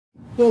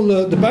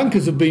Well, the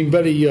bankers have been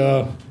very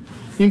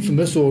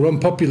infamous or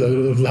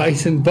unpopular of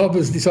late, and Bob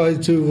has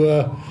decided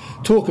to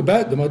talk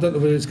about them. I don't know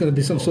whether it's going to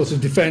be some sort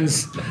of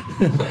defence,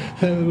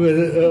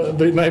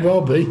 but it may well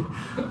be.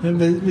 And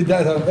with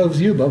that, over to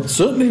you, Bob.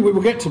 Certainly we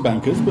will get to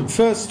bankers, but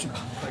first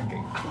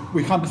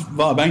we come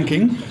via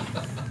banking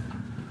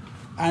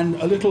and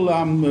a little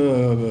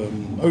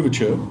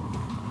overture.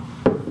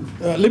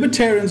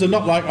 Libertarians are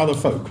not like other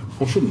folk,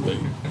 or shouldn't be.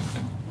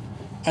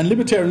 And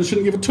libertarians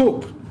shouldn't give a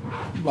talk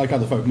like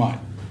other folk might,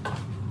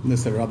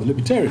 unless there are other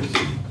libertarians.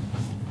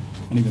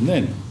 And even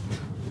then.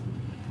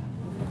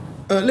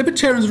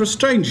 Libertarians are a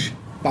strange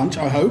bunch,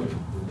 I hope.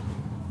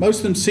 Most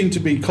of them seem to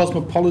be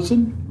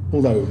cosmopolitan,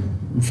 although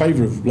in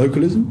favour of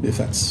localism, if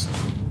that's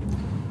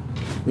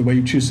the way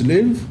you choose to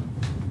live.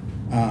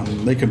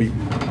 They can be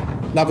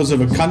lovers of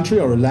a country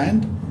or a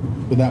land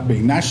without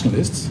being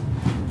nationalists.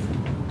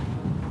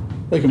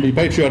 They can be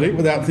patriotic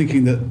without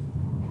thinking that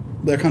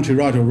their country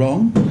right or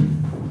wrong.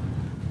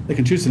 They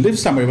can choose to live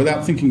somewhere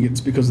without thinking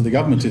it's because the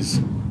government is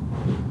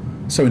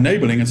so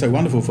enabling and so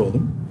wonderful for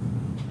them.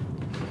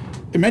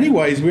 In many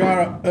ways,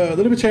 the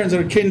libertarians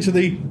are akin to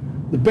the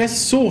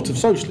best sort of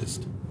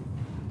socialist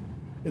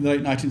in the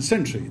late 19th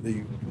century.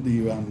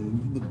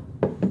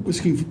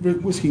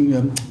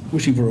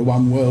 Wishing for a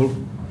one world,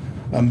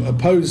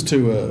 opposed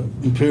to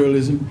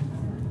imperialism,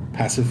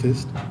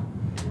 pacifist,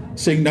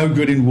 seeing no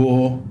good in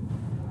war,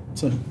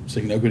 so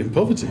seeing no good in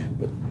poverty.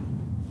 But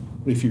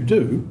if you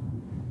do,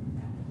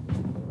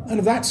 and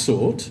of that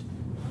sort,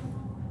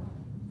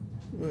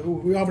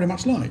 we are very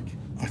much like.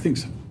 I think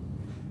so.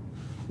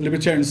 The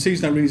libertarian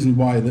sees no reason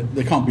why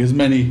there can't be as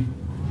many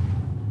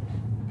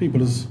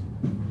people as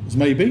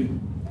may be.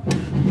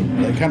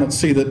 They cannot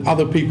see that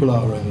other people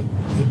are a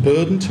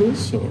burden to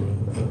us or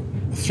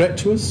a threat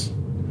to us.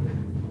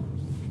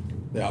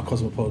 They are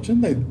cosmopolitan.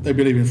 They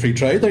believe in free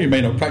trade, though you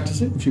may not practice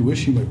it. If you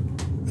wish, you may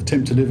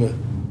attempt to live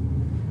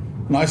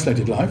an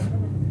isolated life,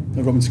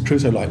 a Robinson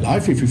Crusoe-like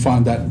life. If you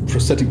find that for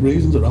aesthetic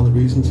reasons or other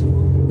reasons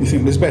you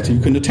think it's better,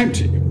 you can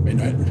attempt it.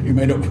 You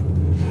may not,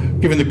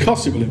 given the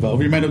costs it will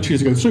involve, you may not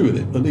choose to go through with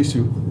it, but at least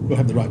you will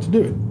have the right to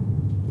do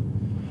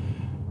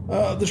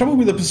it. The trouble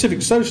with the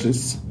Pacific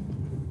socialists,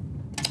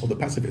 or the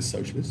pacifist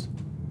socialists,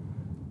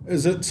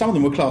 is that some of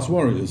them were class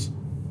warriors,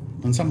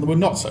 and some of them were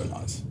not so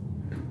nice.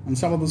 And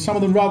some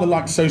of them rather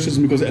liked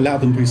socialism because it allowed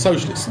them to be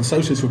socialists, and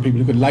socialists were people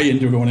who could lay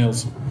into everyone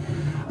else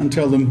and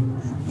tell them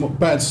what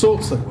bad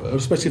sorts they were,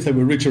 especially if they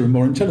were richer and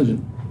more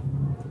intelligent.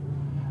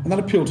 And that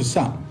appealed to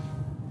some.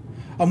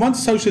 And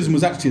once socialism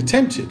was actually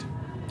attempted,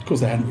 of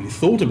course they hadn't really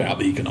thought about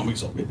the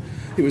economics of it,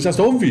 it was just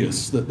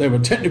obvious that there were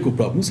technical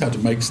problems, how to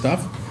make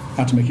stuff,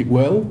 how to make it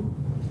well,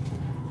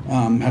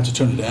 how to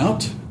turn it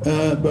out.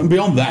 But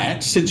beyond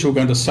that, since you're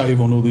going to save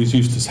on all these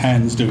useless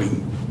hands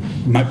doing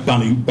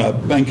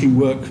banking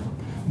work,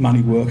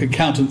 money work,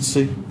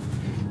 accountancy,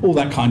 all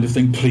that kind of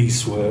thing,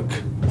 police work,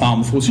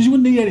 armed forces, you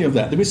wouldn't need any of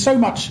that. There was so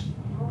much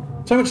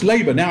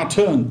labour now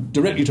turned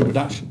directly to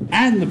production,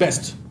 and the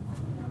best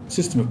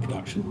system of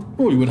production,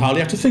 or you would hardly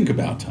have to think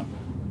about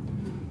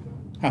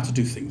how to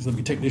do things. There'd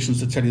be technicians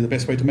to tell you the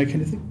best way to make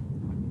anything.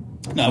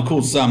 Now, of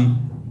course,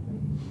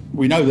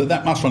 we know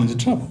that must run into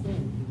trouble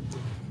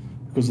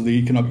because of the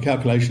economic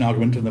calculation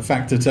argument and the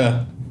fact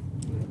that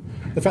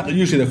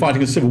usually they're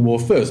fighting a civil war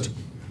first,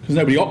 because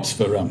nobody opts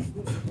for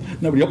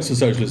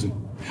socialism.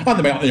 And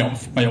they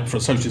may opt for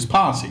a socialist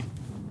party,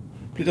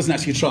 but it doesn't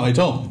actually try it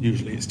on.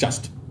 Usually, it's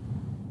just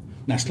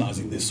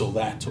nationalising this or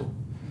that, or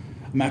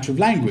a matter of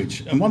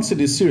language. And once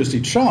it is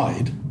seriously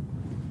tried,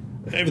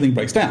 everything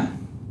breaks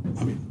down.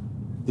 I mean,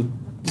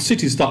 the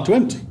cities start to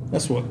empty.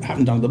 That's what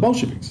happened under the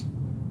Bolsheviks.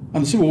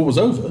 And the Civil War was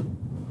over.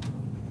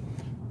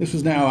 This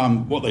was now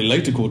what they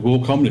later called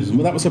war communism,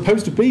 but that was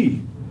supposed to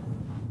be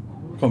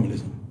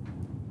communism.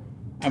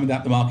 And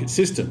without the market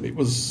system,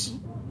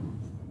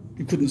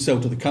 you couldn't sell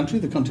to the country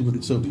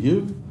wouldn't sell to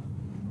you.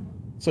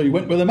 So you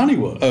went where the money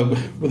was,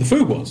 where the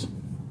food was.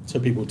 So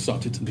people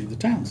started to leave the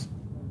towns.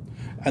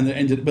 And they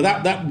ended, but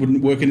that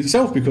wouldn't work in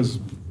itself because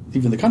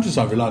even the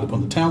countryside relied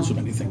upon the towns for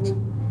many things.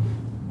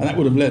 And that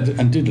would have led,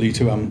 and did lead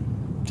to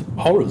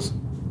horrors.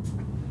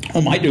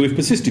 Or might do if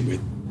persisted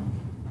with.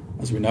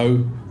 As we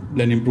know,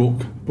 Lenin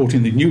brought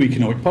in the new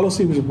economic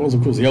policy, which was,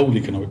 of course, the old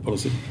economic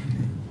policy,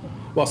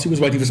 whilst he was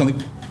waiting for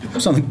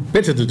something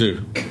better to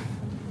do.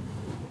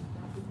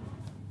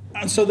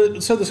 And so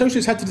the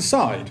socialists had to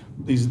decide,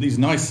 these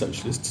nice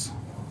socialists,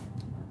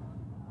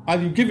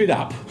 either you give it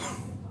up,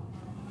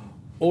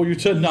 or you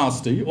turn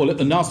nasty, or let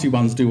the nasty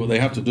ones do what they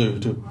have to do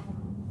to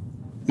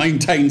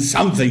maintain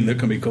something that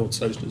can be called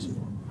socialism,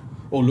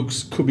 or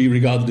could be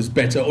regarded as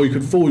better, or you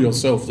could fool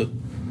yourself that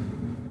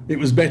it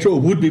was better or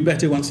would be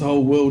better once the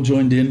whole world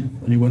joined in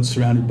and you weren't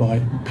surrounded by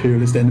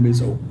imperialist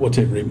enemies or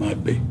whatever it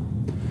might be.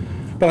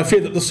 But I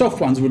fear that the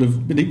soft ones would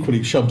have been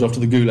equally shoved off to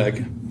the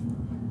gulag,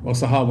 whilst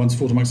the hard ones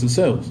fought amongst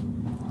themselves.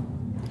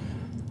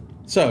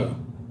 So,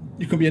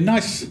 you can be a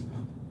nice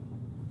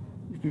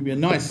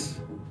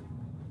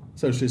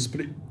socialist,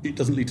 but it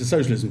doesn't lead to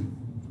socialism.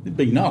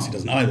 Being nasty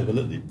doesn't either, but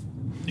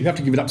you have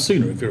to give it up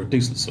sooner if you're a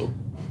decent sort.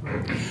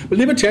 But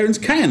libertarians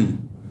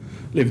can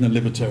live in a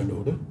libertarian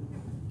order,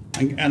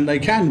 and they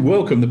can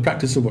welcome the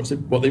practice of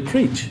what they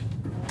preach.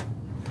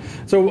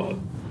 So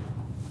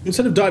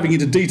instead of diving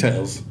into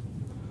details,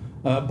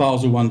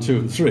 Basel I, II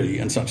and III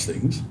and such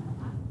things,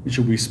 which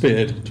will be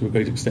spared to a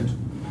great extent,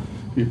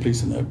 you're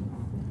pleased to know,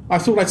 I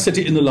thought I'd set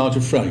it in the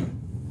larger framework.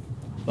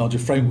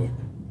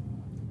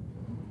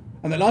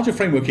 And that larger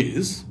framework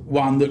is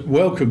one that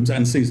welcomes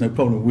and sees no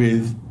problem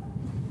with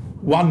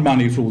one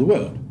money for all the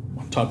world,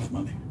 one type of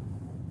money.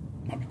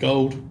 Might be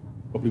gold,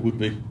 probably would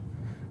be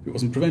if it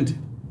wasn't prevented.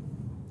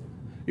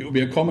 It would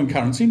be a common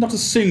currency, not a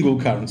single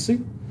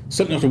currency,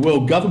 certainly not a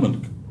world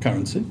government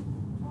currency.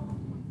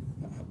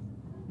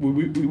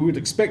 We would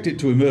expect it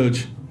to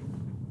emerge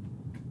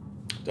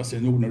just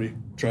in ordinary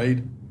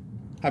trade,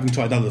 having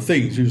tried other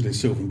things, usually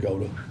silver and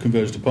gold are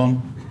converged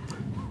upon.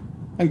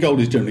 And gold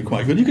is generally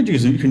quite good. You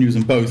can use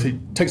them both. It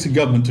takes a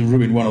government to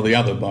ruin one or the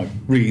other by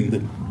rigging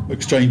the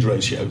exchange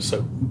ratio,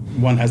 so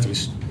one has to be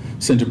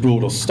sent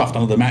abroad or stuffed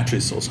under the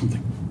mattress or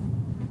something.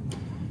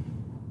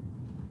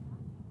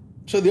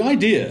 So the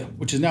idea,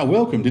 which is now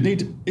welcomed,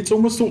 it's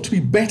almost thought to be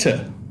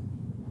better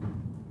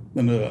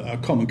than a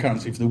common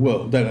currency for the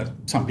world.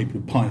 Some people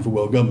who pine for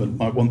world government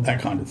might want that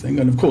kind of thing.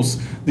 And of course,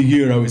 the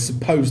euro is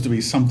supposed to be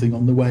something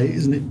on the way,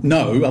 isn't it?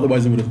 No,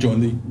 otherwise they would have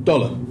joined the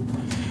dollar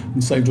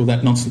and saved all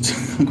that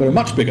nonsense and got a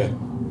much bigger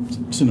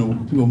single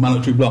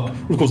monetary block.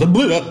 Well, of course,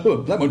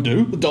 that won't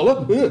do, the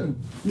dollar.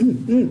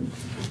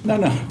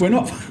 No, we're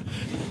not.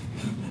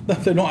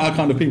 They're not our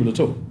kind of people at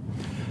all.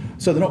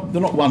 So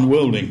they're not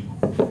one-worlding,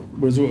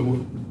 whereas the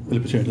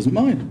Libertarian doesn't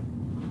mind.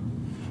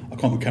 A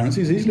common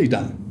currency is easily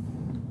done.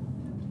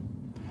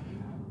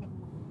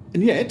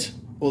 And yet,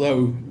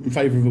 although in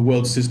favour of a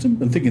world system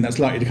and thinking that's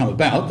likely to come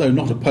about, though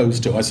not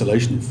opposed to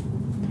isolation if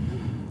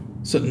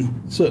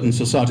certain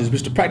societies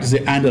wish to practice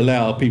it and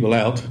allow people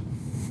out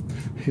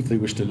if they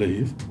wish to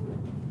leave,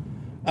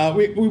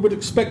 we would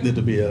expect there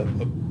to be a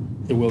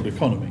world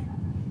economy.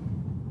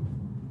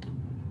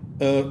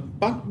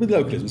 But with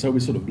localism, so we're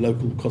sort of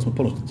local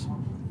cosmopolitans.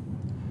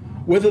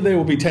 Whether there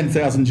will be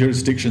 10,000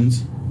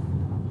 jurisdictions,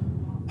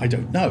 I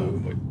don't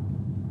know.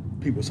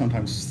 People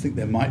sometimes think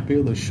there might be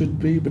or there should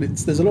be, but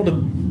there's a lot of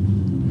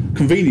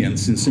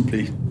convenience in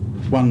simply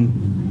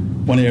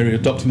one area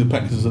adopting the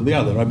practices of the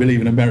other. I believe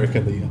in America,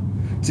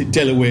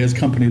 Delaware's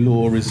company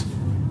law is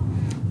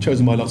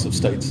chosen by lots of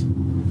states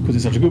because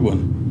it's such a good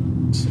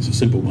one. It's a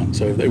simple one,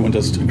 so everyone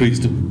just agrees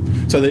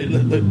to. So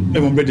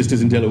everyone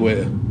registers in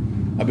Delaware,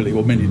 I believe,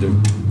 or many do.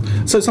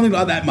 So something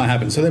like that might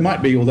happen. So there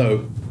might be,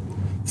 although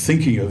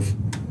thinking of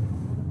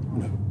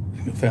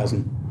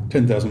 1,000,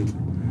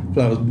 10,000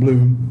 flowers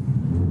bloom,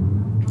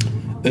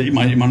 it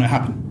might not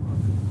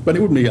happen. But it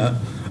wouldn't be a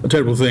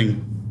terrible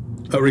thing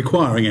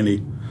requiring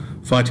any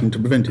fighting to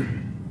prevent it.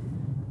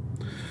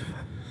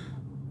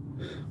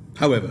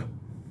 However,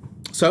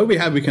 so we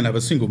can have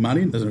a single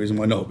money, there's no reason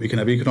why not. We can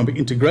have economic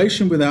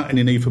integration without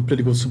any need for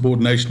political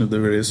subordination of the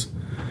various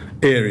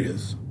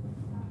areas.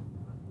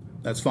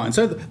 That's fine.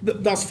 So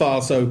thus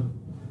far, so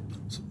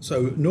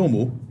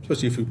normal,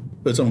 especially if you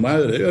heard some of my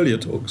earlier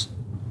talks.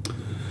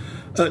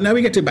 Now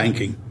we get to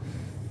banking.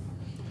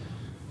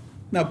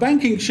 Now,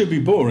 banking should be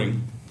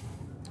boring,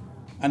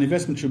 and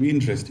investment should be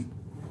interesting.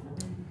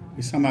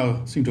 We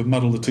somehow seem to have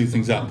muddled the two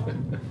things up.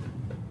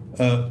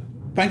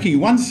 Banking, in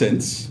one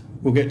sense,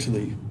 we'll get to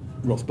the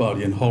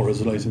Rothbardian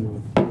horrors later,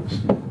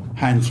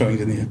 hand throwing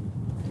in the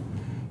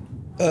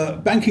air.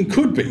 Banking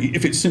could be,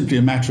 if it's simply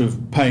a matter of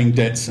paying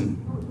debts and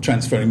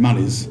transferring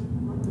monies,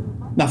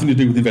 nothing to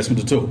do with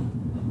investment at all.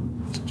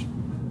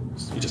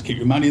 You just keep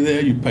your money there,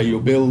 you pay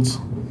your bills,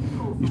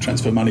 you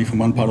transfer money from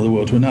one part of the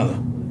world to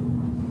another.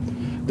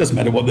 It doesn't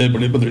matter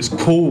whether it's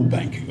called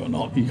banking or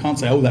not. You can't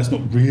say, oh, that's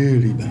not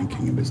really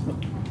banking. That's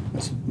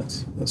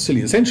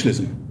silly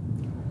essentialism.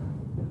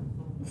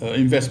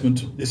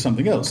 Investment is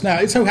something else. Now,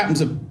 it so happens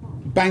that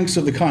banks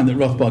of the kind that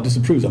Rothbard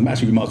disapproves of,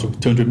 actually we might as well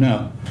turn to him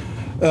now,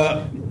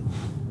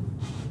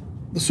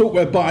 the sort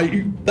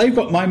whereby they've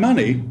got my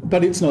money,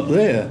 but it's not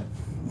there.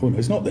 Well, no,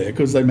 it's not there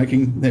because they're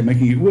making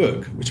it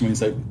work, which means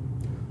they've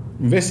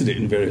invested it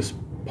in various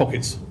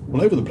pockets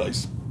all over the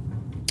place.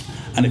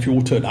 And if you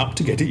all turn up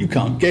to get it, you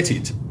can't get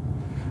it.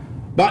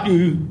 But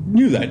you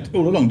knew that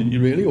all along, didn't you,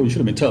 really? Or you should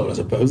have been told, I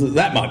suppose,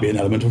 that might be an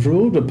element of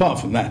fraud. But apart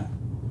from that,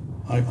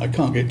 I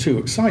can't get too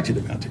excited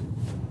about it.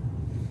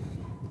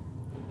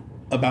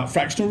 About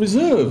fractional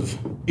reserve,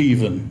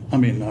 even. I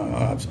mean,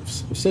 I've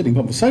said in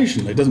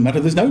conversation, it doesn't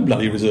matter, there's no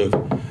bloody reserve.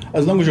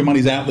 As long as your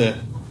money's out there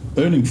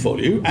earning for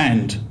you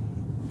and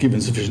given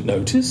sufficient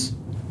notice,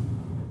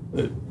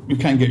 you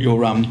can get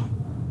your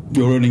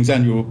earnings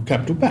and your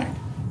capital back.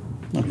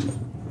 I mean,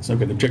 there's no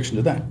great objection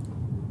to that.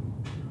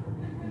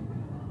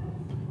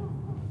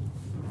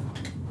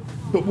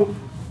 But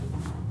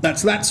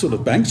that's that sort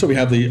of bank. So we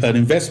have an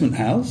investment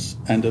house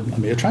and a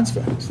mere transfer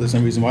house. There's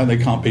no reason why they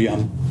can't be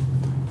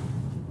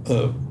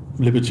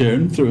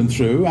libertarian through and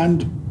through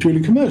and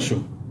purely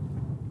commercial.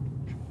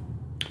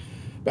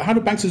 But how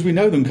do banks as we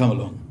know them come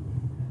along?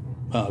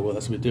 Well,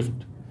 that's a bit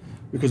different.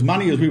 Because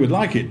money as we would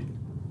like it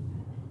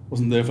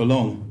wasn't there for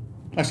long.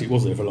 Actually, it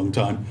was there for a long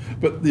time.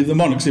 But the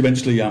monarchs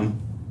eventually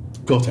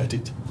got at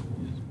it.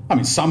 I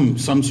mean, some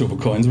silver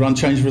coins were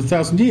unchanged for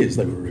 1,000 years.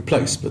 They were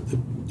replaced, but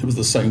it was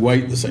the same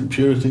weight, the same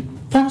purity.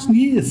 1,000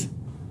 years.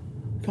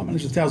 Can't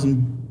manage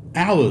 1,000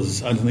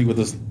 hours, I don't think, with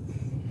this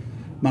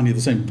money of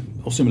the same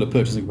or similar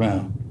purchasing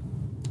power.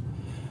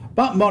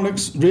 But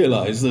monarchs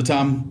realised that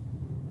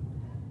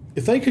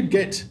if they could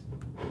get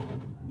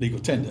legal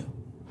tender,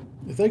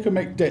 if they could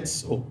make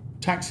debts or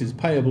taxes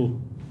payable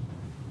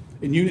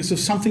in units of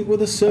something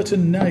with a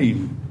certain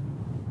name,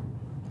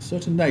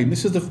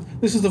 this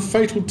is the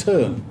fatal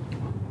turn.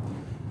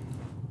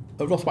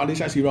 Rothbard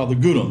is actually rather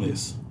good on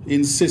this. He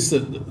insists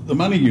that the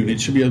money unit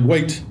should be a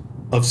weight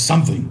of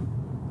something,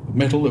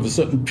 metal of a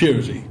certain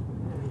purity.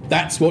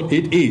 That's what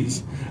it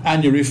is.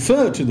 And you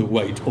refer to the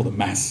weight or the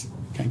mass.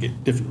 It can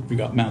get different if you've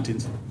got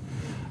mountains.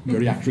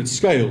 Very accurate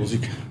scales.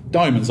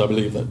 Diamonds, I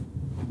believe, that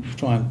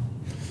try and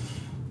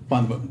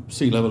find them at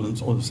sea level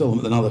or sell them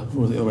at another,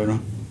 or the other way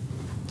around.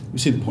 You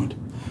see the point.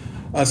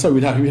 So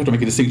we'd have to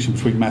make a distinction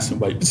between mass and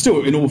weight. But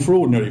still, for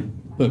ordinary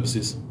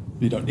purposes,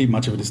 you don't need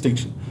much of a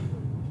distinction.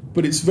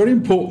 But it's very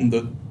important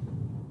that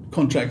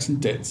contracts and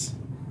debts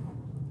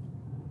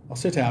are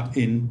set out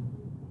in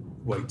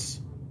weights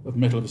of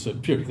metal of a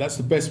certain purity. That's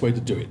the best way to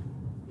do it.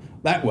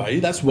 That way,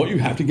 that's what you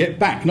have to get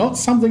back, not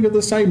something of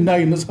the same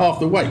name that's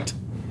half the weight.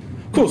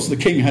 Of course, the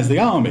king has the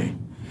army.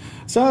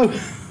 So,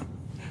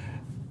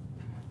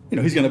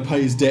 he's going to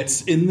pay his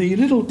debts in the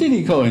little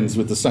dilly coins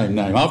with the same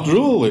name. After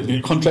all, the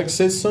contract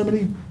says so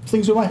many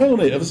things with my head on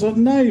it of a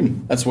certain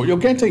name. That's what you're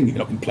getting. You're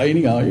not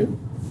complaining, are you?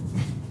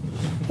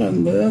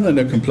 And they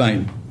don't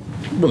complain.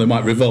 Well, they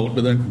might revolt,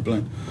 but they don't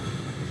complain.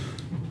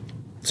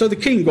 So the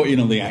king got in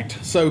on the act.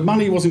 So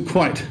money wasn't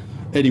quite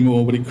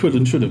anymore what it could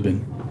and should have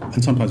been,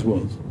 and sometimes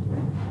was.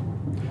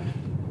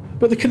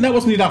 But that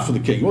wasn't enough for the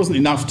king. It wasn't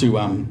enough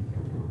to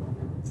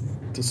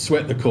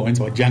sweat the coins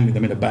by jangling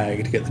them in a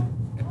bag to get the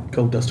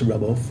gold dust to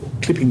rub off, or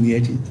clipping the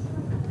edges.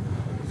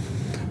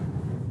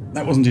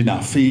 That wasn't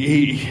enough.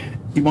 He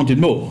wanted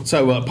more.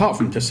 So apart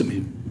from just simply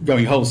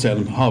going wholesale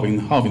and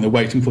halving the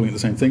weight and calling it the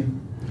same thing,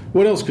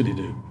 what else could he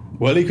do?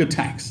 Well, he could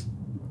tax.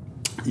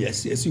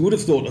 Yes, you would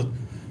have thought that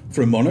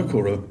for a monarch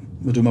or a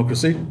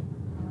democracy,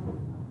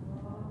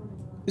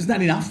 isn't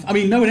that enough? I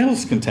mean, no one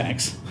else can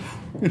tax.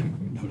 No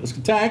one else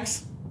can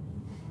tax.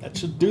 That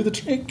should do the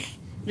trick,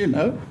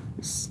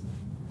 It's,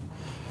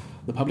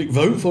 the public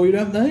vote for you,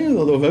 don't they?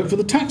 Or they'll vote for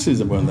the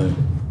taxes, won't they?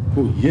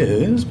 Well,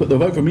 yes, but they'll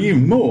vote for me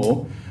even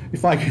more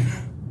if I can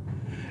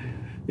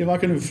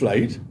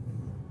inflate,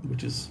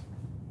 which is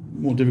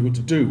more difficult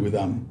to do with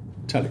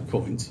metallic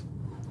coins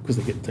because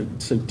they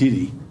get so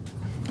diddy.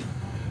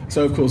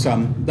 So, of course,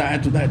 they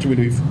had to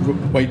really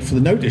wait for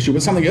the note issue.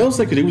 But something else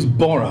they could do was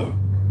borrow.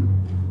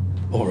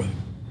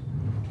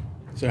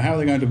 So how are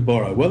they going to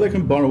borrow? Well, they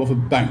can borrow off a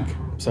bank.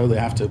 So they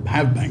have to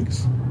have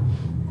banks,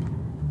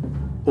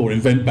 or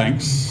invent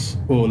banks,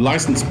 or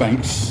license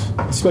banks,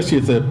 especially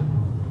if they're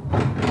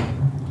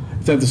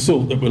the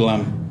sort that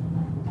will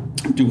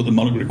do what the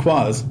monarch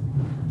requires.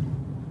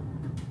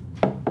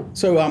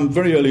 So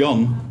very early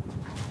on,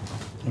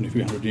 only a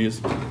few hundred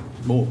years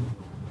more,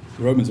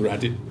 the Romans were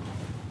at it.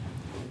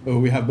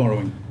 We have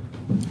borrowing.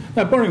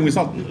 Now, borrowing was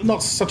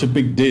not such a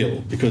big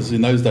deal because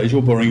in those days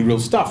you're borrowing real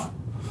stuff,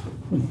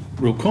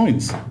 real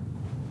coins.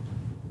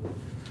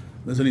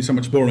 There's only so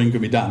much borrowing can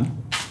be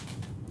done,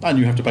 and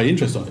you have to pay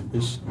interest on it,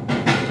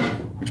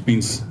 which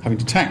means having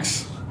to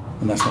tax,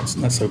 and that's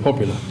not so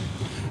popular.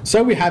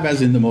 So we have,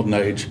 as in the modern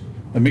age,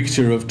 a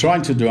mixture of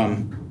trying to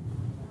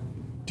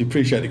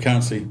depreciate the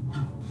currency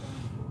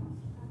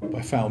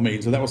by foul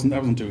means. So that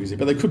wasn't too easy,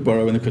 but they could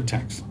borrow and they could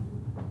tax.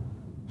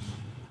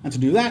 And to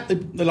do that,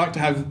 they like to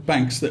have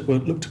banks that were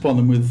looked upon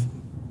them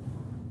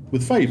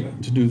with favour.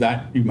 To do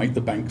that, you make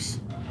the banks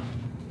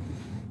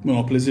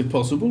monopolies if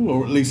possible,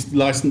 or at least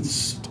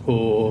licensed,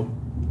 or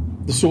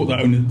the sort that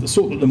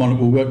the monarch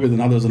will work with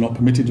and others are not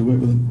permitted to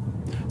work with them.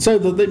 So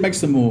that it makes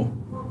them more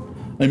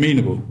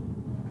amenable.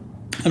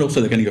 And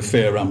also they're getting a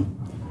fair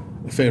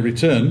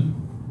return,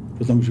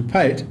 as long as you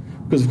pay it,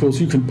 because of course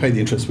you can pay the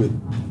interest with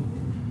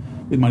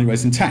money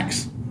raised in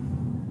tax.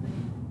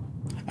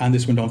 And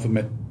this went on for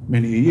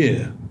many a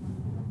year.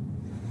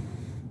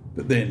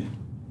 But then,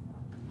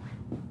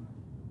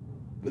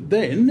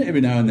 every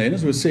now and then,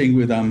 as we're seeing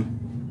with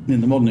in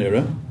the modern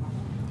era,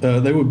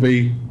 there would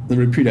be the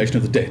repudiation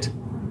of the debt.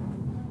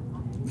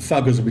 The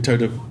thuggers would be told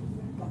to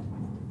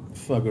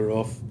thugger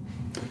off,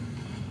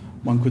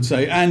 one could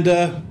say, and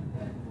that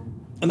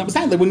was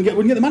that. They wouldn't get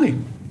the money.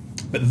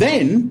 But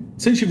then,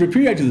 since you've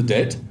repudiated the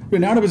debt,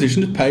 you're now in a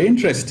position to pay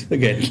interest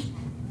again.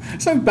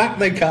 So back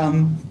they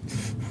come,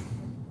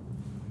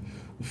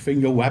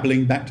 finger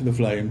wabbling back to the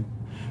flame,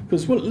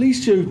 because well, at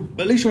least you're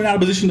now in a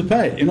position to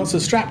pay it. You're not so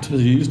strapped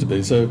as you used to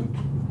be. So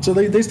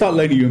they start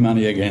lending you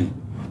money again.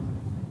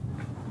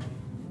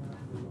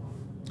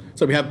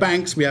 So we have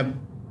banks, we have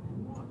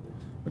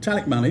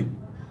metallic money.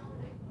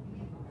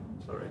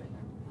 Sorry.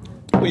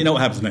 Well, you know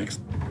what happens next.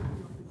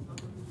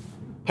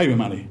 Paper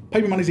money.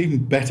 Paper money is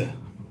even better.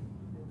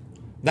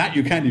 That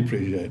you can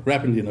depreciate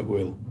rapidly and at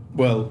will.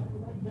 Well,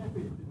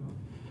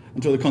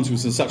 until the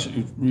consequences are such that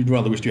you'd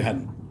rather wish you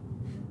hadn't.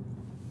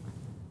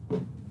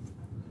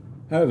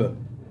 However,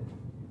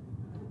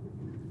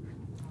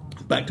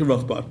 back to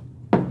Rothbard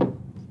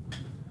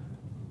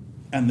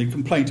and the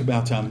complaint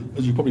about,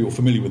 as you're probably all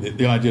familiar with it,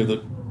 the idea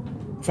that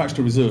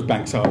fractional reserve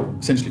banks are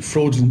essentially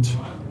fraudulent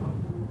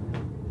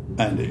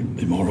and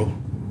immoral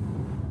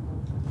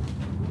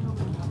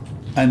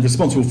and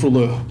responsible for all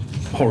the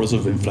horrors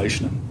of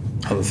inflation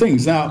and other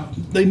things. Now,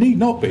 they need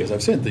not be, as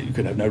I've said, that you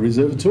could have no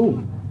reserve at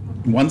all.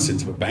 In one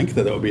sense of a bank,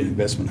 that would be an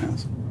investment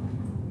house.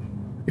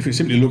 If you're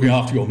simply looking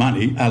after your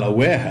money a la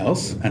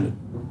warehouse and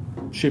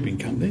a shipping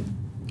company,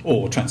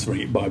 or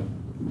transferring it by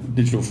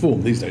digital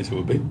form, these days it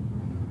would be,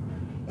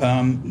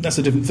 that's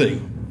a different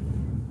thing.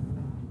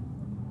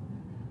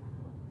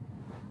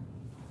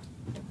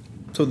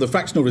 So the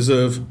fractional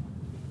reserve,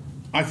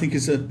 I think,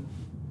 is a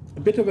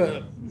bit of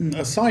a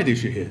side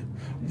issue here.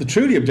 The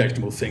truly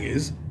objectionable thing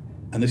is,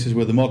 and this is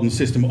where the modern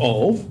system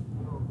of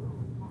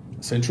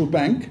a central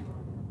bank,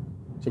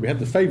 so we have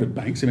the favoured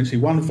banks, eventually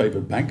one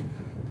favoured bank,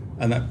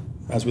 and that,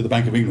 as with the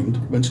Bank of England,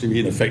 eventually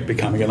in effect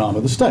becoming an arm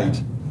of the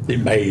state. It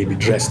may be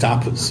dressed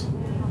up as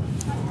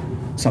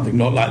something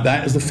not like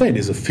that, as the Fed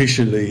is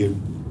officially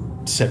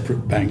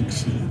separate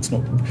banks. It's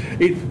not.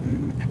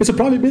 It's a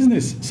private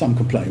business, some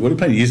complain. Well, it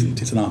plainly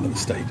isn't. It's an arm of the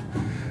state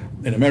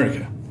in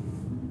America.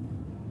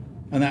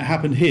 And that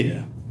happened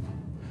here.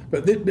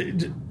 But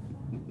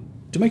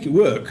to make it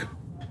work,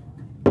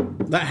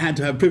 that had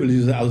to have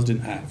privileges that others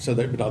didn't have. So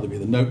that would either be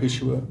the note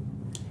issuer,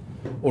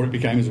 or it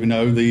became, as we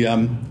know, the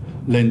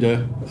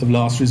lender of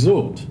last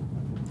resort,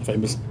 the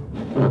famous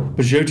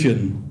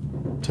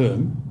Badgetian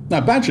term.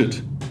 Now,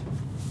 Badgett,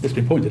 it's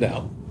been pointed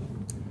out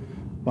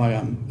by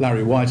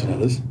Larry White and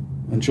others,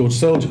 and George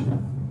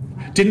Selgin,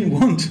 didn't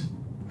want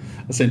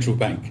a central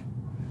bank.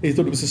 He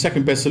thought it was the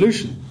second best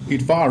solution.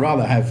 He'd far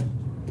rather have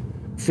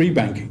free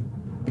banking.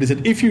 But he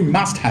said, if you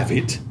must have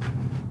it,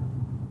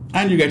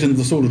 and you get into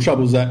the sort of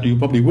troubles that you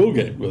probably will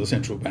get with a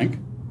central bank,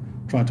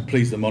 trying to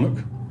please the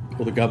monarch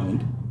or the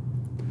government,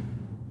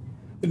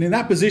 then in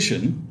that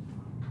position,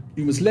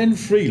 you must lend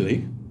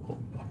freely, or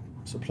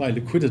supply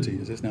liquidity,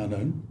 as it's now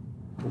known,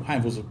 or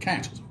handfuls of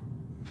cash, as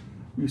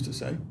we used to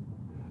say.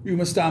 You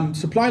must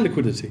supply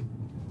liquidity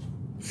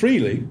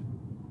freely,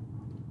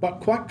 but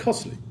quite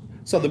costly.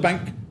 So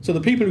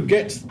the people who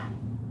get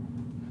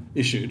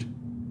issued,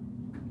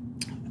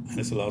 and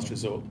it's the last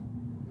resort,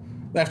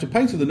 they have to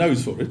pay through the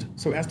nose for it,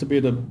 so it has to be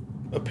at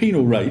a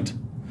penal rate,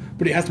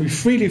 but it has to be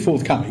freely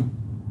forthcoming,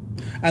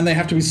 and they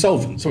have to be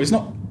solvent. So it's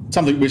not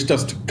something which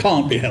just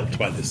can't be helped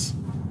by this.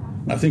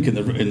 And I think in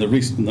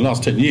the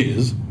last 10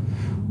 years,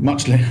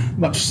 much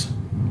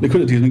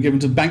liquidity has been given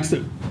to banks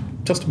that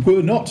just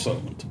were not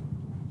solvent,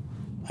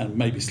 and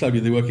maybe slowly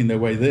they're working their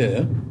way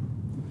there.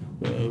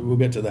 We'll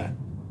get to that.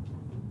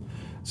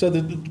 So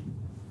the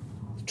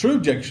true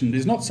objection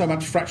is not so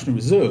much fractional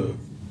reserve.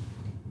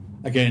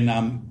 Again,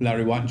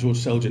 Larry White and George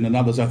Selgin and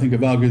others, I think,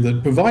 have argued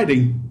that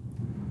providing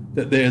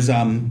that there's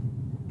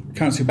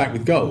currency backed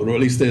with gold, or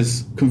at least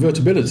there's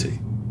convertibility,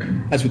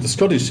 as with the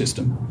Scottish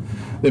system,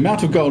 the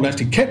amount of gold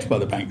actually kept by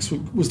the banks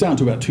was down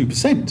to about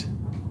 2%.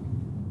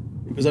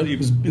 It was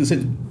in a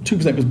sense,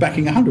 2% was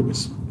backing 100.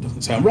 Which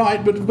doesn't sound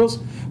right, but of course,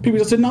 people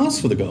just didn't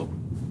ask for the gold.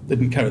 They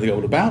didn't carry the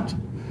gold about.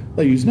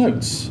 They used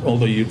notes, or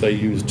they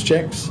used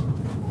checks,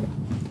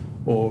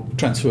 or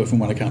transfer from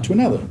one account to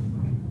another.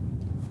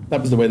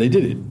 That was the way they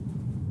did it.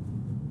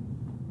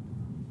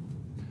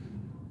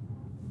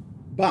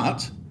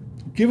 But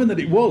given that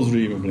it was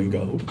redeemable in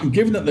gold, and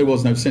given that there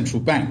was no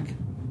central bank,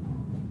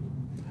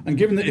 and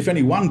given that if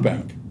any one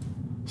bank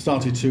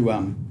started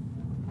to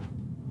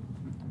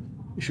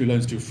issue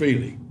loans too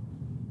freely,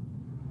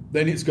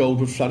 then its gold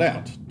would flood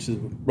out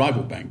to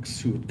rival banks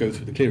who would go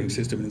through the clearing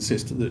system and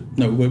insist that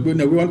we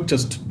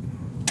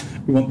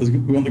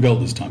want the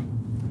gold this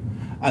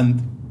time.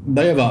 And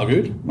they have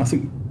argued, I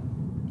think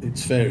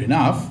it's fair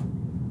enough,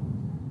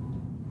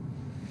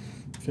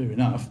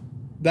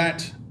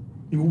 that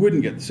you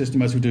wouldn't get the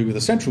system as we do with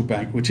a central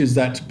bank, which is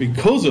that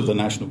because of the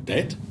national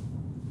debt,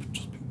 which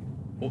has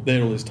been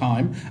there all this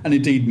time, and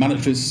indeed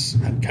monetarists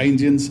and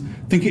Keynesians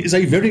think it is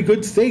a very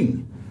good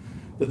thing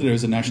that there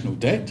is a national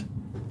debt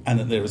and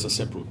that there is a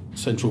separate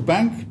central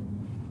bank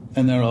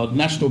and there are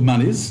national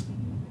monies,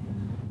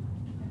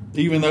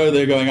 even though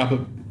they're going up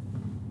at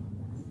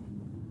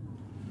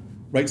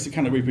rates that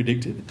cannot be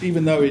predicted,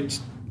 even though it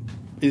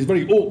is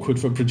very awkward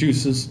for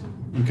producers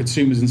and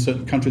consumers in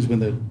certain countries when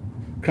their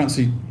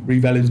currency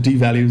revalues,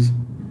 devalues,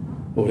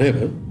 or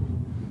whatever.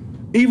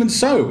 Even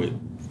so,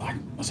 I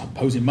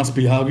suppose it must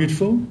be argued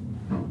for.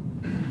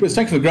 But it's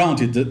taken for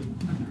granted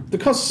that the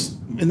costs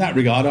in that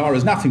regard are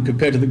as nothing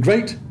compared to the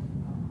great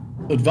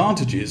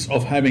advantages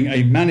of having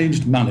a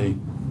managed money,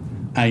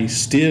 a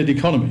steered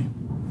economy.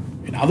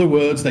 In other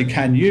words, they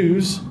can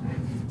use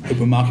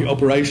open market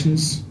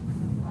operations,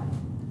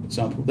 for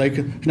example.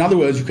 In other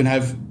words, you can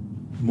have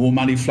more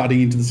money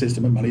flooding into the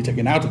system and money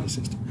taken out of the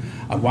system.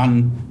 And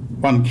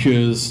one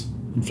cures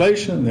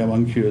inflation, and the other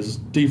one cures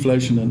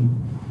deflation,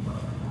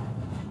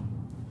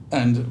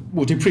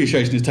 and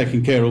depreciation is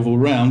taken care of all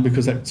round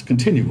because that's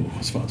continual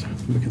as far as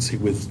we can see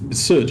with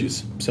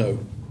surges. So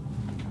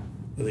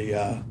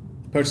the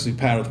purchasing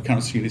power of the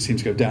currency unit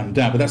seems to go down and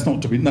down, but that's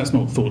not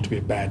thought to be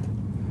a bad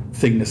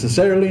thing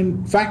necessarily.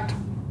 In fact,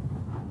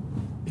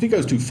 if it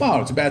goes too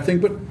far, it's a bad thing,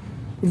 but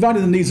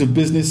provided the needs of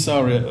business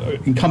are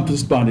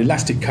encompassed by an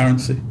elastic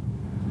currency,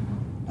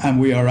 and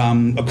we are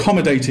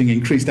accommodating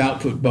increased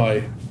output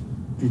by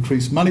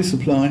increased money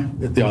supply,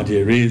 the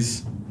idea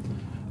is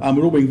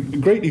we're all being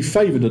greatly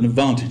favoured and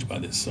advantaged by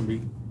this. And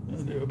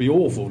it would be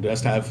awful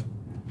just to have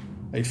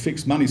a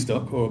fixed money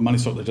stock, or a money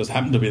stock that just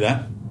happened to be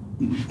that,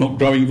 not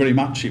growing very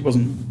much. There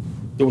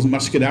wasn't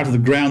much to get out of the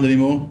ground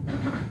anymore,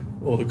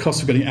 or the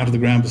cost of getting it out of the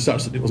ground was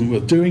such that it wasn't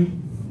worth doing.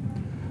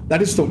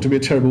 That is thought to be a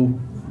terrible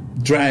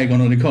drag on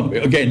an economy.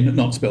 Again,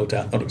 not spelled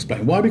out, not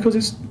explained. Why? Because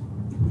it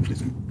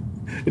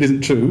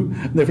isn't true,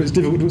 and therefore it's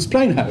difficult to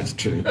explain how it's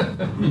true.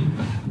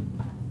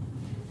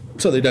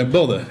 So they don't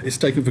bother. It's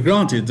taken for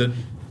granted that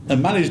a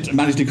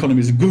managed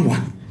economy is a good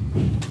one,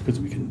 because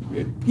we can,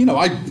 there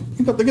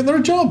are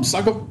jobs.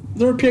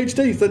 There are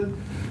PhDs that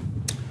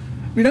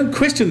we don't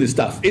question this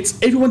stuff.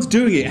 Everyone's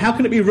doing it. How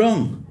can it be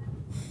wrong?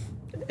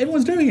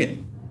 Everyone's doing it.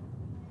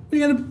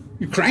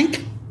 You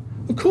crank?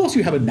 Of course,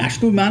 you have a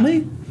national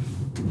money,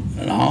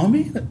 an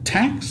army, a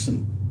tax,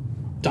 and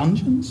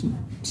dungeons, and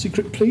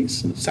secret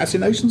police, and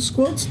assassination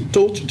squads, and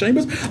torture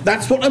chambers.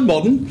 That's what a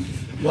modern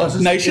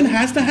nation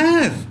has to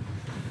have.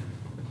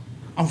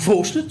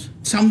 Unfortunate,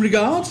 in some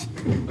regards,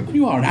 but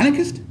you are an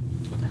anarchist.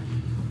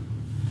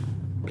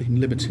 Being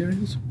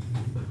libertarians.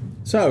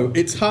 So,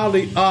 it's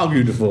hardly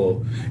argued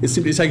for. It's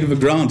simply taken for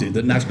granted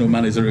that national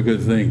monies are a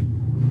good thing.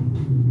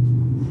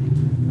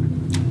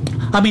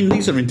 I mean,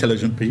 these are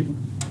intelligent people.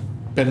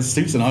 Better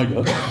suits than I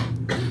got.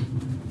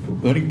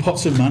 Earning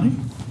pots of money.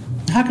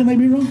 How can they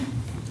be wrong?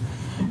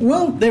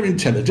 Well, they're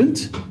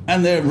intelligent,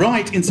 and they're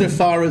right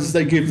insofar as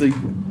they give the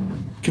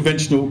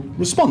conventional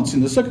response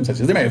in the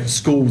circumstances. They may have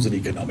schools of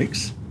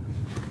economics,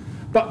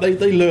 but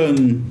they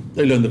learn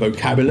the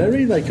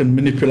vocabulary, they can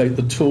manipulate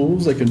the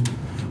tools, they can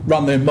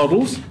run their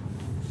models.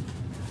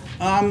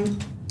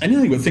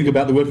 Anything but think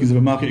about the workings of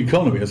a market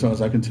economy, as far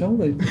as I can tell.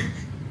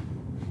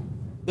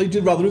 They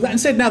did rather do that.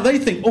 Instead, now they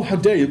think, oh, how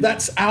dare you,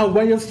 that's our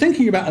way of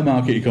thinking about a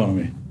market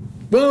economy.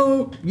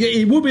 Well, yeah,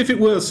 it would be if it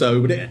were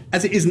so, but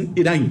as it isn't,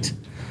 it ain't,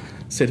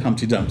 said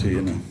Humpty Dumpty,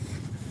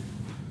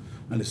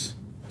 Alice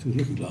to the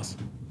looking glass.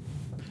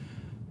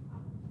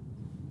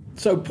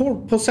 So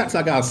poor saps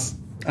like us,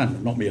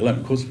 and not me alone,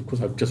 of course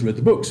I've just read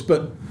the books,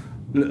 but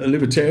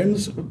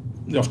libertarians,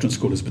 the Austrian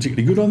school is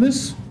particularly good on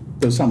this,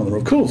 though some of them are,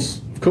 of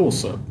course,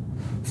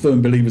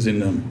 firm believers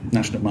in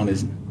national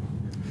monies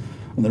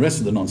and the rest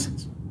of the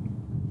nonsense.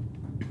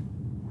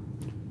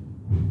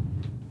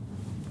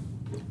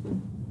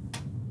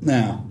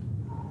 Now,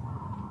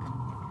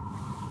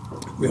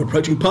 we're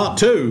approaching part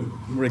 2,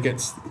 where it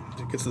gets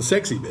the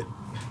sexy bit.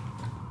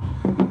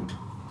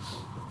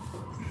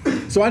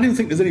 So I don't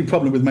think there's any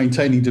problem with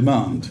maintaining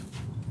demand.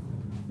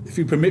 If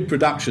you permit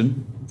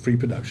production, free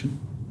production,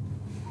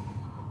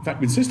 in fact,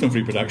 we insist on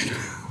free production,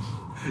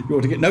 you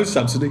ought to get no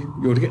subsidy,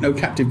 you ought to get no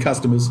captive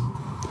customers,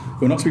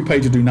 you ought not to be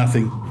paid to do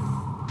nothing,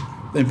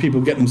 then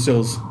people get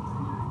themselves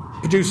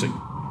producing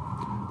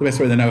the best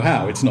way they know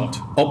how. It's not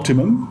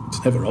optimum,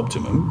 it's never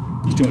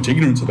optimum, there's too much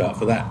ignorance about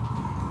for that.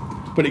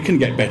 But it can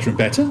get better and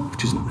better,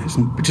 which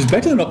is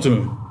better than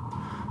optimum.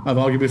 I've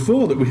argued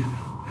before that we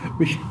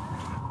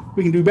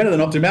can do better than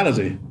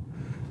optimality.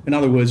 In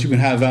other words, you can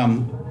have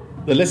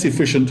the less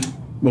efficient,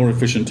 more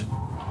efficient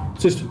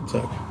system.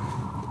 So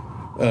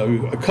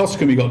a cost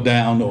can be got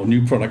down, or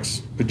new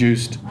products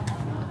produced,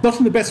 not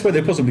in the best way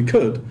they possibly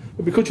could,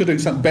 but because you're doing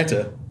something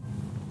better,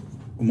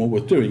 or more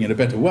worth doing in a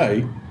better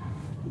way,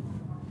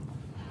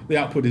 the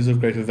output is of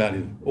greater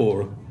value,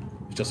 or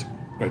just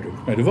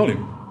greater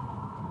volume.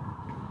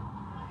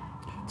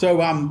 So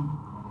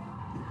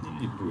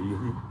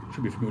you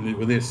should be familiar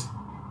with this.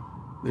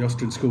 The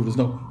Austrian school does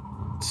not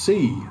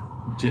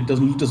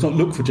does not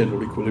look for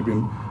general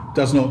equilibrium,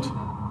 does not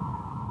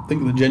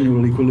think that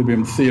general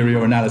equilibrium theory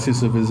or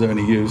analysis of is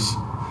any use.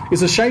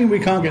 It's a shame we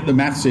can't get the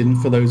maths in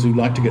for those who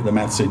like to get the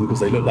maths in, because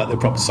they look like they're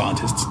proper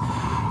scientists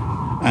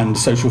and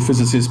social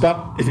physicists,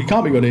 but if it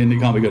can't be got in, it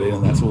can't be got in,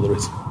 and that's all there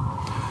is.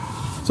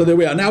 So there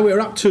we are. Now we're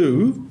up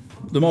to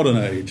the modern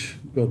age,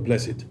 God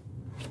bless it,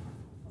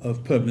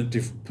 of permanent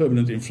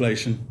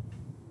inflation,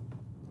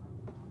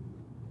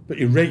 but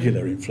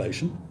irregular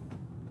inflation.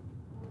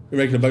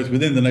 Irregular both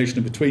within the nation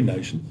and between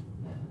nations.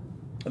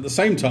 At the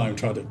same time,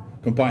 try to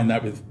combine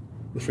that with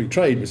the free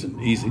trade, which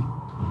isn't easy.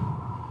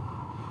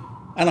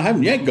 And I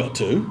haven't yet got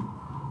to,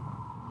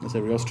 as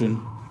every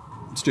Austrian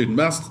student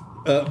must,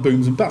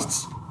 booms and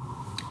busts.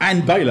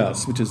 And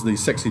bailouts, which is the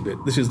sexy bit.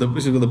 This is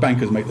where the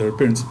bankers make their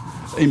appearance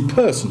in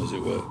person, as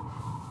it were.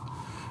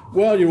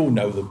 Well, you all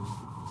know the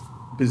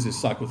business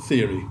cycle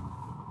theory.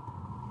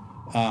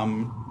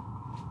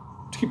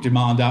 To keep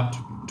demand up,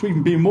 to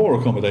even be more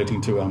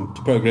accommodating to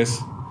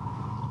progress,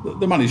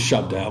 the money's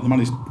shoved out, the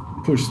money's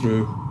pushed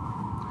through.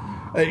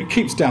 It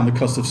keeps down the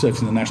cost of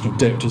servicing the national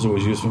debt, which is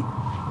always useful.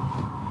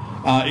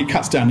 It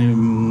cuts down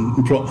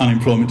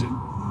unemployment,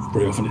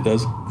 very often it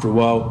does, for a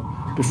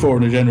while, before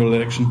in a general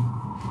election.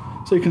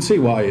 So you can see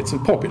why it's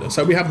popular.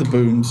 So we have the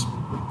booms,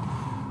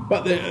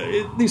 but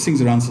these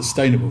things are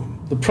unsustainable.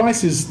 The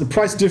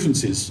price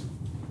differences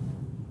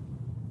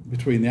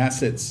between the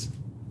assets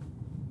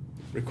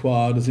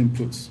required as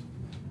inputs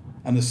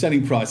and the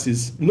selling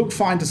prices look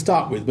fine to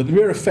start with, but the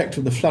mere effect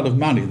of the flood of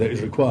money that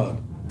is required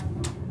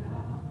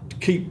to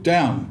keep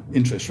down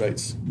interest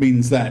rates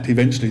means that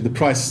eventually the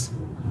price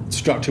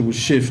structure will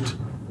shift,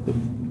 the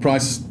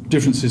price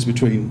differences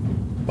between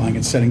buying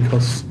and selling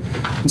costs.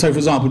 And so, for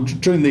example,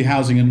 during the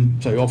housing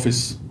and, say,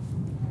 office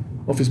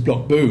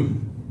block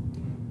boom,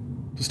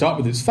 to start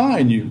with, it's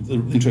fine. The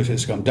interest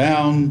rates come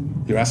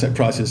down, your asset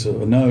prices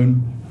are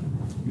known,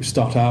 you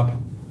start up.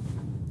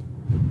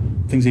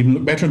 Things even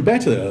look better and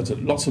better. There's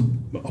lots of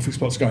office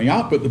blocks going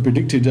up, but the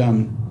predicted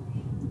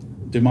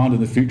demand in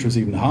the future is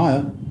even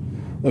higher.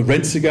 The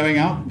rents are going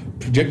up,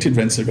 projected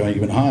rents are going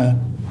even higher.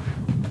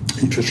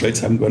 Interest rates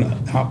haven't gone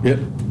up yet.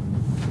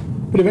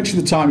 But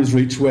eventually the time is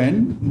reached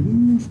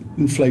when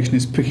inflation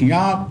is picking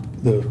up,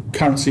 the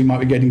currency might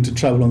be getting into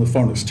trouble on the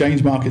foreign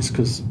exchange markets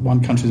because one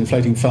country is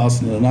inflating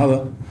faster than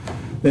another.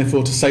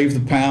 Therefore, to save the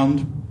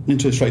pound,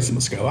 interest rates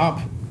must go up.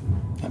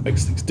 That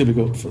makes things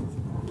difficult for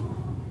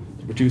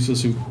the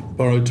producers who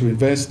borrowed to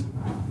invest.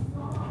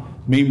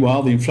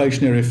 Meanwhile, the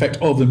inflationary effect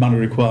of the money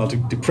required to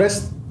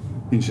depress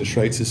the interest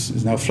rates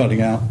is now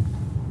flooding out,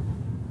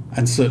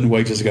 and certain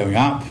wages are going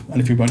up.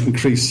 And if you won't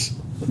increase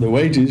the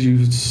wages,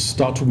 you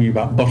start talking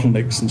about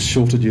bottlenecks and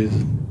shortages.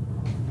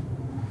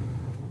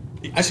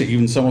 Actually,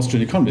 even some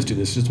Austrian economists do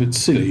this. It's a bit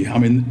silly. I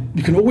mean,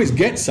 you can always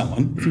get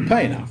someone if you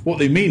pay enough. What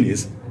they mean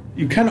is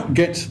you cannot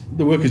get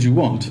the workers you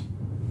want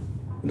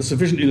at a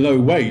sufficiently low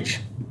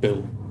wage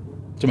bill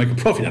to make a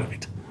profit out of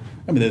it.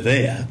 I mean, they're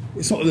there.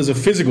 It's not that there's a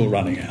physical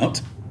running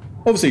out.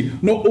 Obviously,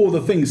 not all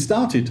the things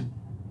started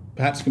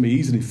perhaps can be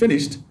easily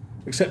finished,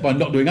 except by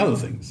not doing other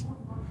things.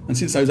 And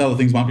since those other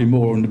things might be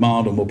more in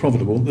demand or more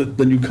profitable,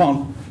 then you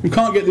can't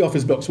get the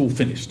office blocks all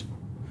finished.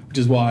 Which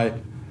is why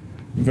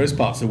in various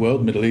parts of the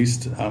world, Middle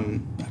East,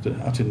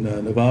 out in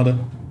Nevada,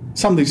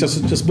 some things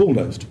just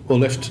bulldozed or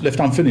left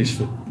unfinished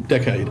for a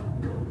decade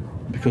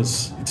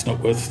because it's not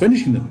worth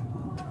finishing them.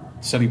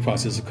 Selling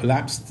prices have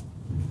collapsed.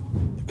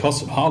 The costs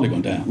have hardly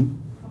gone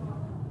down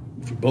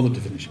if you bothered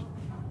to finish it.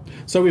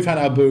 So we've had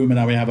our boom and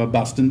now we have our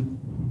bust. And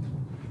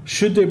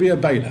should there be a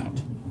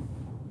bailout?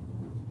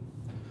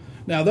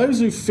 Now, those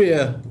who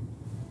fear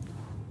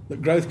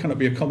that growth cannot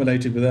be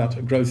accommodated without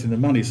a growth in the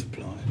money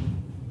supply,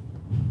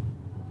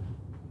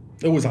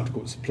 they always like to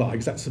call it supply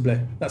because that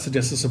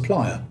suggests a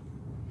supplier,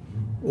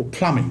 or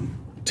plumbing,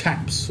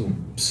 taps or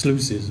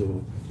sluices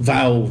or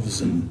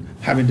valves, and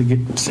having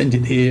to send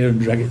it here and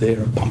drag it there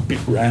and pump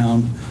it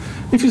round.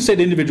 If you said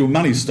individual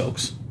money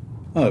stocks,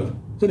 oh,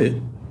 is that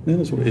it? Yeah,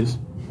 that's what it is.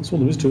 That's all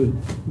there is to it.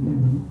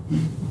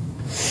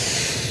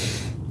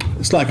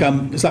 It's like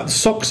the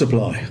sock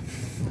supply.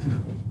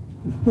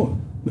 Well,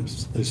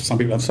 some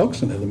people have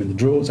socks and they have them in the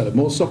drawers. They have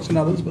more socks than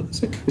others, but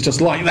that's it. It's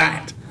just like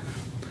that.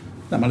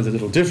 That money's a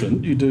little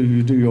different. You do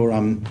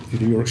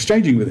your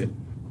exchanging with it.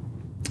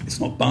 It's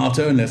not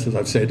barter unless, as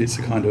I've said, it's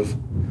a kind of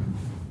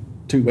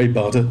two-way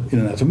barter in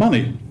and out of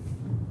money.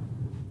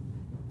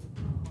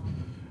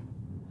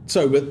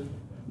 So, but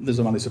there's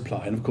a money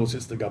supply, and of course,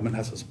 it's the government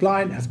has a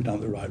supply, and it has to be done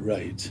at the right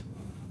rate.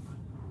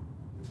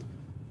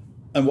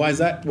 And why is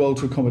that? Well,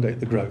 to accommodate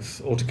the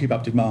growth, or to keep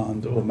up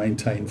demand, or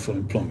maintain full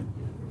employment.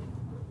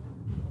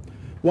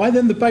 Why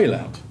then the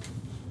bailout?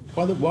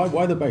 Why the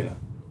bailout?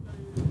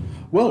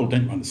 Well,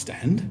 don't you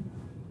understand?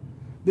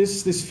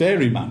 This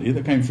fairy money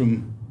that came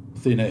from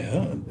thin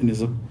air and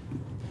is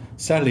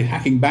sadly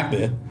hacking back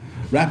there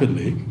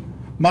rapidly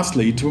must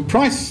lead to a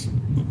price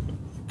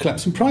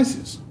collapse in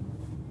prices.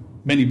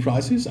 Many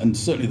prices, and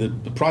certainly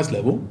the price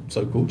level,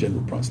 so-called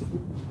general price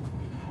level,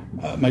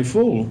 may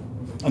fall.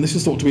 And this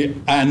is thought to be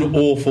an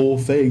awful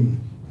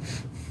thing.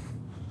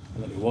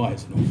 I don't know why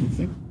it's an awful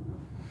thing.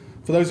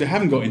 For those who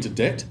haven't got into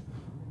debt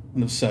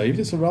and have saved,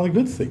 it's a rather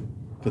good thing.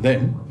 For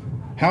them,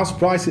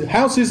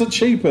 houses are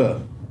cheaper.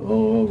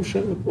 Oh,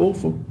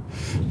 awful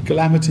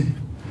calamity.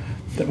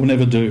 That will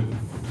never do.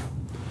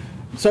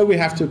 So we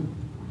have to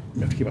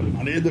keep up the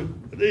money.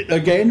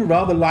 Again,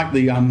 rather like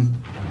the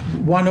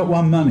why not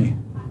one money?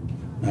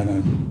 No,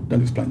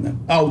 don't explain that.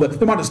 Oh,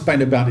 they might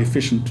explain about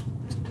efficient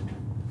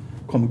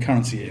common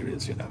currency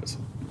areas. It's a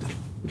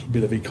little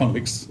bit of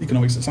economics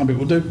that some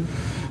people do.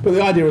 But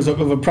the idea of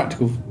a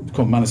practical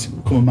common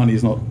money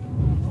is not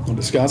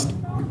discussed.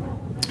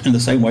 In the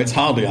same way, it's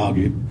hardly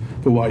argued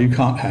for why you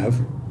can't have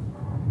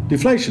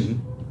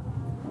deflation.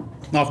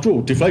 After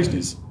all, deflation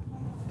in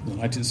the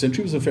 19th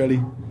century was a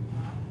fairly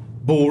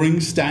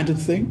boring standard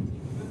thing.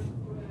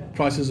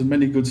 Prices of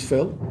many goods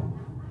fell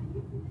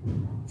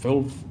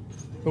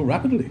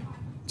rapidly,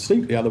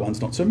 steeply. Other ones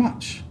not so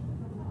much.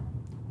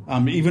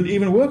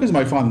 Even workers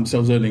may find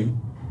themselves earning,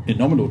 in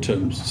nominal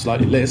terms,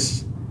 slightly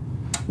less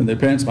than their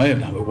parents may have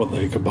done, but what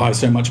they could buy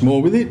so much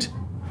more with it,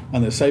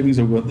 and their savings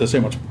there's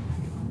so much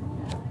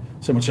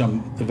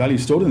the value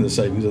stored in the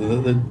savings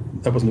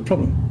that wasn't a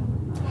problem.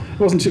 It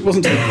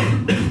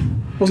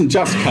wasn't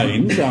just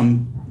Keynes.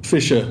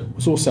 Fisher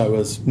was also,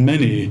 as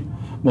many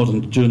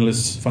modern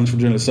journalists, financial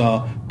journalists,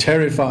 are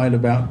terrified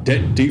about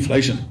debt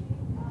deflation.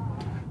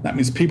 That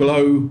means people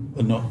owe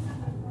a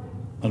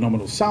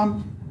nominal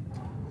sum,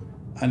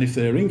 and if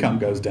their income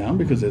goes down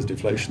because there's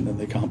deflation, then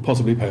they can't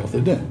possibly pay off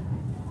their debt.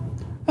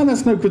 And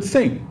that's no good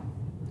thing.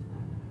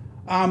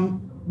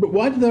 But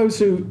why do those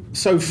who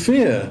so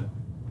fear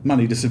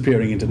money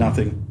disappearing into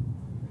nothing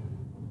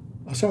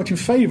are so much in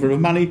favour of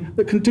money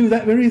that can do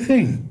that very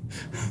thing?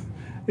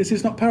 Is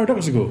this not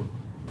paradoxical?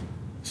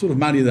 The sort of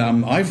money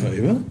that I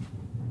favour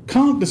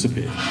can't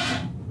disappear.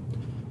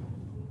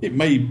 It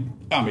may,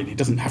 it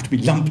doesn't have to be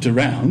lumped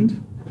around.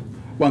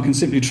 One can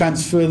simply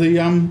transfer the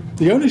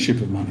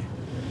ownership of money.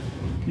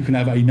 You can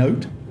have a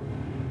note,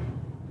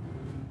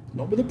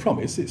 not with a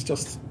promise, it's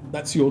just,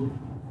 that's your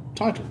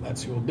title,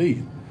 that's your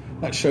deed.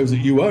 That shows that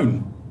you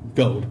own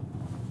gold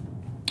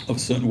of a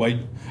certain weight.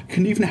 You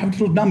can even have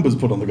little numbers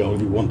put on the gold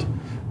if you want.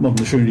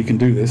 Modern machinery can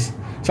do this,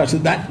 such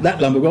that that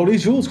lump of gold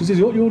is yours because it's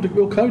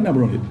your code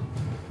number on it,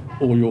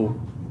 or your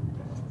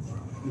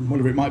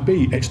whatever it might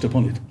be etched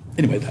upon it.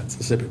 Anyway, that's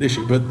a separate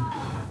issue. But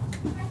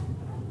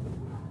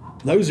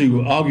those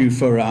who argue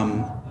for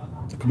a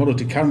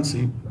commodity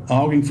currency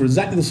are arguing for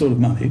exactly the sort of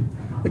money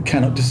that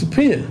cannot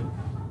disappear.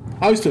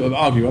 I used to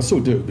argue, I still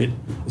do a bit,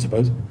 I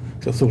suppose,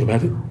 because I thought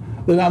about it,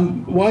 that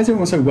why is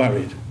everyone so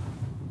worried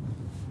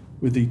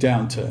with the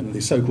downturn and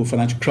the so-called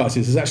financial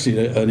crisis? It's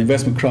actually an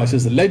investment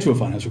crisis that led to a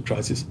financial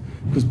crisis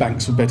because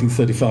banks were betting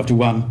 35 to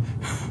 1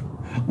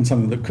 on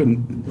something that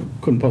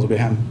couldn't possibly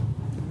happen.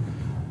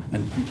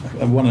 And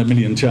a 1 in a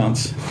million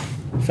chance,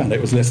 found out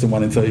it was less than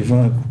 1 in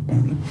 35,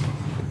 apparently.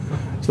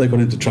 So they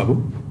got into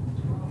trouble.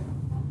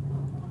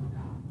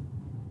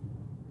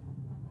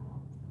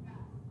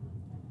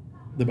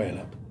 The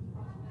bailout.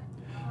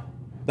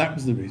 That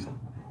was the reason.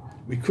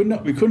 We could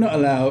not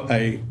allow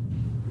a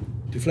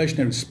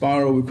deflationary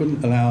spiral. We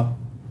couldn't allow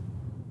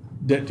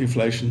debt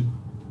deflation.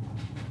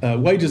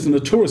 Wages are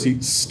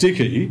notoriously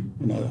sticky.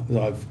 As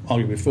I've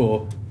argued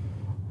before,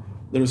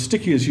 they're as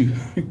sticky as you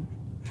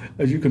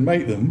as you can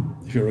make them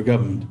if you're a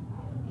government.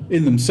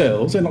 In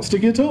themselves, they're not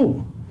sticky at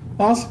all.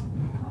 Ask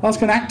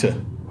an actor.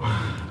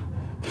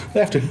 They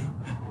have to.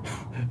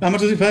 How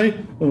much does he pay?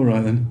 All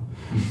right then.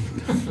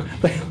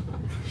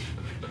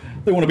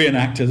 They want to be an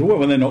actor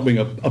when they're not being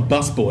a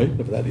busboy,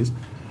 whatever that is,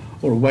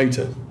 or a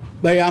waiter.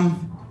 They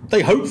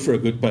hope for a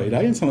good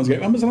payday, and sometimes they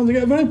get one, but sometimes they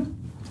get a very.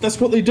 That's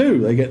what they do.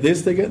 They get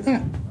this, they get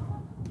that,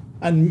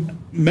 and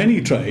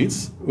many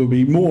trades will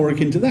be more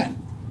akin to that,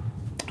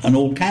 and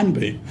all can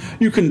be.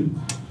 You can,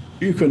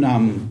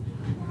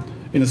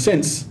 in a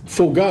sense,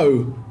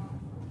 forego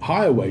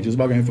higher wages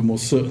by going for more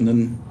certain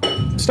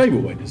and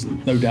stable wages.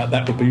 No doubt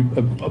that would be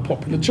a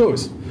popular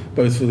choice,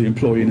 both for the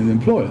employee and the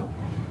employer.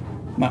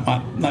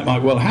 That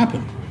might well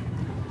happen.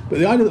 But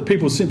the idea that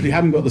people simply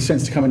haven't got the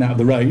sense to coming out of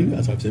the rain,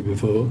 as I've said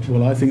before,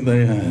 well, I think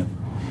they have.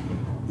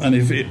 And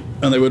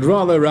they would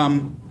rather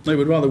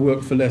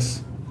work for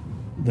less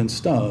than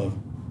starve.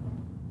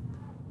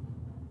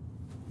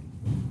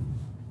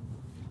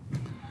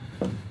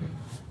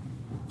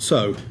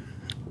 So,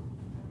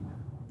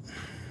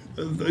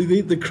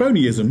 the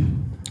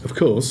cronyism, of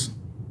course,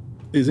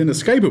 is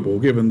inescapable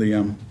given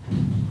the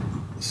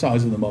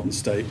size of the modern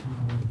state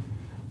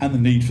and the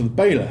need for the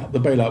bailout. The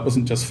bailout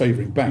wasn't just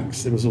favouring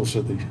banks, there was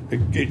also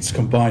it's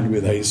combined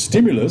with a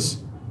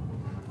stimulus.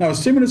 Now, a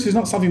stimulus is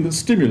not something that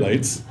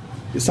stimulates,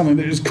 it's something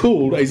that is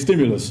called a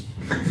stimulus.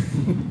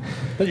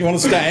 Don't you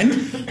understand?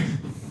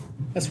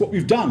 That's what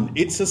we've done.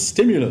 It's a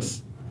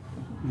stimulus.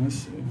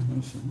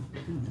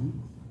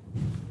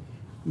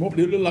 What would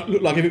it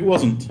look like if it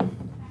wasn't?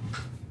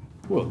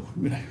 Well,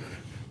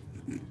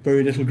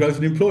 very little growth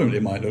in employment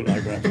it might look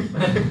like, perhaps.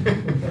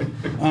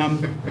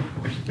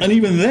 And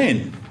even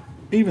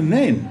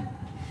then,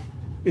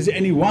 is it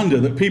any wonder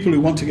that people who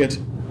want to get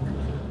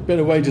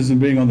better wages than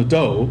being on the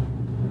dole,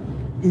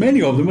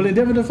 many of them will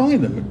endeavour to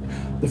find them?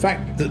 The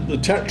fact that the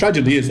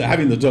tragedy is that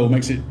having the dole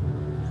makes it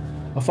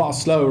a far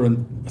slower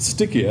and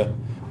stickier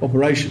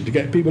operation to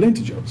get people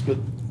into jobs, but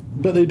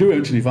they do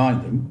eventually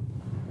find them.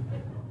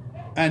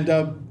 And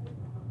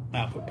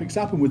output picks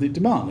up, and with it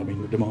demand. I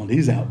mean, the demand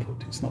is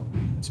output. It's not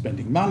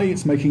spending money,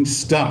 it's making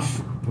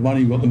stuff.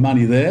 Providing you've got the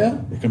money there,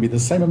 it can be the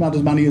same amount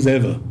of money as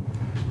ever.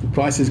 The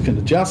prices can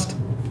adjust.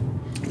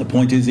 The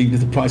point is, even if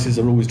the prices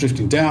are always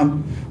drifting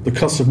down, the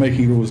costs of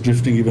making are always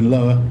drifting even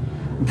lower,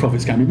 and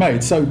profits can be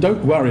made. So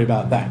don't worry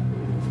about that.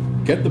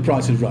 Get the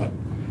prices right.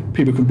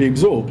 People can be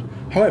absorbed.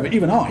 However,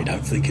 even I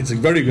don't think it's a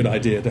very good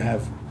idea to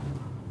have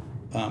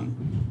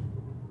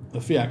a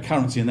fiat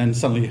currency and then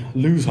suddenly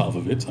lose half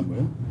of it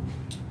somewhere.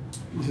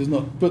 This is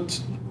not. But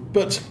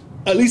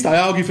at least I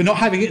argue for not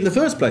having it in the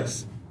first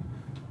place.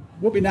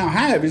 What we now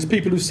have is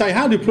people who say,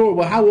 how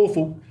deplorable, how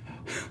awful,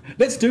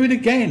 let's do it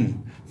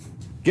again.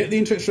 Get the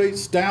interest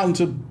rates down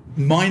to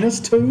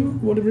 -2,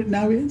 whatever it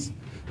now is,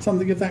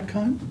 something of that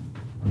kind.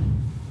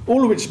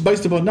 All of which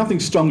based upon nothing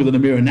stronger than a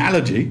mere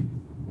analogy.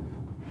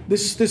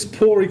 This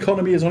poor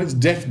economy is on its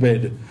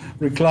deathbed,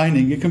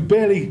 reclining. It can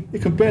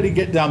barely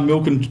get down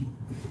milk and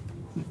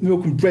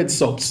bread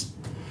sops.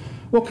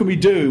 What can we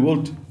do?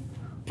 Well,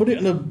 put it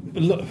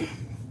in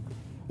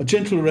a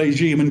gentle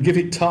regime and give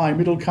it time,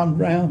 it'll come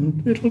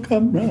round, it'll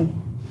come round.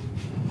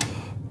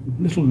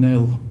 Little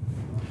Nell.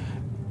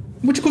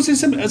 Which, of course,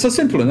 is a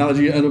simple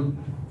analogy and a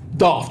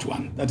daft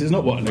one. That is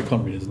not what an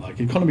economy is like.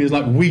 Economy is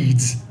like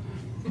weeds,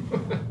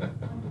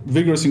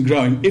 vigorous and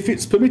growing, if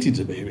it's permitted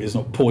to be, if it's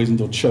not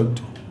poisoned or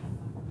choked.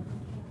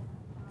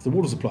 If the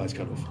water supply is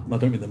cut off, and I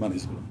don't mean the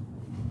money's supply.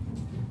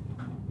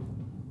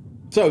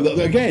 So,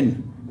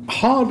 again,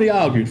 hardly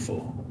argued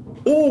for.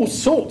 All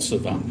sorts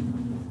of,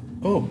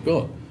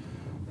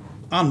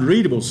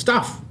 unreadable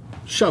stuff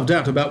shoved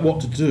out about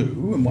what to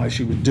do and why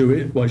she would do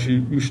it,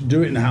 you should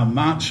do it and how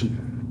much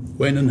and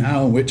when and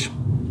how and which.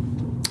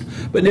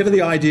 But never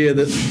the idea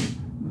that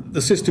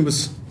the system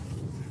was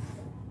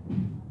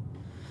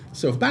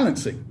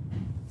self-balancing,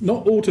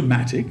 not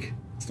automatic.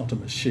 It's not a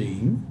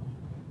machine,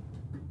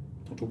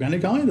 not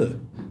organic either.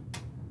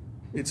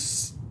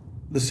 It's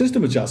the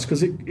system adjusts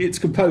because it's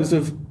composed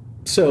of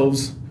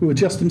selves who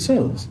adjust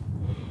themselves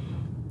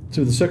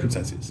to the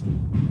circumstances.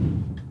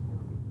 And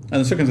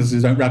the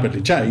circumstances don't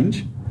rapidly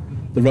change.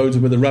 The roads are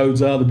where the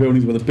roads are, the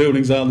buildings where the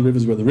buildings are, the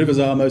rivers where the rivers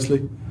are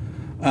mostly.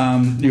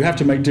 You have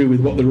to make do with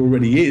what there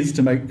already is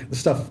to make the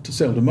stuff to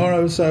sell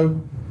tomorrow,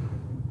 so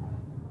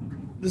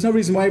there's no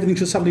reason why everything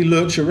should suddenly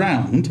lurch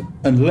around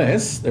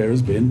unless there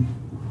has been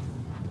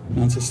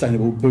an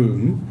unsustainable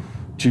boom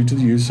due to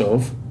the use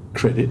of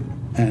credit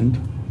and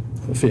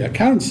fiat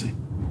currency,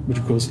 which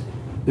of course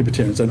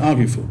libertarians don't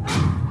argue for.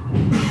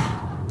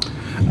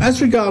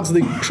 As regards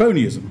the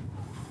cronyism,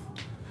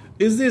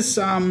 is this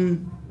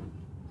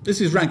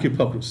is rank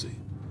hypocrisy?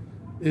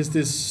 Is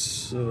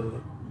this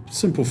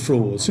simple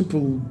fraud,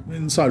 simple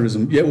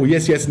insiderism? Yeah, well,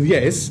 yes, yes, and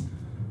yes,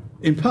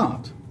 in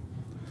part.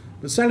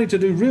 But sadly, to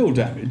do real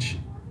damage,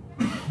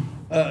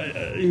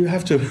 you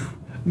have to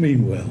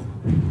mean well.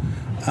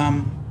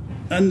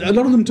 And a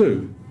lot of them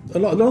do. A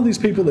lot of these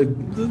people, they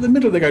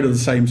go to the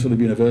same sort of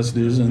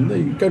universities and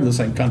they go to the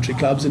same country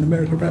clubs in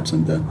America, perhaps.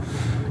 And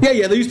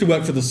they used to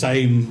work for the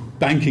same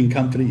banking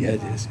company.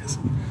 Yes.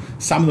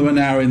 Some of them are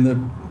now in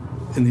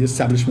the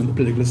establishment, the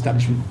political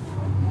establishment.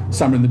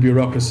 Some are in the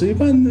bureaucracy,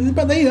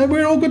 but they,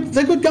 we're all good.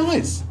 They're good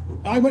guys.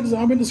 I went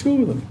to school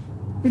with them.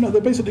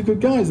 They're basically good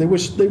guys. They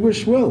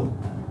wish well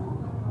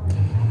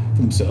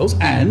for themselves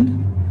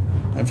and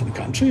for the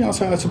country, I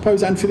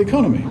suppose, and for the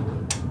economy.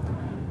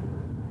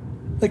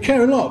 They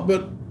care a lot,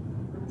 but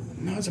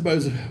I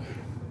suppose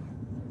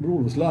we're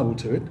all as liable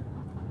to it.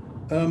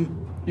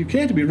 You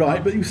care to be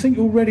right, but you think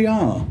you already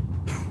are.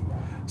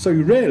 So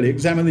you rarely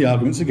examine the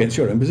arguments against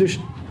your own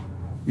position.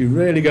 You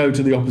rarely go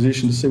to the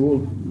opposition to say,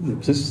 well,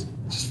 this is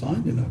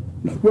fine,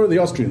 No, where are the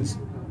Austrians?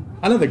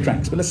 I know they're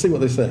cranks, but let's see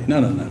what they say. No.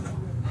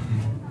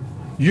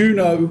 You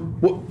know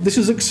what this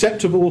is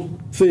acceptable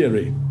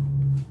theory.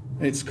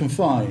 It's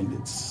confined.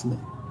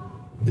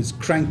 There's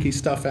cranky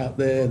stuff out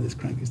there. There's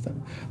cranky stuff.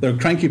 There are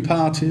cranky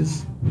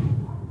parties.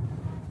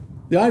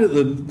 The idea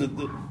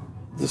that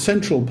the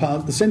central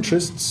part, the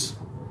centrists,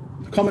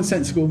 the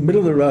commonsensical, middle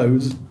of the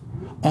roads,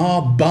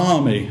 are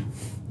balmy,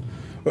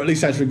 or at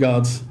least as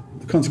regards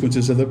the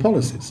consequences of their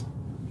policies.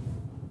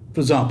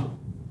 For example,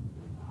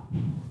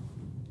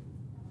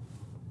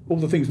 all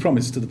the things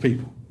promised to the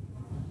people,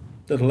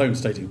 let alone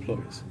state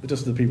employees, but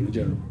just to the people in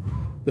general.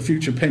 The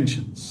future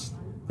pensions,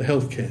 the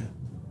health care.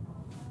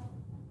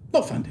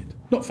 Not funded,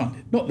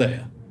 not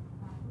there.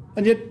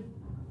 And yet,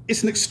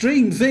 it's an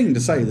extreme thing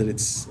to say that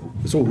it's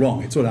all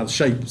wrong, it's all out of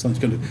shape,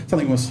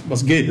 something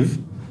must give.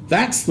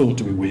 That's thought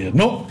to be weird,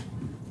 not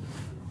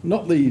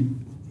the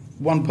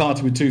one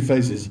party with two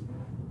faces,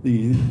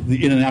 the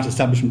in and out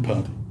establishment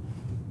party.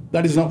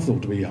 That is not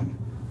thought to be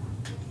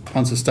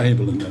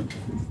unsustainable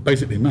and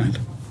basically mad.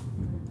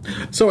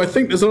 So I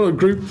think there's a lot of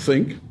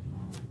groupthink.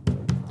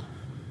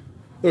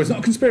 Though it's not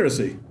a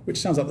conspiracy, which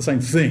sounds like the same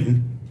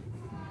thing,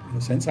 in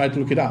a sense. I had to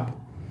look it up.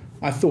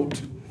 I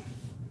thought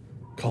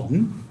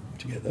con,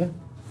 together,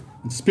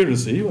 and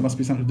conspiracy, well, must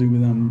be something to do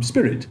with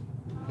spirit,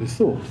 with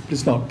thought. But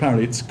it's not.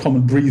 Apparently it's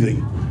common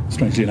breathing,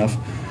 strangely enough.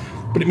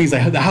 But it means they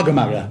hug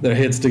their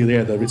heads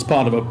together. It's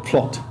part of a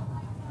plot.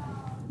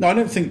 No, I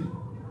don't think...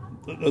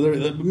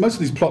 Most of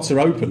these plots are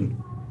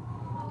open,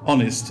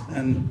 honest,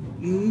 and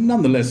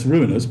nonetheless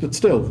ruinous, but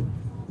still,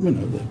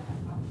 they're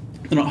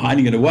not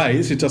hiding it away.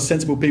 This is just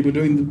sensible people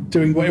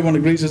doing what everyone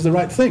agrees is the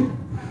right thing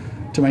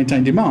to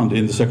maintain demand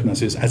in the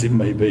circumstances as it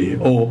may be,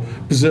 or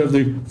preserve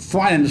the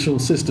financial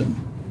system.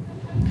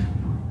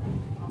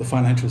 The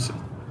financial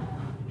system.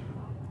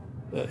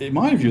 In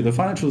my view, the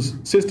financial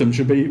system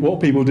should be what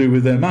people do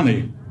with their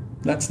money.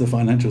 That's the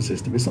financial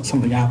system. It's not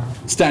something out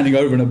standing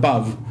over and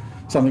above,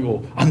 something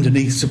or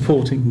underneath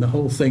supporting the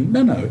whole thing.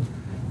 No,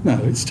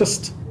 it's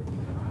just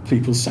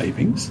people's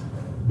savings,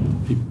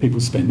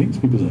 people's spendings,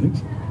 people's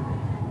earnings.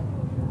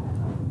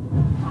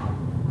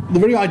 The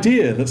very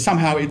idea that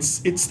somehow it's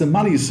the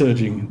money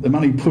surging, the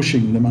money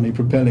pushing, the money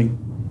propelling,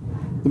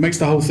 that makes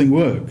the whole thing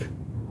work.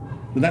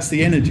 But that's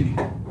the energy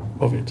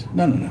of it.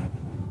 No.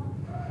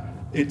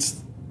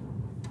 It's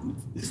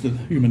the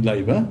human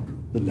labour,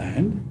 the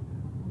land,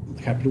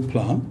 the capital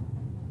plant,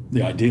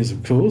 the ideas,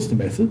 of course, the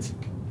methods,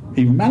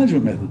 even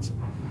management methods.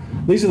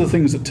 These are the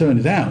things that turn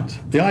it out.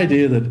 The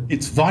idea that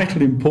it's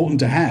vitally important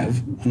to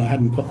have, and I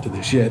hadn't got to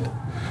this yet,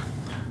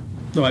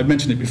 though I'd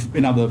mentioned it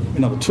in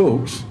other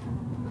talks,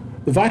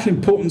 the vital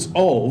importance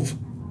of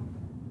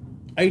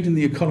aiding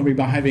the economy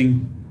by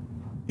having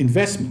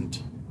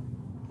investment.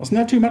 Mustn't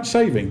have too much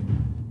saving,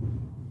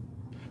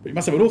 but you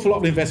must have an awful lot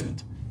of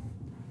investment.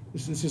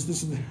 This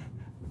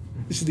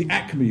is the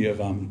acme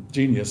of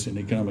genius in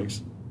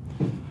economics.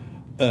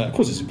 Of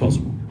course, it's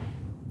impossible.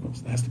 Of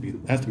course, there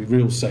has to be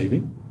real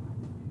saving,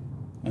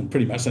 and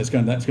pretty much that's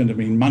going to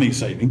mean money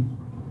saving.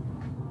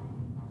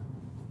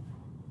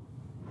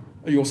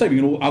 You're saving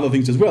in all other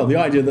things as well. The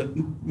idea that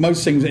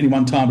most things at any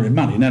one time are in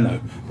money,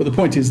 no. But the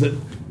point is that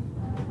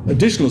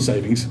additional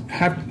savings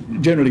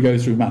generally go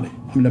through money.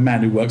 I mean, a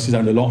man who works his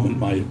own allotment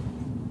might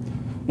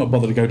not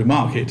bother to go to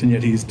market, and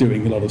yet he's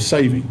doing a lot of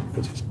saving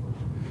because he's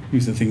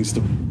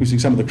using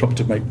some of the crop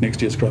to make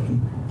next year's crop,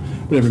 and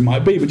whatever it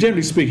might be. But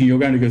generally speaking, you're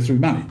going to go through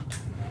money.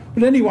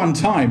 But at any one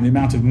time, the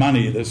amount of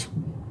money that's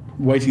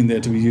waiting there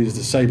to be used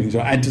as savings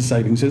or add to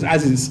savings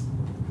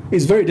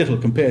is very little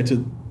compared to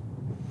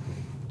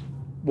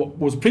what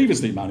was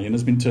previously money and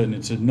has been turned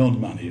into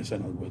non-money, so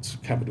in other words,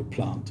 capital,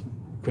 plant,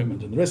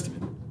 equipment, and the rest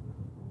of it.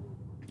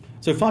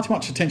 So far too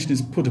much attention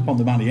is put upon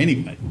the money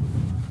anyway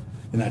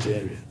in that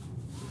area.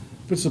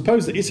 But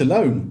suppose that it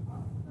alone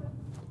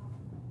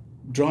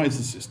drives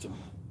the system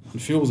and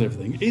fuels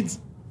everything, it's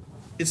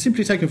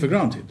simply taken for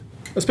granted,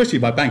 especially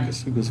by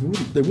bankers, because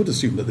they would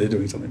assume that they're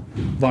doing something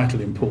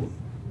vitally important.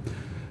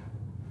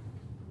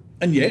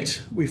 And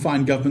yet, we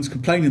find governments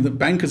complaining that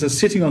bankers are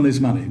sitting on this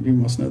money. You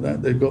must know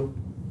that.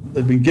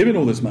 They've been given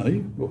all this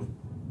money, or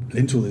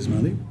lent all this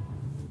money,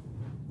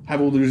 have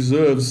all the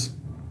reserves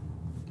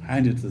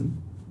handed to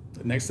them,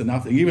 next to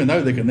nothing, even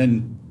though they can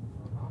then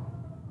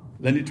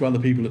lend it to other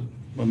people at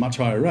a much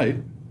higher rate.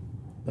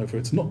 Therefore,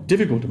 it's not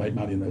difficult to make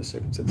money in those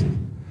circumstances.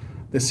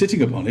 They're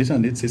sitting upon it,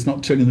 and it's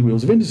not turning the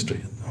wheels of industry.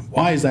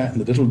 Why is that?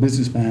 And the little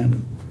businessman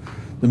and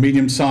the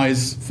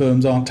medium-sized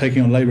firms aren't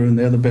taking on labour, and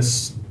they're the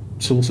best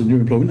source of new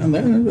employment, and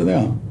there they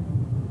are.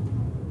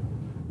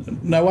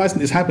 Now, why isn't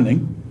this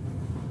happening?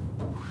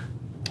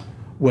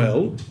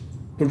 Well,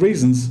 the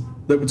reasons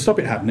that would stop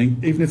it happening,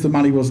 even if the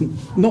money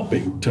wasn't not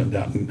being turned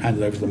out and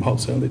handed over to them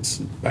wholesale, it's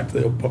back to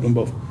the old problem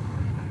of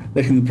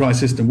letting the price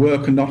system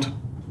work and not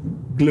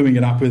gluing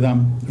it up with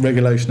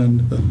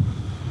regulation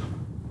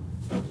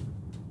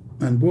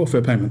and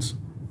welfare payments.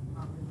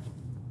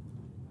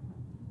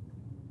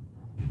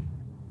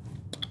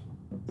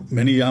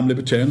 Many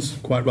libertarians,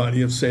 quite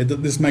rightly, have said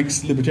that this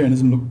makes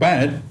libertarianism look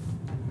bad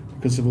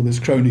because of all this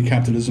crony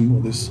capitalism,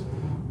 all this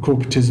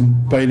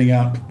corporatism, bailing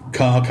out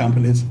car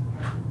companies.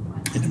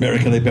 In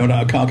America, they bailed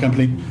out a car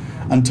company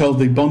and told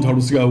the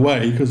bondholders to go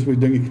away because we're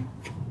going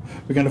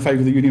to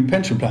favour the union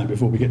pension plan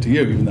before we get to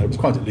you, even though it was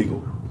quite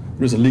illegal.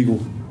 There is a legal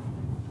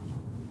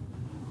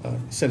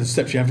set of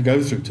steps you have to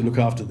go through to look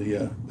after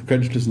the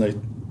creditors, and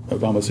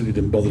Obama said he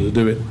didn't bother to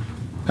do it.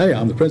 Hey,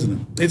 I'm the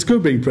president. It's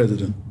good being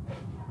president.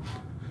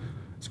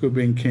 It's good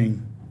being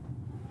king.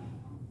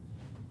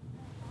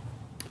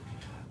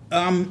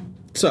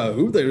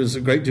 So there is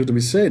a great deal to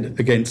be said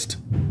against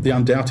the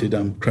undoubted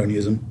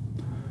cronyism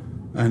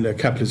and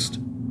capitalist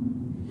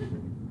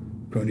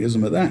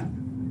cronyism at that.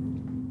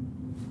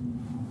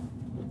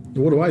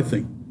 What do I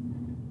think?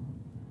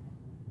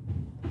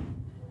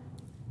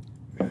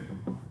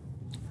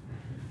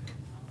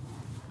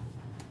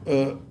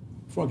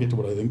 Before I get to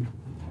what I think,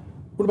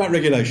 what about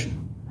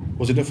regulation?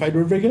 Was it a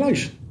failure of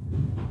regulation?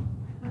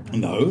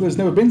 No, there's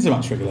never been so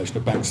much regulation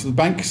of banks. The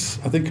banks,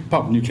 I think,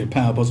 apart from nuclear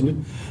power possibly,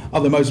 are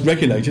the most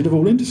regulated of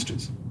all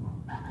industries.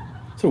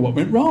 So what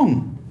went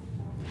wrong?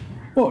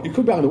 Well, it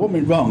could be that what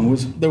went wrong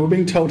was they were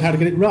being told how to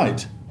get it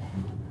right.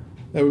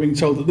 They were being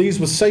told that these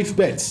were safe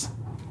bets.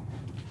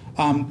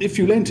 If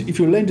you lend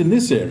in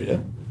this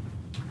area,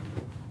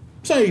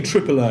 say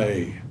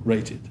AAA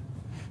rated,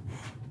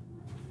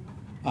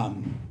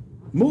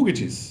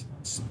 mortgages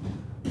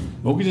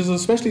are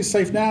especially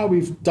safe now.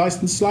 We've diced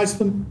and sliced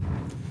them.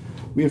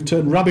 We have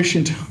turned rubbish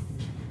into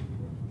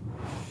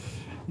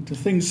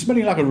things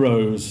smelling like a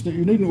rose.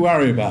 You needn't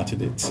worry about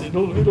it.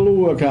 It'll all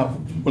work out.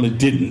 Well, it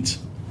didn't.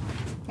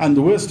 And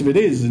the worst of it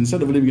is,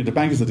 instead of leaving it to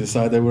bankers to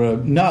decide, they were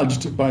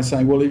nudged by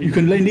saying, well, you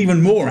can lend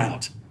even more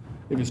out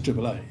if it's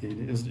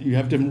AAA. You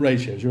have different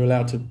ratios. You're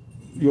allowed to,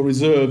 your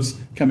reserves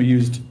can be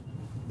used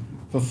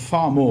for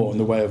far more in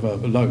the way of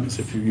loans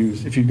if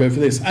you go for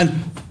this. And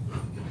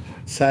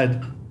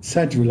sad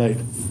to relate.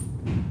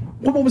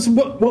 What was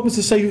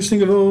the safest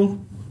thing of all?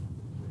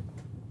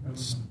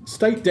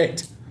 State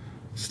debt.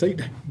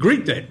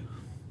 Greek debt.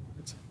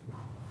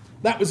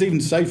 That was even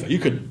safer. You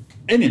could,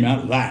 any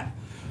amount of that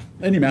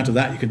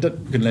you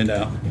could lend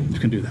out. You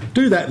can do that.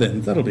 Do that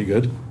then. That'll be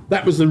good.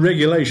 That was the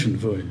regulation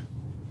for you.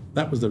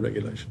 That was the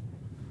regulation.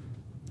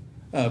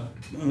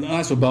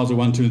 As for Basel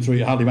 1, 2 and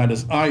 3, it hardly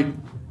matters.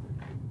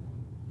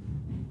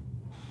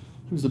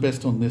 Who's the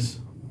best on this?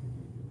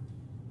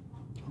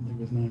 I can't think of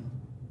his name.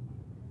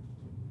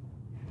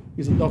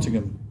 He's at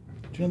Nottingham.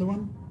 Do you know the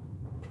one?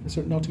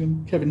 Professor at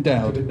Nottingham? Kevin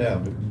Dowd. Kevin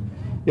Dowd.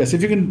 Yes,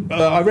 if you can,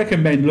 I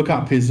recommend look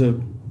up his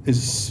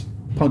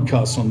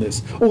podcasts on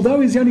this.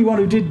 Although he's the only one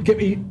who did get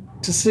me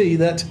to see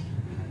that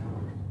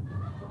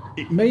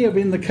it may have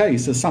been the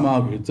case, as some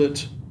argued,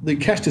 that the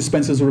cash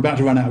dispensers were about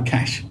to run out of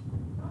cash,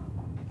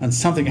 and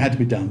something had to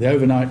be done. The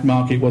overnight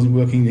market wasn't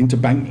working, into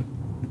banks,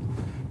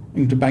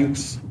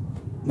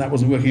 that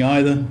wasn't working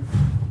either.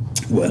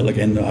 Well,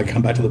 again, I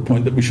come back to the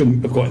point that we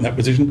shouldn't have got in that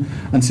position,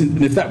 and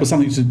if that was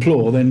something to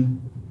deplore,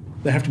 then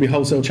there have to be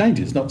wholesale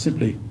changes, not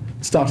simply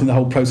starting the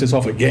whole process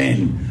off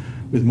again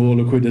with more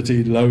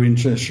liquidity, low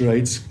interest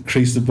rates,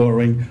 increase the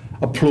borrowing,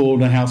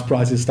 applaud and house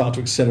prices start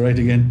to accelerate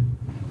again.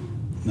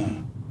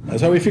 No.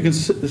 So if you can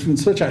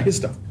search out his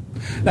stuff.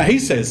 Now, he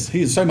says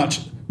he is so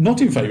much not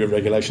in favour of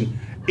regulation,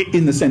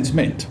 in the sense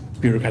meant,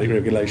 bureaucratic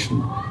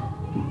regulation,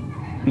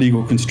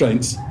 legal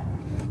constraints.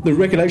 The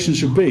regulation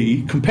should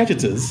be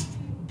competitors,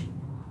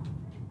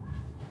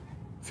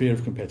 fear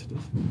of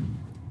competitors,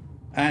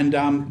 and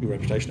your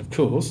reputation, of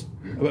course,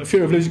 but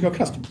fear of losing your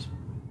customers.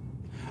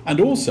 And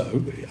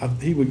also,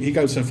 he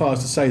goes so far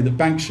as to say that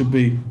banks should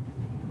be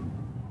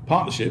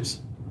partnerships,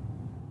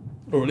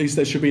 or at least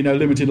there should be no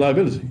limited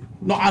liability.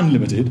 Not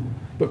unlimited,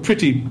 but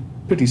pretty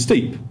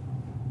steep.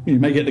 You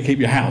may get to keep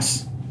your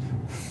house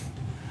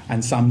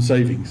and some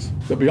savings.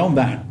 But beyond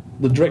that,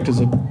 the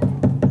directors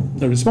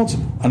they're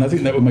responsible. And I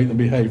think that would make them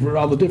behave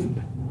rather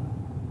differently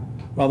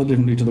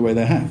to the way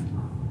they have.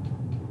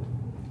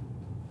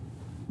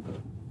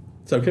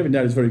 So Kevin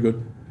Dowd is very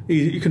good.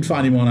 You can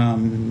find him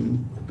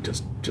on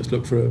just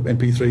look for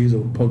MP3s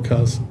or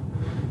podcasts.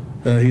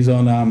 He's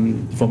on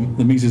from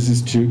the Mises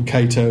Institute,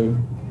 Cato,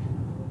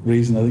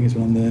 Reason. I think he's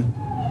been on there.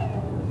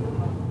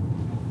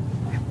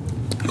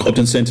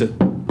 Cobden Centre.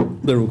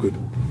 They're all good.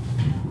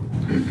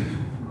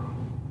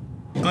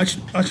 I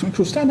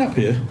shall stand up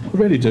here. I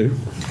really do,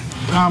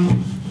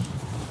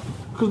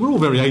 because we're all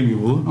very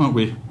amiable, aren't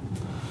we?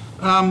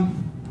 But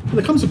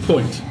there comes a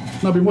point.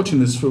 And I've been watching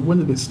this for when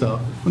did it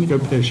start? When did it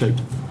go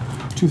pear-shaped?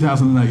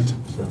 2008.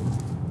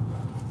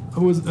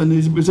 And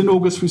it was in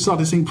August we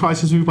started seeing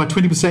prices move by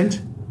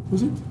 20%.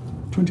 Was it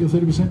 20 or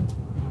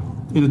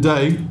 30% in a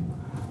day?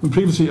 When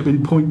previously it had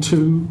been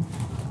 0.2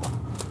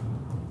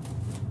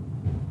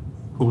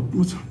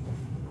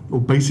 or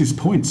basis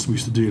points we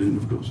used to deal in,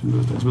 of course, in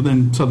those days. But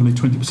then suddenly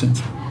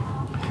 20%.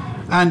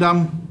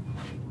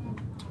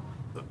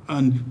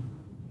 And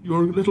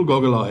you're a little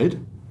goggle-eyed,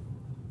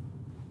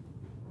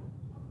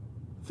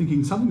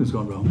 thinking something has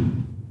gone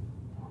wrong.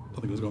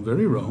 Something has gone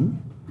very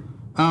wrong.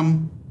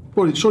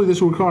 Well, surely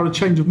this will require a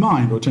change of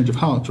mind, or a change of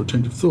heart, or a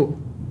change of thought.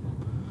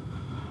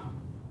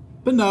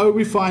 But no,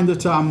 we find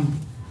that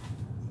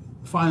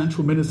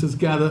financial ministers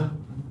gather,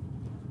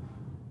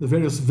 the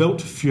various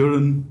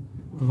Weltführer,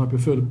 as I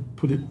prefer to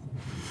put it,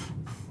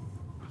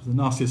 the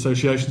nasty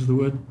associations of the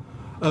word,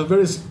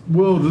 various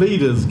world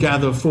leaders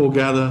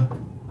foregather,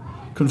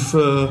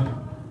 confer,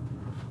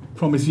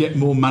 promise yet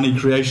more money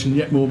creation,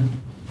 yet more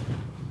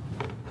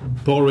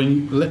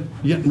borrowing,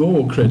 yet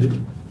more credit.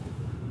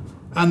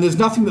 And there's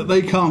nothing that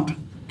they can't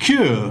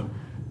cure,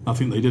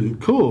 nothing they didn't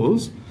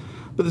cause,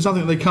 but there's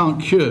nothing they can't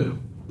cure.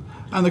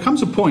 And there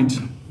comes a point,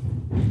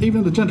 even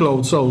in the gentle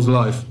old soul's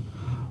life,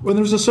 when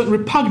there is a certain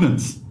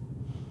repugnance.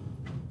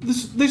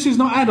 This is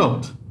not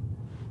adult.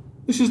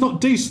 This is not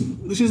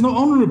decent. This is not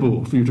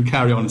honourable for you to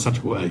carry on in such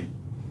a way.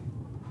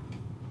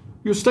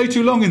 You'll stay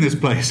too long in this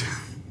place.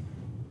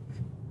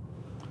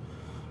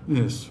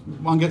 Yes,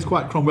 one gets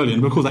quite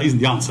Cromwellian, but of course that isn't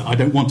the answer. I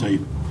don't want a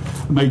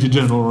major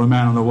general or a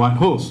man on a white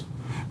horse.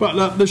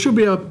 But there should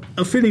be a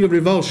feeling of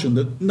revulsion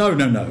that no,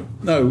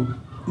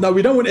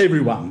 we don't want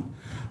everyone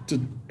to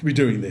be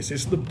doing this.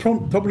 The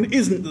problem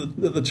isn't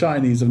that the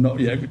Chinese have not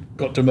yet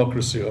got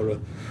democracy or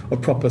a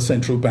proper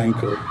central bank.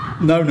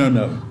 No.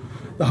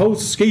 The whole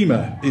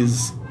schema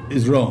is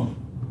wrong.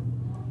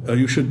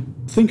 You should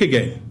think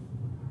again.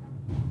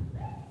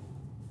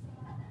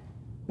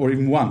 Or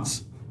even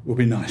once would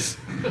be nice.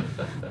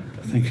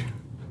 Thank you.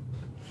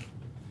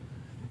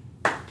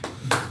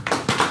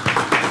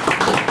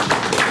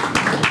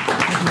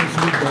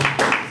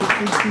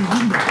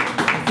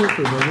 I thought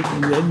for a moment at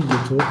the end of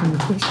your talk and the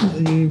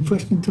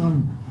question time.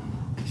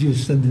 Did you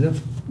send it up?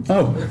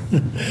 Oh.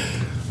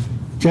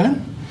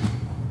 Jan?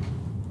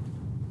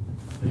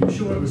 Are you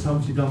sure it was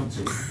Humpty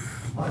Dumpty? I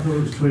thought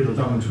it was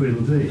Tweedledum and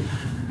Tweedledee.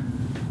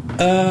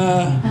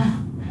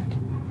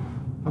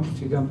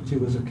 Humpty Dumpty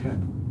was a cat.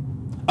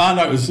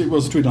 No, it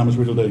was Tweedledum and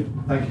Tweedledee.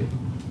 Thank you.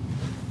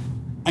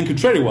 And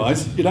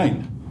contrariwise, it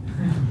ain't.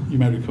 You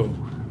may recall.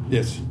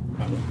 Yes.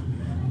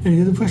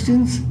 Any other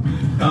questions?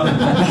 I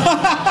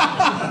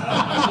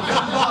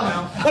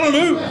don't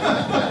know.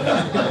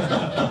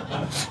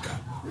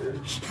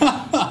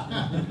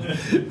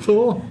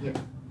 Paul? Yeah.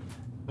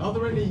 Are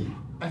there any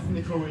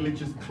ethnic or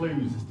religious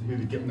clues as to who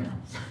the Gitner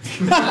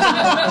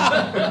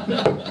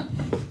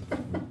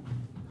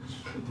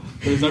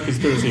There's no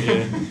conspiracy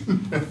here.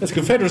 There's a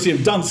confederacy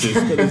of dunces,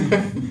 but there's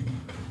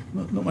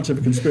not much of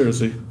a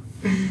conspiracy.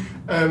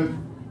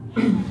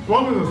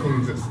 One of the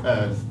things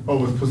that's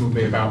always puzzled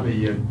me about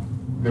the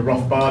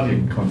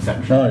Rothbardian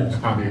conception Right. of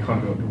how the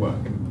economy ought to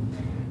work, and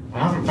I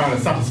haven't found a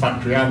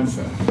satisfactory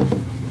answer,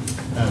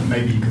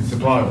 maybe you could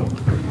supply all.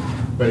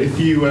 But if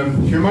you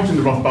imagine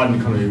the Rothbard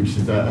economy, which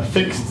is a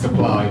fixed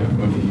supply of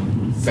money,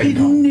 it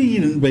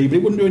needn't be, but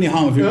it wouldn't do any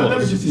harm if it was. Let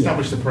me just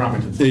establish the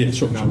parameters. Yeah,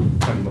 sure. And I'll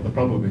tell you what the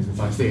problem is as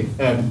I see it.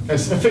 A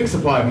fixed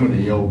supply of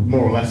money, or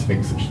more or less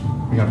fixed,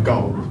 we have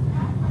gold.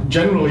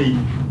 Generally,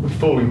 with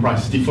falling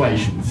prices,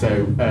 deflation.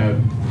 So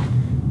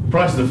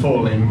prices are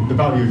falling, the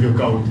value of your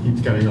gold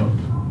keeps going up.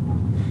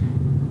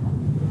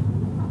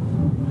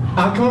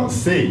 I can't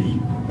see,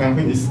 and I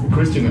think it's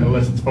Christian and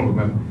Layson's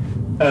problem,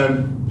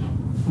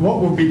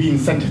 what would be the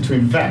incentive to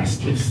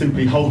invest if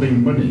simply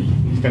holding money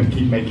is going to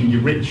keep making you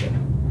richer?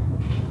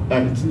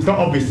 It's not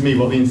obvious to me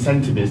what the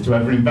incentive is to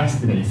ever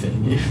invest in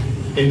anything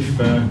if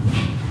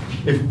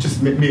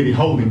just merely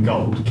holding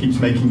gold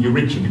keeps making you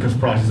richer because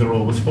prices are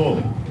always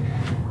falling.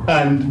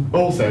 And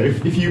also,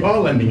 if you are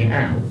lending it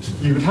out,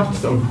 you would have to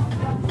sort of,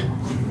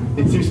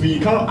 it seems to me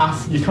you can't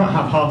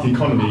have half the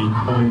economy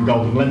holding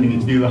gold and lending it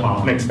to the other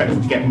half and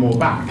expecting to get more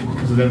back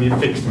because there's only a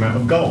fixed amount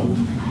of gold.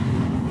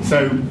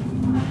 So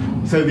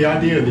the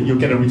idea that you'll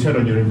get a return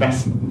on your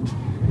investment,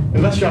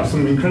 unless you have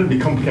some incredibly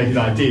complicated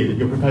idea that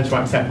you're prepared to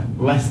accept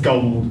less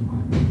gold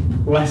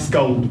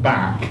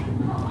back,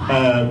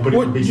 but it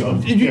would be sort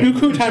of you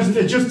could have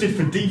adjusted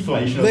for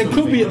deflation. There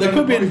could be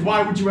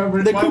why would you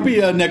ever? There could be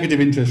a negative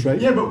interest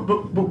rate. Yeah,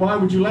 but why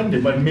would you lend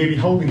it when merely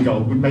holding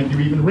gold would make you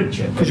even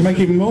richer? Because you make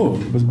even more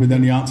with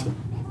the answer.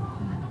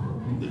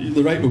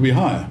 The rate would be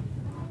higher.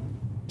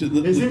 The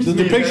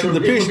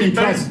depreciation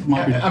price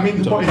might be. I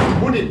mean, the point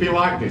is, would it be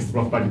like this,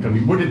 Rothbard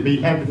economy? Would it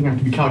be everything have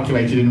to be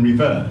calculated in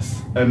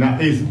reverse? And that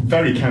is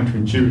very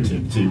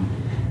counterintuitive to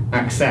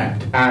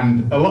accept.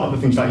 And a lot of the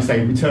things, like you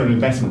say, return on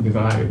investment, things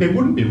like that, there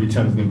wouldn't be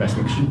returns on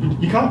investment.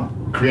 You can't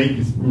create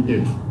this.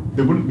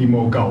 There wouldn't be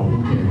more gold.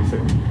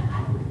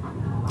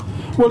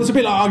 Well, it's a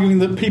bit like arguing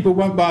that people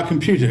won't buy a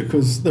computer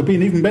because there'll be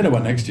an even better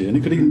one next year, and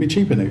it could even be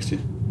cheaper next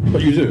year.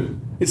 But you do.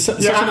 It's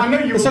such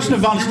an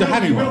advantage to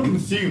having one. You will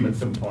consume at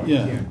some point.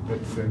 Yeah.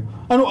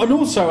 And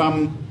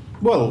also,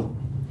 well,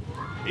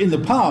 in the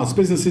past,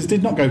 businesses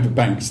did not go to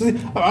banks.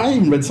 I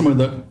even read somewhere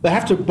that they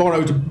have to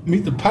borrow to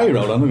meet the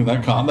payroll. I think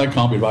that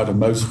can't be right of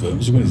most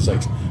firms. For goodness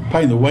sakes,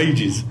 paying the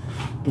wages,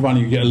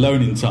 providing you get a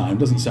loan in time,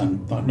 doesn't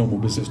sound like normal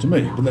business to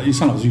me. But you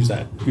sometimes use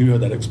that. You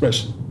heard that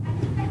expression.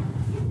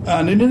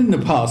 And in the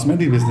past,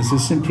 many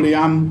businesses simply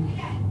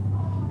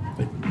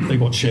they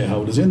got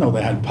shareholders in, or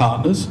they had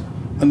partners,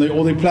 and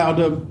they ploughed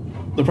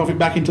the profit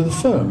back into the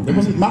firm. There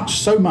wasn't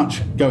so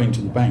much going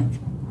to the bank.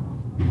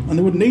 And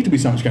there wouldn't need to be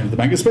so much going to the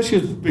bank, especially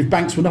if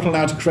banks were not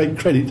allowed to create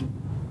credit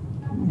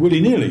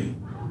willy-nilly.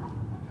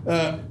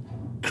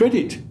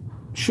 Credit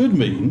should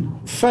mean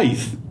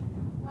faith.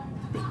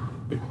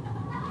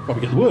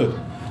 Probably get the word.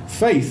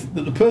 Faith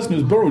that the person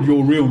who's borrowed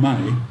your real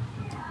money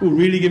will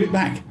really give it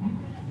back.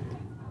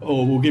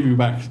 Or will give you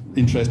back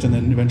interest and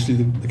then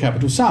eventually the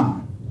capital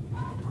sum.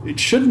 It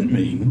shouldn't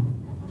mean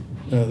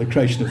the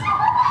creation of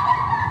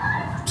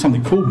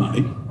something called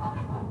money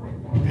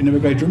in ever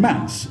greater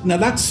amounts. Now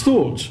that's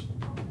thought.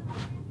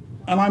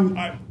 And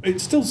it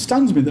still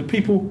stuns me that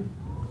people,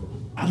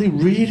 are they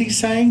really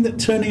saying that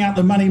turning out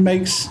the money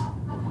makes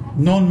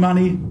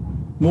non-money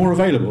more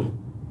available?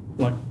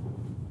 Like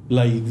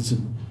lathes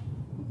and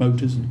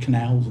motors and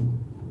canals?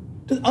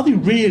 Are they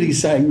really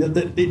saying that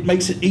it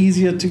makes it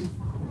easier to...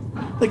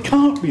 They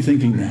can't be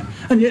thinking that.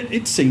 And yet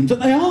it seems that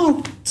they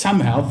are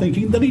somehow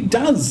thinking that it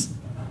does.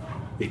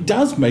 It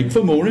does make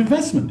for more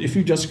investment if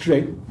you just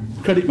create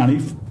credit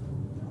money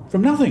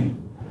from nothing.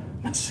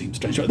 That seems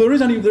strange. There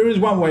is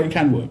one way it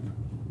can work.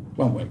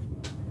 One way.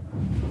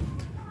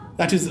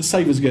 That is that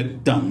savers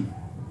get done.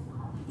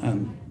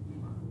 And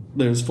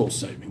there is forced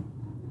saving.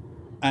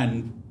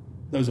 And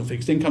those on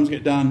fixed incomes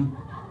get done.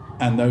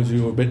 And those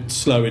who are a bit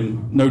slow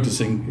in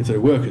noticing if they're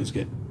workers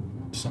get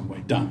some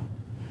way done.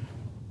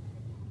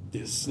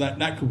 Yes,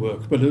 that could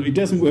work, but it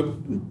doesn't work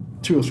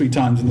 2 or 3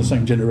 times in the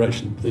same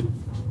generation.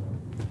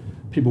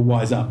 People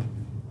wise up.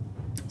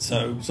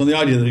 So the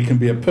idea that it can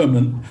be a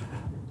permanent,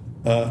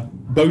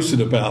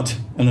 boasted about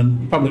and a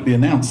publicly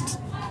announced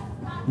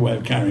way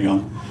of carrying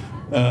on,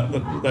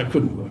 that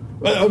couldn't work.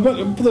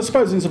 But I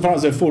suppose insofar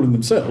as they're fooling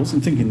themselves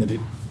and thinking that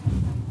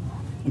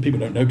and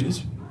people don't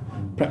notice,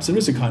 perhaps there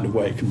is a kind of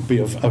way it can be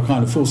a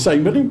kind of false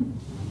saying, but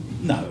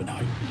no,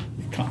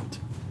 you can't.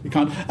 You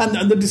can't.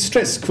 And the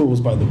distress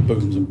caused by the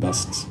booms and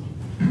busts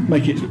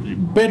make it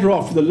better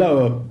off with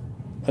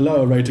a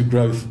lower rate of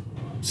growth,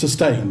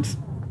 sustained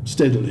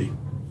steadily,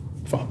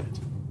 far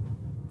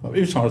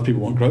better. As far as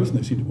people want growth, and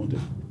they seem to want it.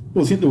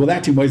 Well, they'll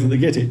act in ways that they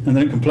get it, and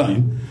they don't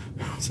complain.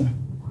 So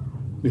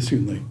we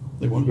assume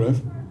they want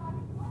growth.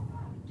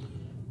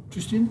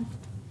 Christian?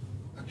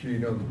 Actually,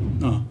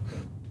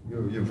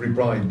 you've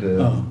replied.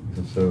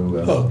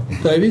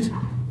 David?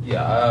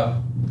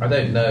 Yeah, I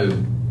don't know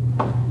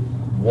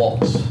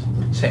what the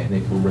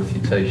technical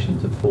refutation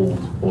to Paul's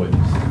point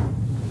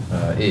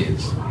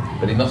is,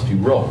 but it must be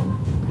wrong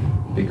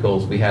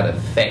because we had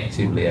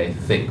effectively a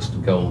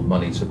fixed gold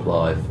money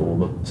supply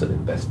for the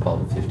best part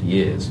of 50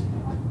 years,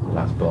 the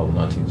last part of the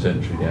 19th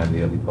century and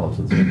the early part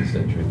of the 20th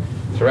century.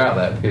 Throughout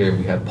that period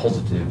we had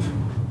positive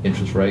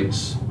interest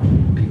rates.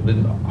 People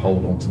didn't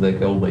hold on to their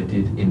gold, they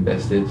did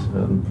invest it,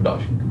 and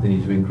production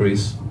continued to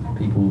increase.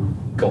 People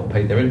got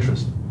paid their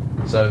interest.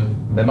 So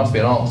there must be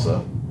an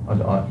answer.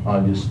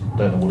 I just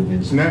don't know what it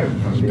is. No,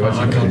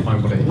 I can't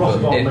find what it is.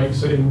 Rothbard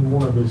makes it in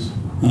one of his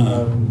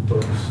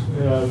books.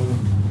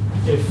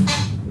 If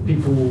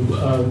people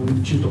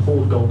choose to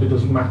hold gold, it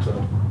doesn't matter.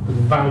 The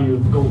value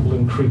of gold will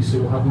increase,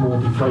 it will have more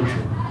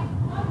deflation.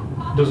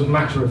 It doesn't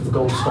matter if the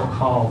gold stock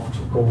halved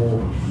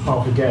or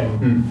halved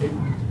again.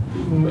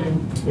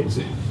 It's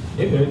completely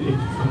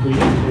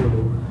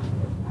immaterial.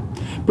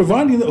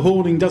 Providing that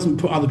hoarding doesn't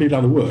put other people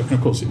out of work, and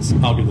of course it's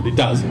argued that it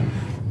does,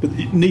 but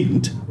it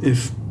needn't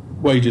if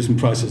wages and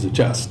prices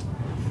adjust.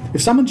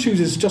 If someone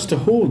chooses just to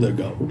hoard their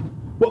gold,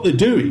 what they're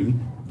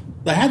doing,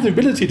 they have the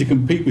ability to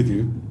compete with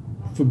you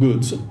for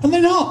goods, and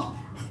they're not.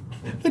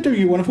 They're doing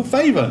you a wonderful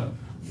favour.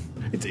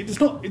 It's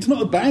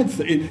not a bad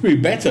thing. It would be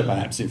better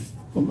perhaps if,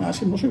 well,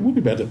 actually I'm not sure it would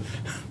be better.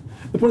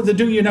 The point is they're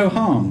doing you no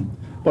harm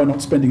by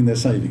not spending their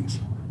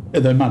savings,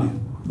 their money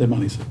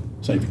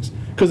savings,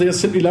 because they just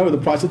simply lower the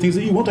price of things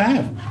that you want to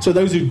have. So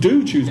those who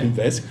do choose to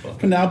invest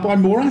can now buy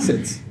more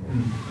assets.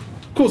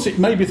 Of course, it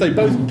maybe if they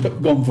both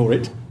gone for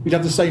it, we'd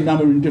have the same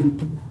number in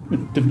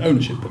different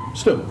ownership, but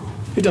still,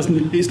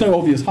 it's no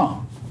obvious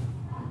harm.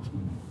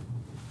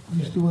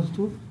 You still want to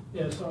talk?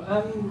 Yeah, so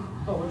I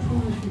was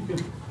wondering if you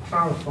could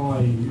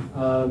clarify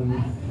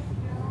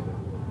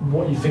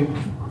what you think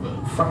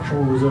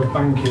fractional reserve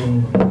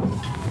banking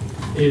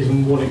is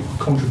and what it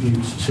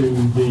contributes to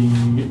the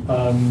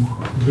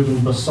boom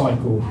and bust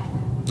cycle.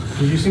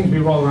 Because you seem to be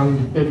rather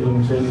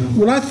ambivalent in...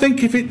 Well, I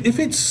think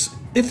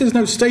if there's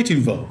no state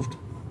involved,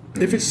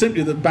 if it's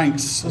simply that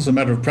banks, as a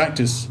matter of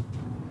practice,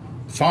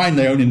 find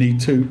they only need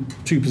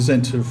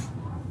 2% of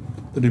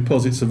the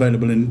deposits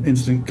available in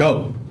instant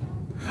gold.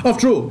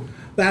 After all,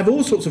 they have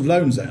all sorts of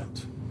loans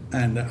out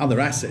and other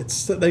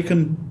assets that they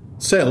can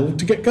sell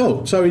to get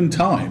gold. So in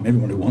time,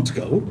 everyone who wants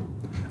gold,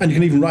 and you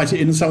can even write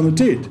it in, and some of them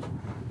did.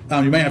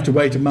 You may have to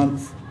wait a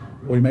month,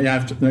 or you may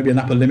have maybe an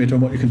upper limit on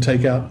what you can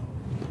take out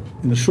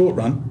in the short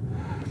run.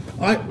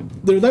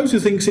 There are those who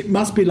think it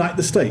must be like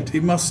the state.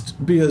 It must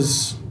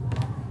depreciate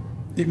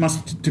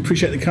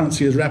the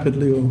currency as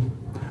rapidly,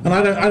 and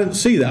I don't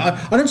see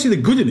that. I don't see the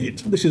good in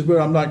it. This is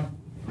where I'm like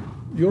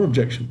your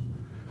objection.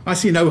 I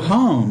see no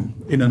harm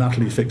in an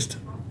utterly fixed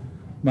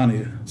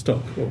money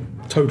stock or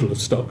total of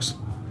stocks.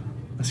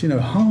 I see no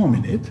harm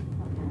in it.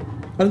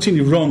 I don't see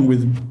any wrong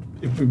with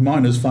if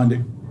miners find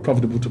it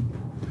profitable to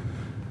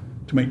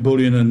make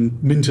bullion and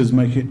minters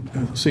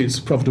see it's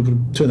profitable to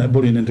turn that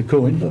bullion into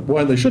coin.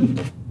 Why they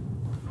shouldn't?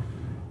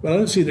 But I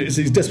don't see that it's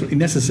desperately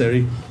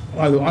necessary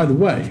either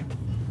way.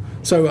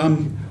 So,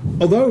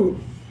 although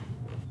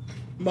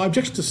my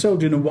objection to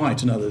Selgin and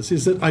White and others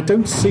is that I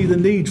don't see the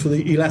need for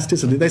the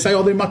elasticity. They say,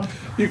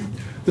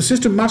 the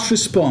system must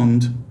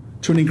respond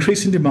to an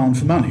increasing demand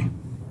for money.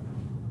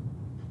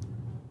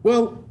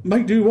 Well,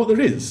 make do what there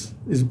is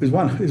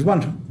one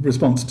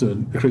response to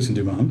an increasing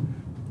demand.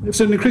 If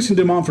there's an increasing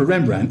demand for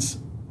Rembrandts,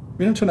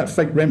 we don't turn out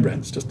fake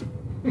Rembrandts, just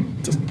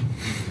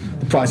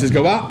the prices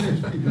go up.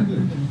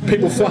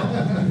 People fly.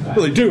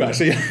 Well, they do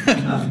actually.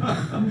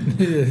 Yeah.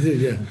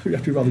 You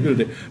have to be rather good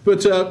at it.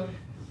 But so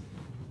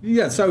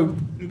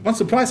once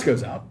the price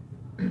goes up,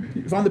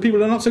 you find that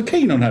people are not so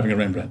keen on having a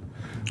Rembrandt.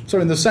 So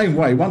in the same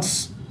way,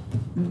 once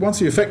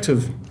the effect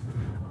of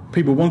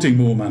people wanting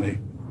more money,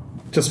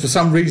 just for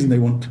some reason they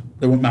want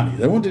money.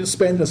 They want to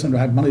spend, they want to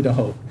have money to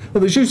hold.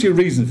 Well, there's usually a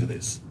reason for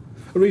this.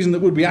 A reason that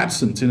would be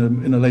absent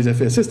in a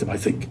laissez-faire system, I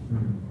think.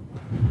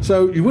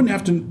 So there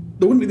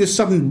wouldn't be this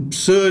sudden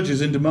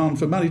surges in demand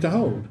for money to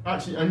hold.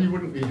 Actually, and you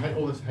wouldn't be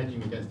all this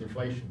hedging against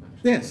inflation.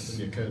 Actually. Yes.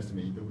 It occurs to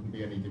me there wouldn't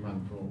be any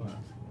demand for all that.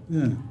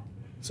 Yeah.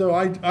 So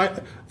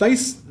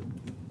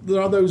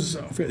there are those,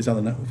 I forget his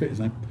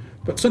name,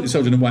 but certainly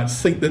Selgin and White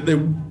think that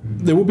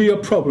there will be a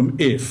problem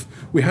if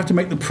we have to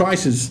make the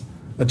prices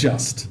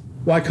adjust.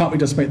 Why can't we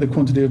just make the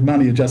quantity of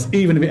money adjust,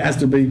 even if it has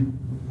to be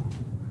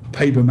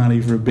paper money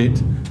for a bit,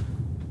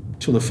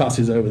 till the fuss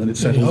is over, then it's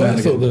settled down again.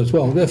 I thought that as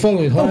well. They're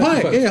following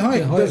Hayek.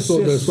 Hayek thought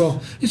that as well.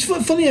 It's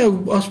funny how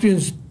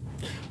Austrians,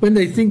 when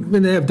they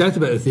have doubt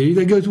about a theory,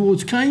 they go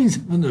towards Keynes,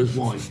 and knows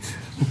why.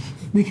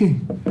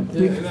 Nicky?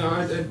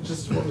 I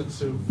just wanted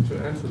to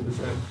answer this.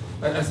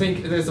 I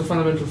think there's a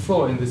fundamental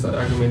flaw in this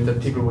argument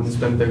that people wouldn't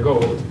spend their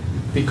gold,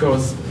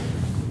 because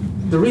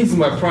the reason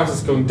why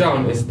prices are going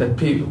down is that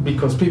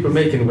because people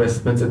make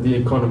investments and the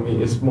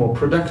economy is more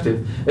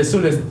productive. As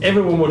soon as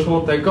everyone would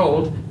hold their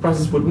gold,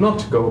 prices would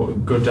not go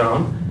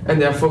down,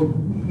 and therefore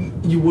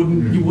you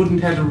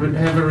wouldn't have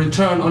a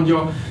return on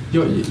your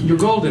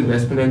gold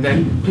investment, and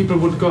then people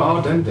would go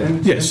out and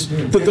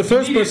the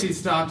first person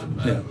start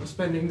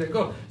spending their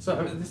gold.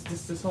 So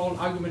this whole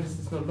argument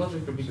is not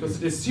logical,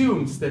 because it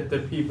assumes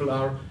that people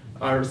are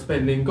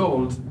spending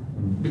gold,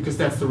 because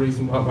that's the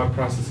reason why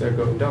prices are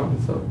going down.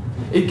 So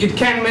it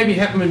can maybe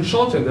happen in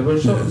short term.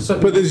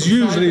 But there's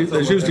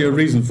usually a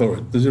reason for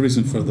it. There's a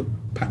reason for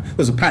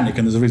there's a panic,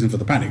 and there's a reason for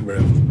the panic.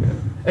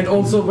 And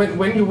also,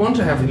 when you want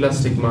to have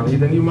elastic money,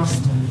 then you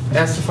must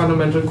ask the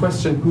fundamental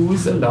question: who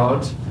is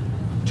allowed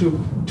to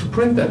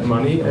print that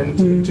money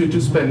and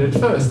to spend it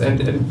first. And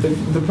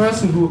the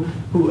person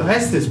who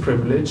has this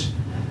privilege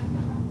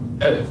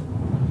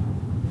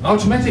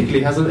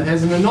automatically has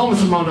an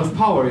enormous amount of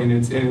power in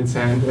its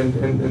hand,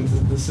 and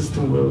the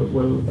system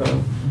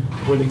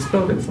will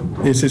explode it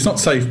sometimes. It's not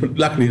safe, but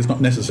luckily it's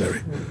not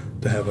necessary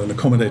to have an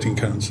accommodating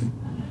currency.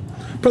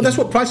 But that's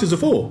what prices are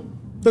for.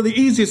 They're the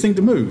easiest thing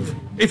to move,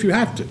 if you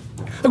have to.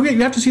 Okay,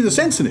 you have to see the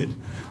sense in it.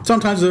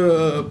 Sometimes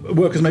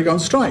workers may go on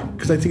strike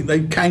because they think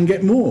they can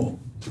get more.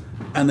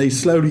 And they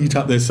slowly eat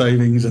up their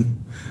savings,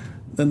 and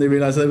then they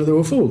realise they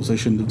were fools. They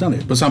shouldn't have done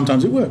it. But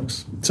sometimes it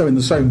works. So in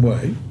the same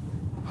way,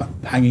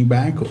 hanging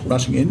back or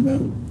rushing in,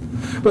 well.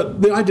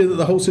 But the idea that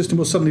the whole system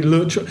will suddenly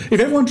lurch... If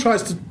everyone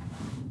tries to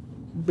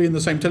be in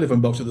the same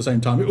telephone box at the same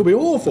time, it will be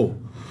awful.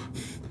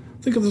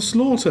 Think of the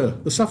slaughter,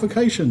 the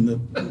suffocation.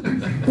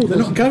 They're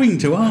not going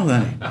to, are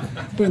they?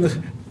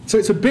 So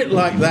it's a bit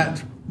like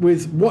that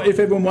with what if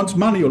everyone wants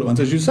money all at once,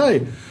 as you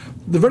say.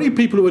 The very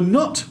people who are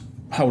not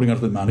holding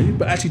onto the money,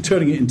 but actually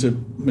turning it into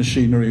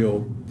machinery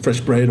or fresh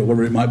bread or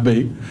whatever it might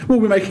be, will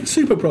be making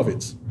super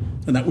profits.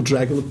 And that will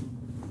drag the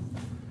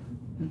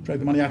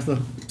money out of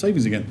the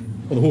savings again,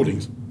 or the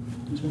hoardings.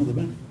 That's one of the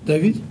bad.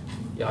 David?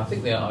 Yeah, I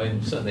think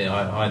certainly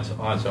I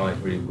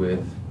agree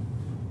with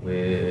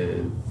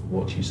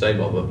what you say,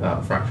 Bob,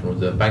 about fractional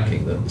reserve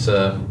banking. That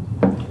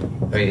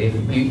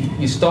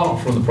you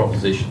start from the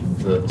proposition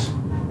that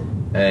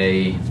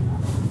a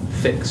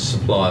fixed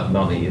supply of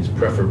money is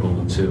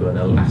preferable to an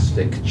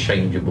elastic,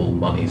 changeable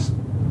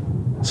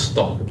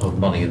stock of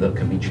money that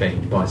can be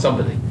changed by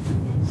somebody.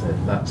 So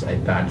that's a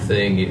bad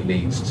thing. It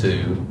leads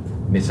to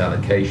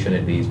misallocation.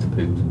 It leads to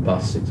booms and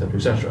busts, etc.,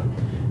 etc.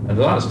 And as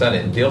I understand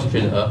it, the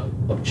Austrian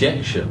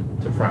objection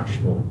to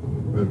fractional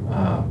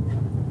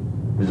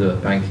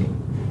reserve banking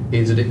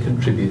is that it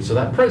contributes to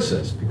that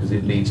process because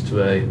it leads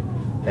to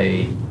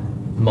a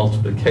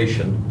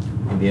multiplication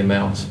in the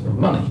amount of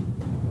money.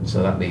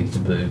 So that leads to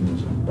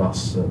booms and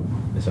busts and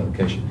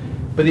misallocation.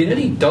 But it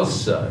only does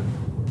so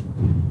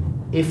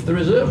if the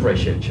reserve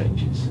ratio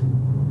changes.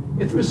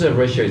 If the reserve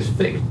ratio is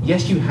fixed,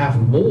 yes, you have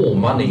more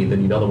money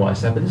than you'd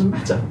otherwise have, but it doesn't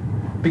matter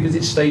because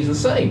it stays the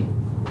same.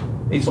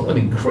 It's not going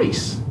to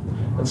increase.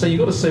 And so you've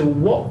got to say,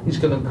 well, what is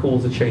going to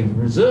cause a change in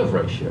reserve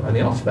ratio? And the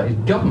answer to that is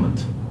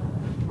government.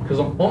 Because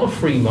on a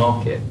free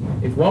market,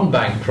 if one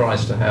bank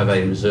tries to have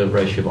a reserve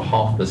ratio of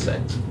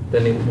 0.5%,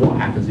 then what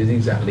happens is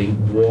exactly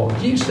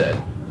what you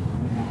said.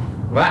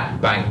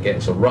 That bank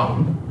gets a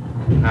run,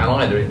 and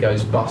either it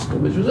goes bust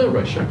or its reserve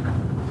ratio.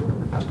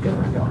 That's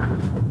going to go.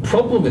 The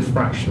problem with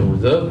fractional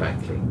reserve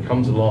banking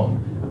comes along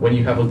when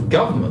you have a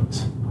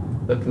government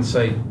that can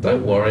say,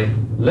 don't worry,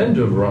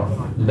 lender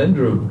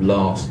of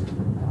last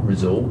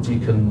resort, you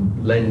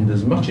can lend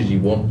as much as you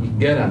want, you can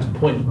get out to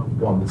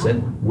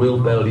 0.1%, we'll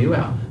bail you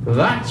out.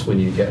 That's when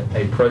you get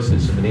a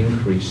process of an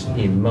increase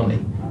in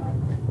money.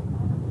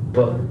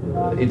 But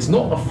it's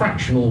not a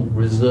fractional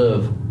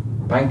reserve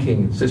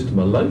banking system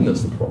alone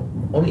that's the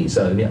problem. On its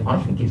own, I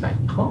think it's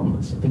actually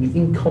harmless. I think it's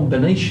in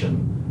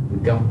combination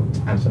with government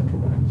and central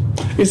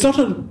banks. It's not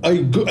a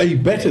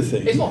better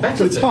thing. It's not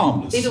better. It's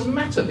harmless. It doesn't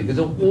matter because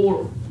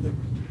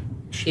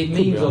it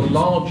means a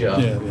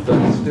larger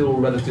but still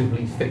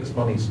relatively fixed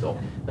money stock.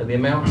 And the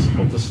amount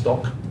of the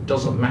stock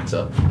doesn't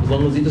matter as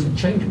long as it doesn't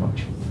change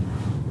much.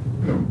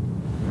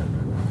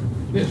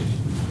 Yes.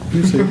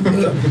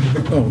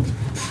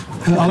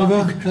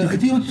 Oliver,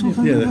 do you want to talk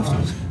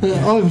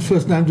about Oliver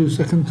first and Andrew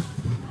second.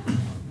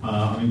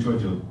 I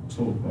enjoyed your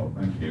talk, Bob,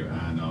 thank you,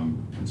 and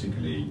I'm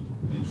particularly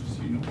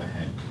interested in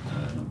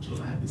not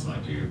to have this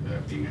idea of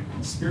there being a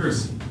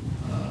conspiracy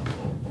of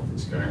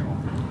what's going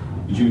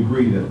on. Would you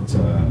agree that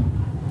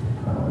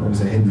there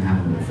is a hidden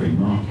hand of the free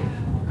market,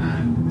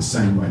 and in the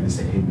same way there's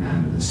a hidden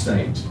hand of the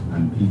state,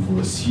 and people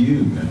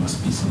assume there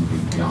must be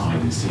something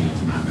behind the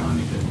scenes, a man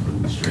behind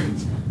the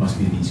strings, must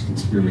be these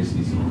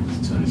conspiracies in order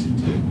to turn us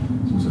into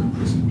some sort of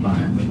prison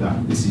planet, but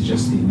that this is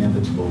just the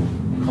inevitable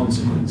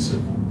consequence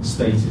of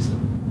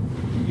statism.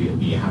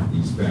 You have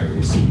these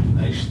various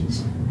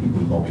nations,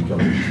 people lobby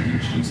government to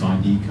introduce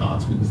ID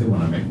cards because they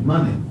want to make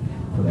money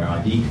for their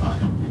ID card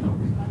company, not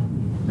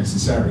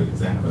necessarily because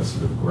they have a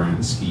sort of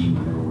grand scheme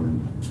and they're all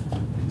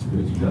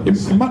in.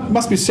 It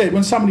must be said,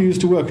 when somebody who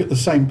used to work at the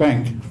same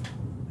bank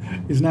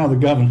is now the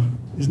governor,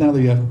 is now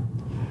the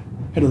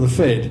head of the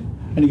Fed,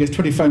 and he gets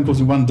 20 phone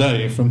calls in one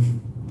day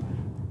from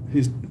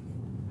his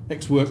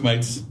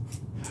ex-workmates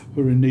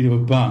who are in need of a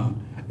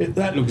bun,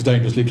 that looks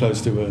dangerously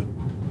close to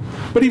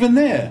But even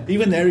there he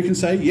can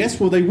say, yes,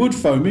 well, they would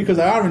phone me because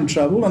they are in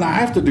trouble and I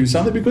have to do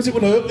something because it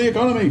will hurt the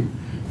economy.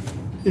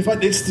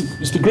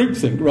 It's the group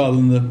think rather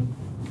than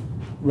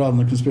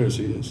the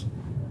conspiracy is.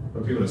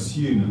 But people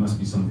assume there must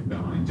be something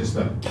behind. Just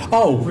that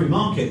the free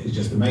market is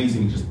just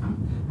amazing. It just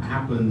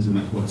happens, and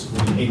that's what's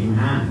called a hidden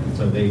hand.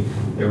 So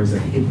there is a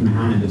hidden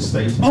hand of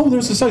state. Oh,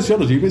 there's a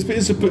sociology, but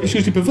it's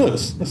usually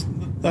perverse.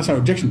 That's our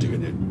objection to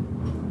it.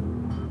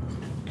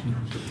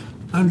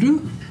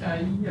 Andrew?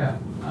 Yeah.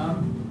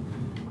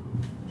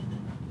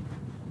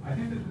 I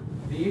think that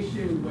the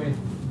issue with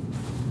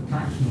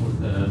fractional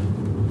reserve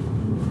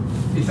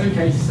it's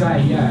okay to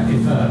say, yeah,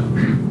 if a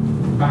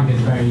bank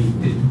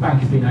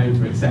has been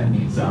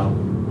overextending itself,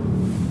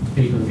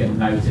 people are getting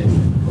noticed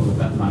and pull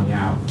that money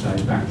out, so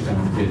banks don't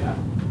want to do that.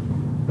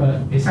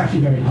 But it's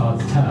actually very hard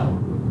to tell.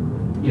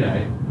 You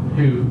know,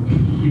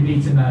 you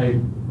need to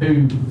know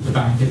who the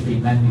bank has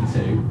been lending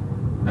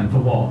to and for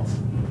what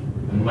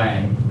and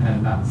when,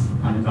 and that's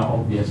kind of not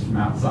obvious from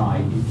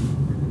outside.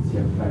 You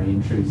have a very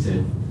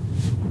intrusive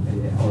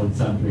or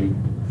sundry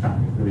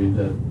traffic through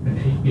and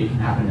it can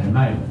happen in a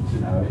moment. You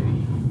know,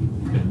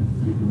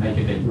 you can make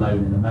a big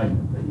loan in a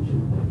moment, but you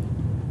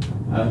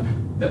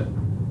shouldn't.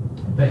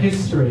 The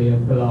history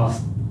of the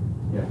last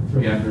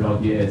 300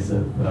 odd years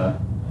of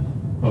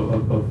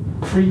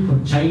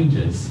frequent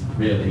changes,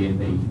 really, in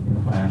the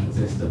financial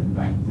system, the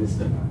banking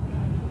system,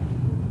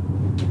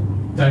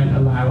 don't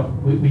allow.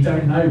 We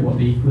don't know what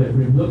the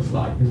equilibrium looks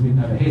like because we've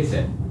never hit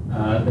it.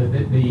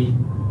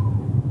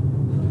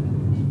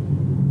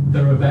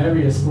 There are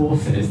various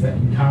forces that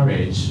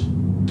encourage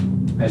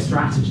a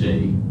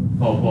strategy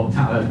of what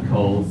Taleb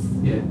calls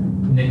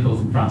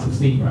nickels in front of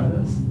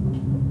steamrollers.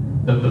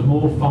 The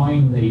more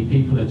finely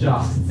people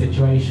adjust the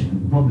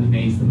situation probably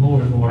means the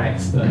more and more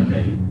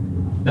expertly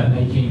they're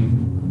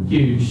making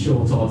huge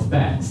short odds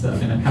bets that are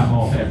going to come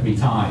off every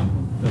time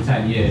for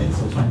 10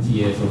 years or 20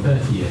 years or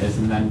 30 years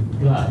and then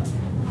blow.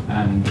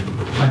 And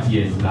 20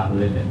 years is about the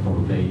limit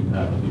probably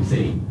that we've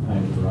seen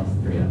over the last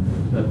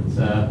 300.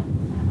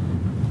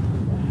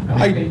 But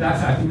I think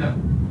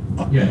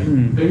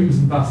that booms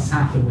and busts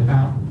happen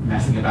without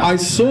messing about. I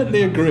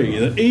certainly agree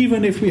that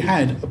even if we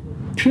had a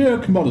pure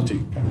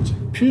commodity currency,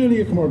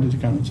 purely a commodity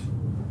currency,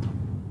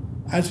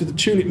 as with the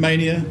tulip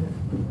mania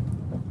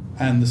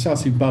and the South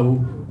Sea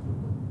bubble,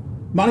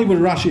 money would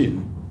rush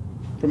in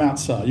from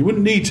outside. You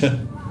wouldn't need to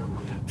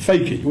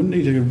fake it. You wouldn't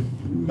need to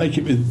make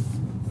it with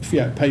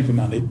fiat paper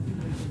money.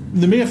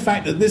 The mere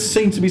fact that this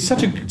seems to be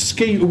such a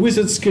scheme, a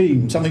wizard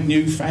scheme, something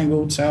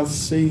newfangled, South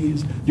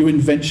Seas, new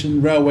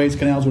invention, railways,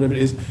 canals, whatever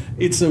it is,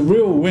 it's a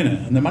real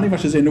winner, and the money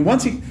rushes in. And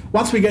once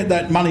we get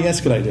that money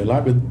escalator,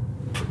 like with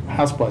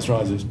house price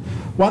rises,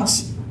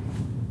 once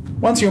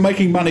you're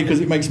making money because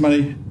it makes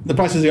money, the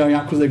prices are going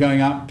up because they're going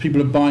up, people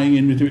are buying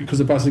in because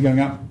the prices are going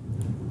up,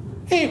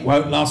 it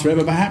won't last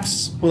forever,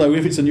 perhaps. Although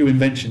if it's a new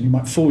invention, you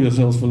might fool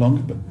yourselves for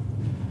longer.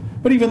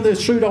 But even the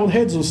shrewd old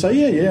heads will say,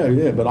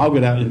 yeah, but I'll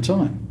get out in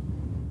time.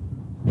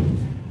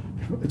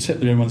 Except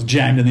that everyone's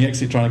jammed in the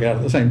exit trying to get out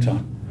at the same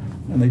time.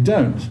 And they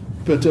don't.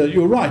 But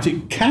you're right,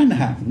 it can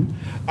happen.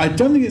 I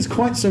don't think it's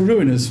quite so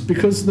ruinous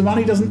because the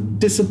money doesn't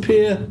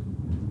disappear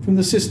from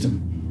the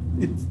system.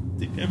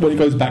 It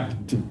goes back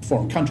to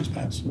foreign countries,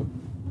 perhaps. But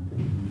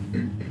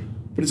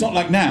it's not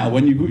like now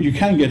when you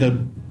can get a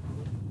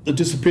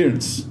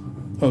disappearance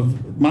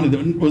of money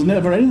that was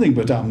never anything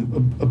but a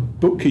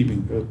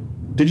bookkeeping,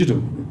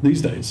 digital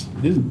these days.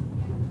 It isn't.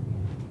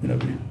 You know,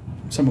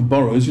 someone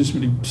borrows, you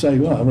simply say,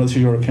 well, I'd rather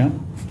see your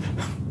account.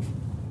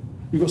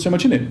 You've got so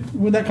much in it.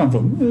 Where'd that come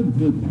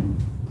from?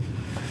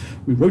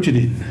 We wrote it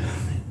in.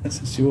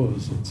 It's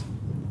yours.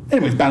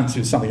 Anyway, it's balanced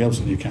with something else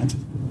in the account. It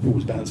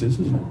always balances,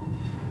 isn't it?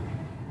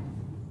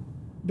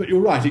 But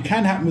you're right, it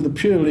can happen with a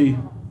purely,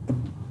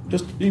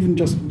 just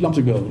lumps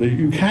of gold.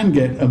 You can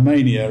get a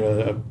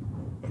mania,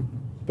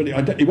 but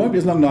it won't be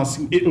as long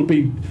lasting.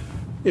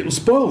 It'll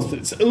spoil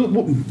things.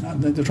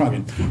 Try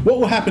again. What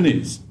will happen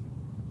is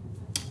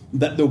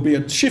that there'll be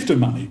a shift of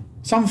money.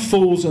 Some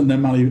fools and their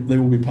money, they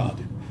will be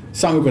parted.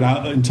 Some have got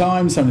out in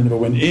time, some never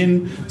went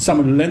in, some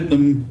had lent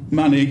them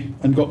money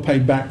and got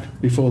paid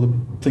back before the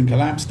thing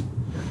collapsed.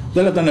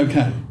 They'll have done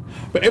okay.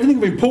 But everything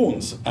of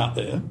importance out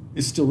there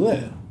is still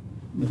there.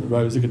 The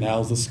roads, the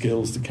canals, the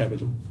skills, the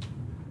capital.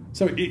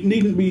 So it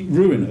needn't be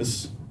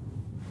ruinous.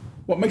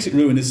 What makes it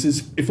ruinous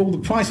is if all the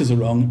prices are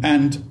wrong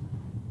and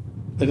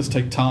they just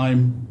take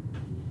time,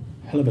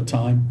 hell of a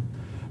time,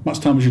 much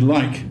time as you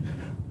like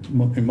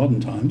in modern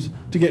times,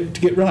 to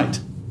get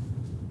right,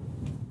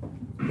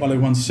 while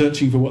everyone's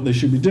searching for what they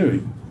should be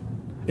doing.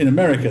 In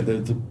America,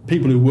 the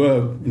people who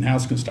were in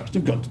house construction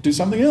have got to do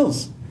something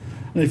else.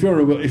 And if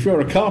you're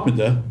a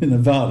carpenter in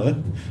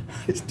Nevada,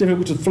 it's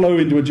difficult to flow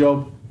into a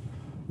job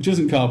which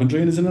isn't carpentry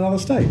and is in another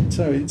state.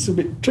 So it's a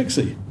bit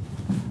tricksy.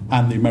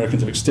 And the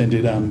Americans have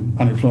extended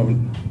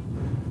unemployment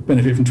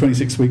benefit from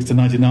 26 weeks to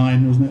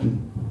 99, wasn't it?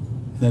 And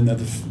then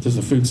there's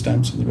the food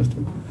stamps and the rest of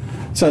it.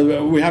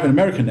 So we have in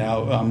America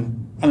now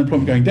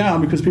unemployment going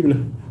down because people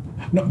are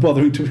not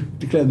bothering to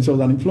declare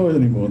themselves unemployed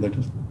anymore. They're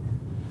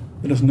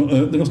just not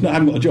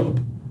haven't got a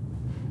job,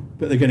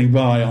 but they're getting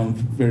by on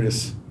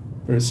various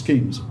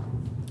schemes.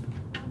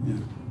 Yeah.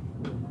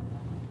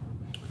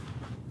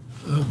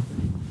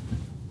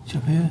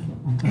 Chap here,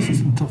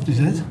 glasses on top of his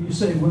head. You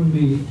say it would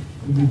be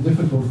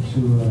difficult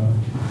to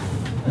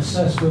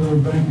assess whether a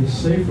bank is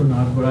safe or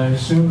not, but I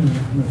assume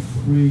in a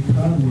free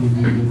economy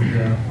we would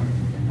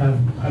have,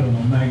 I don't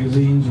know,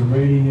 magazines or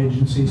rating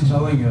agencies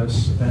telling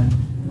us,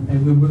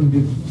 and we wouldn't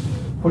be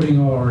putting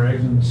all our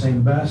eggs in the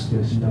same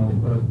basket, you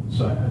know.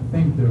 So I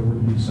think there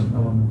would be some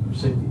element of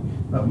safety.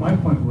 My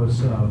point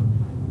was,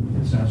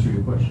 let's answer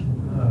your question.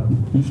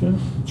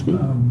 That's good.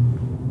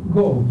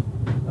 Gold.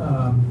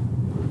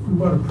 we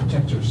want to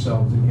protect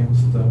ourselves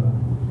against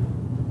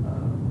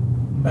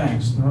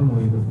banks,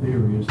 normally the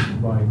theory is to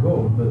buy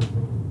gold, but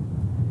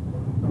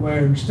the way I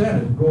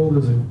understand it, gold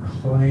is a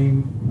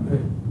claim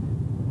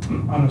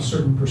on a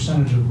certain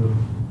percentage of the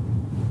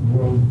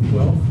world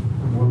wealth,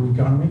 world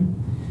economy.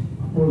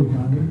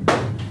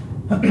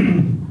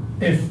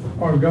 If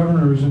our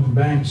governors and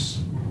banks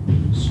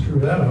screw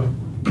that up,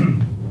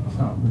 it's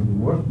not going to be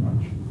worth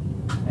much.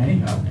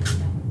 Anyhow,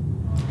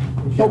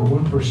 if you have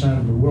 1%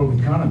 of the world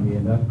economy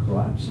and that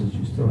collapses,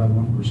 you still have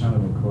 1%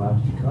 of a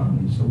collapsed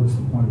economy. So what's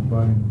the point of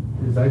buying?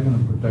 Is that going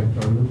to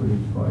protect our liberty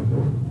to buy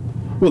gold?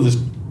 Well,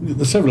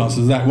 there's several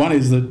answers to that. One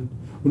is that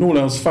when all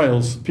else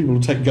fails, people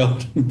will take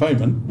gold in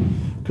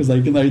payment because they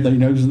know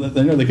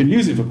they can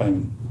use it for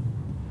payment.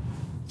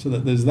 So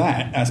that there's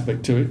that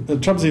aspect to it. The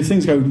trouble is, if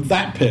things go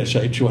that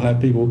pear-shaped, you'll have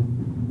people.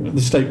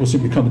 The state will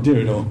simply commandeer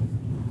it all,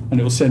 and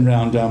it will send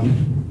round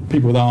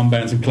people with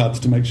armbands and clubs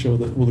to make sure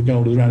that all the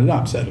gold is rounded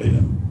up. Sadly,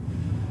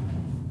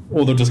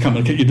 or they'll just come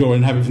and kick your door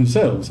and have it for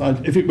themselves.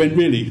 If it went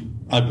really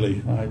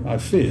ugly, I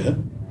fear.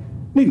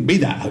 It needn't be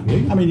that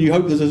ugly. I mean, you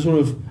hope there's a sort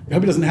of. You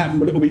hope it doesn't happen,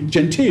 but it will be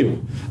genteel.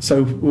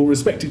 So we'll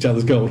respect each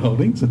other's gold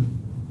holdings and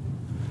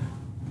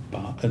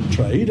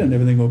trade, and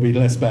everything will be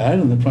less bad,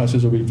 and the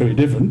prices will be very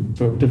different,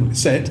 differently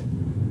set.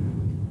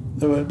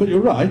 But you're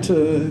right,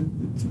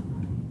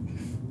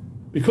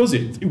 because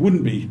it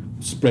wouldn't be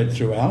spread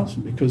throughout,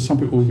 and because some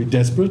people will be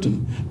desperate,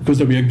 and because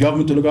there'll be a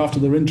government to look after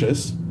their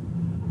interests,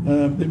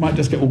 it might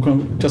just get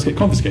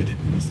confiscated.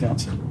 That's the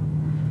answer.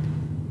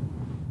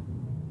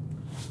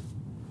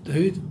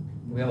 David?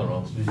 The other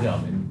answer is yeah.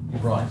 I mean,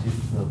 you're right.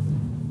 If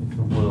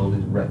the world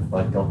is wrecked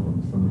by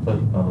governments, then the folk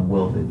kind of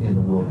world in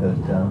the world goes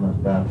down. That's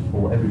bad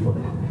for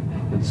everybody.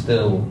 But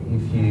still,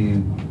 if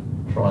you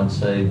try and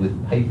say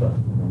with paper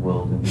in the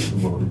world in which the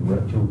world is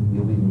wrecked, you'll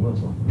be even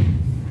worse off.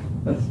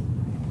 That's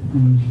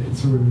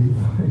it's a relief.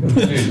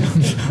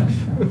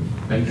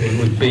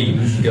 with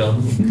beans,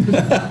 guns.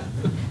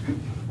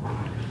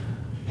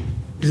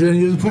 Is there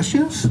any other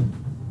questions?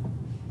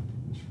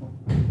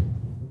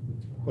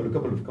 Well, a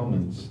couple of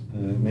comments.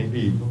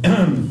 Maybe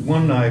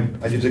one, I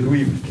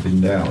disagree with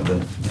Kevin Dowd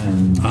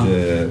and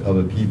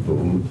other people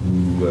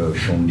who,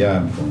 Sean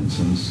Gabb, for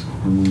instance,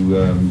 who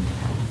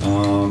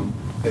are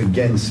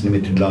against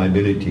limited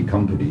liability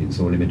companies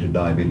or limited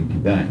liability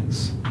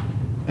banks.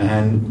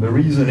 And the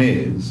reason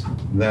is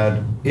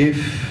that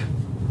if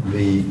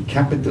the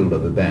capital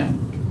of a bank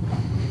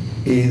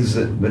is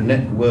the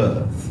net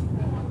worth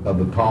of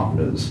the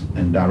partners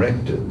and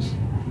directors,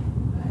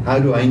 how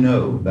do I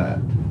know that?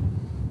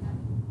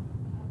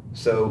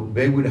 So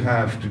they would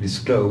have to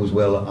disclose,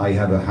 well, I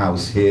have a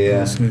house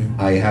here,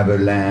 I have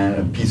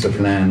a piece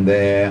of land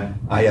there,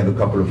 I have a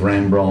couple of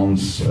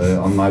Rembrandts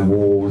on my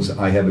walls,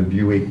 I have a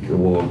Buick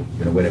or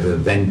whatever,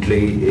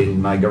 Bentley in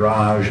my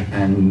garage,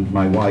 and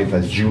my wife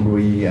has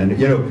jewelry, and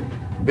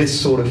this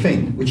sort of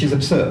thing, which is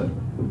absurd.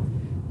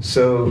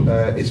 So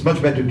it's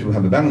much better to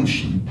have a balance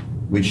sheet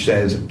which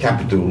says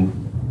capital,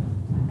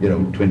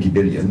 20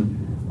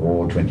 billion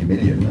or 20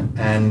 million,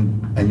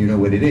 and you know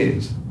what it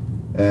is.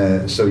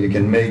 So you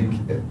can make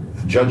a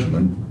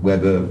judgment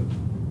whether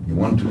you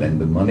want to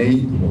lend them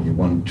money or you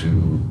want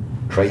to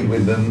trade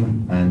with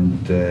them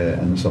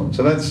and so on.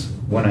 So that's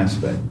one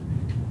aspect.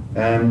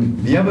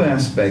 The other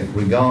aspect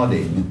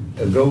regarding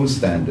a gold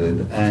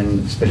standard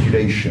and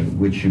speculation,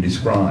 which you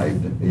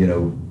described,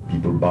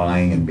 people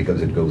buying, and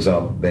because it goes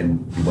up,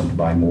 then you want to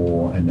buy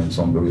more, and then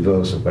so on, the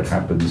reverse of what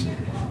happens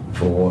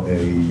for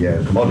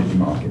a commodity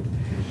market.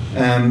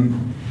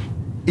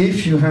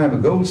 If you have a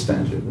gold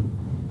standard,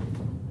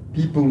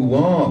 people who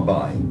are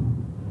buying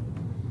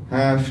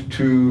have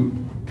to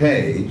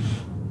pay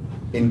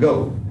in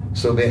gold,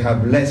 so they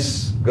have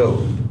less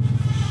gold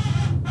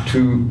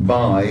to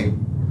buy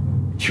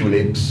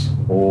tulips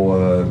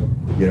or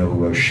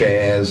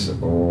shares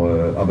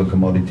or other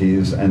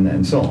commodities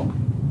and so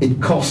on.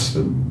 It costs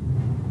them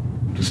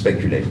to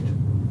speculate.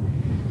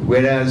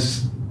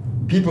 Whereas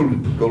people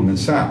at Goldman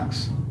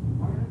Sachs,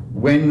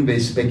 when they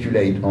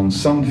speculate on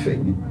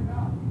something,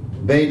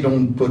 they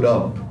don't put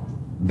up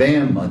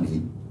their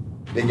money.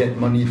 They get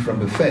money from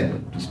the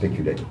Fed to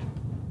speculate.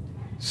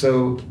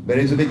 So there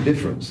is a big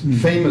difference.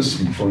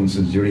 Famously, for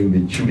instance, during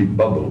the tulip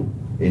bubble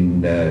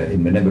in the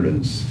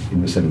Netherlands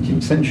in the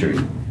 17th century,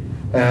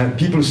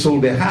 people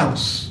sold their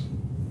house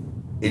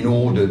in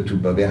order to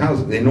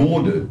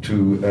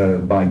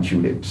buy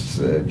tulips,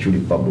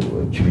 tulip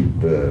bubble,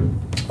 tulip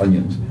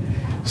onions.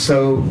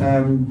 So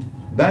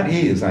that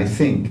is, I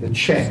think, a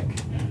check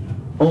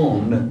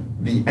on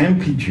the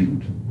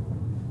amplitude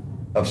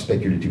of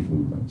speculative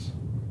movements,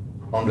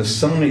 on the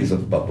size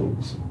of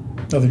bubbles.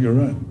 I think you're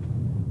right.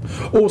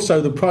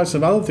 Also, the price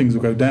of other things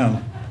will go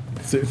down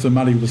if the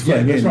money was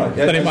flowing in. Right.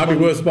 Then it might be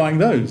worth buying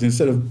those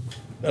instead of,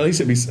 at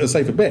least it'd be a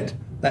safer bet.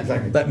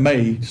 That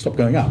may stop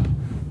going up.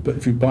 But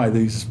if you buy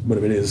these,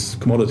 whatever it is,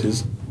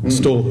 commodities,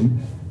 store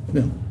them,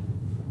 yeah.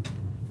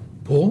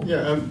 Paul?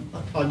 Yeah,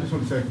 I just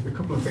want to say a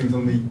couple of things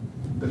on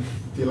the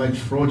alleged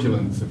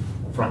fraudulence of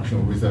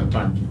fractional reserve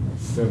banking.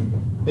 So,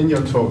 in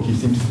your talk, you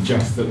seem to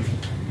suggest that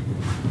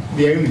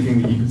the only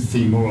thing that you could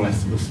see more or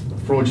less was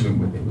fraudulent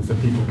with it was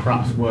that people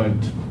perhaps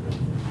weren't.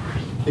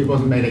 It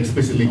wasn't made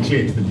explicitly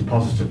clear to the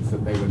depositors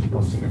that they were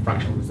depositing a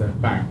fractional reserve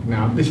bank.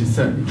 Now, this is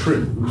certainly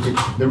true.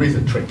 There is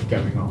a trick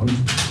going on,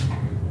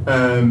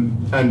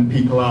 and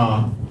people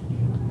are.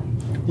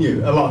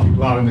 A lot of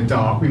people are in the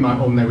dark. We might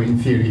all know it in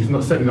theory.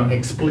 It's certainly not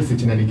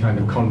explicit in any kind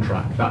of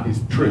contract. That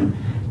is true,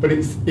 but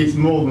it's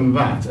more than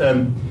that.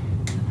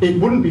 It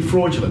wouldn't be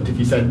fraudulent if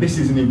you said, this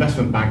is an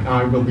investment bank,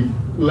 I will be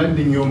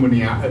lending your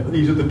money out.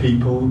 These are the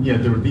people,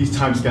 there are these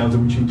timescales at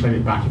which you can claim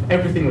it back. If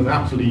everything was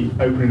absolutely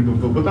open and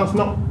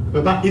available,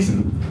 but that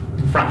isn't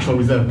fractional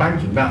reserve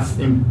banking. That's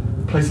in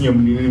placing your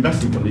money in an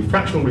investing company.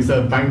 Fractional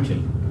reserve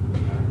banking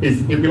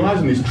it relies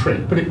on this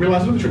trick, but it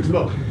relies on other tricks as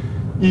well.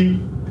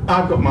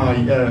 I've got my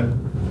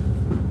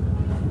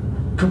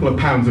couple of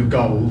pounds of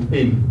gold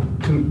in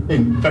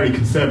very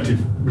conservative,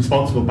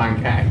 responsible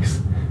bank X.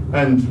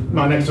 And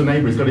my next door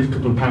neighbour has got his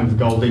couple of pounds of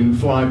gold in,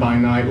 fly by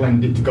night,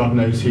 lend it to God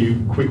knows who,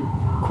 quick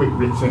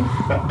written.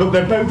 But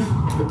they're both,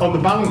 on the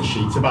balance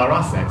sheets of our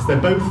assets,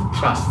 they're both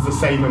classed as the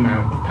same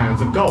amount of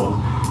pounds of gold.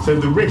 So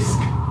the risk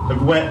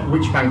of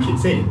which bank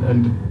it's in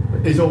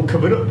is all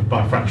covered up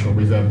by fractional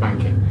reserve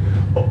banking.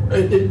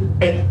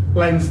 It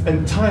lends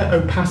entire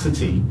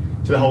opacity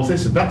to the whole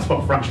system. That's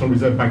what fractional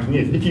reserve banking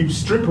is. If you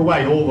strip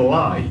away all the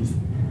lies,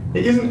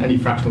 it isn't any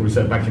fractional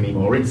reserve bank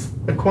anymore. It's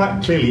a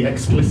quite clearly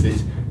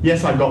explicit,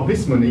 yes, I've got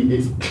this money,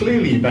 it's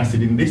clearly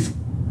invested in this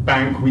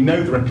bank, we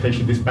know the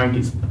reputation of this bank,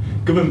 it's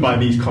governed by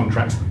these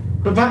contracts.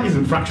 But that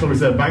isn't fractional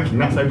reserve banking,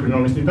 that's open and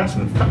honest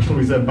investment. Fractional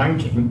reserve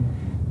banking,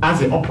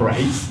 as it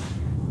operates,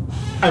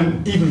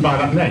 and even by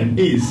that name,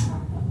 is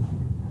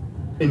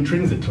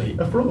intrinsically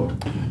a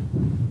fraud.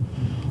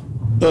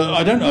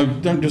 I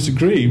don't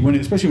disagree,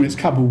 especially when it's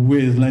coupled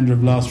with lender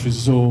of last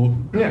resort.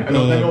 Yeah, and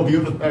then all the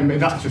other. I mean,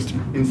 that's just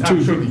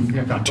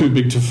too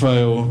big to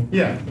fail.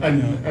 Yeah,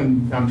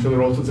 and I'm sure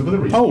there are all sorts of other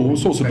reasons. Oh, all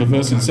sorts of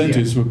perverse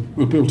incentives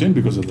were built in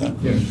because of that.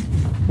 Yeah.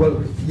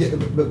 Well,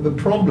 but the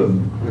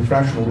problem with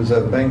fractional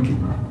reserve banking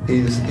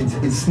is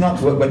it's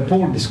not what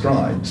Paul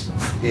describes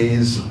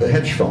is a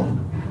hedge fund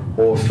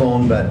or a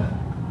fund that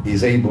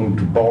is able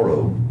to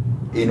borrow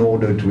in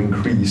order to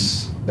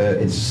increase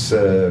its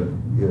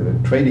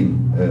trading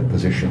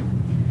position.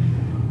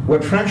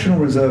 What fractional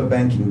reserve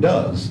banking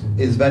does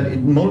is that it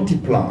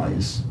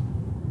multiplies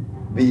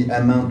the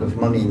amount of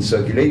money in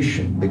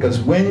circulation, because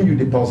when you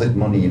deposit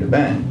money in a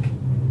bank,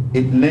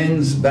 it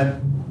lends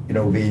that,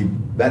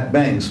 that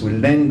banks will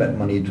lend that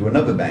money to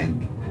another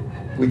bank,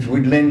 which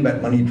would lend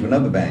that money to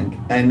another bank,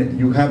 and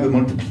you have a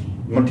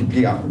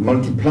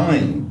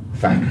multiplying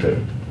factor.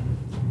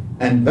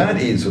 And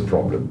that is a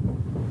problem,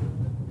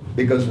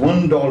 because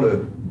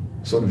 $1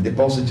 sort of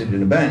deposited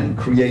in a bank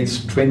creates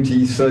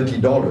 $20,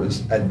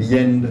 $30 at the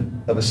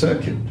end of a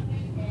circuit.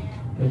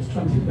 There's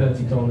 $20,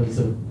 $30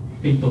 of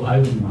people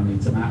owing money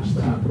to match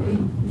that.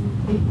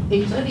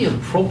 It's only a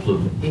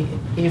problem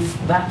if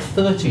that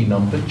 30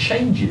 number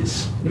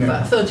changes. If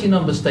that 30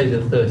 number stays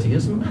at 30, it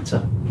doesn't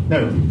matter.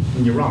 No,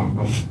 you're wrong.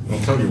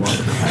 I'll tell you why.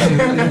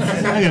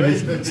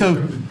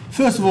 So,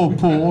 first of all,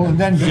 Paul, and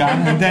then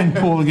Jan, and then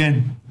Paul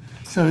again.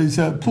 So it's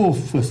Paul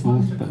first of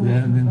all, but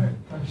then.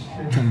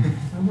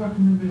 I'm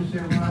working in the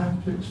museum and I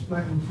have to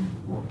explain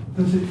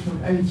does it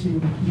took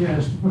 18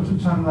 years to put a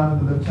tunnel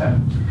under the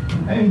Thames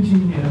and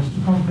 18 years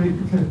to complete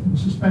the Clifton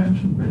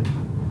suspension bridge.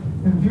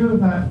 In view of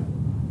that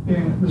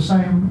being the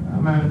same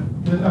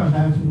amount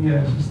of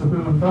years as the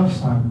boom and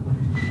bust cycle,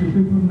 do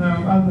people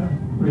know other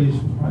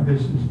reasons why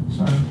this is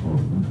so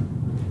important?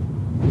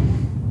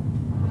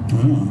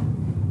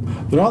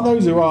 There are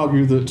those who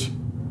argue that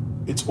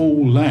it's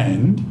all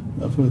land.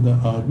 I've heard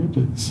that argued.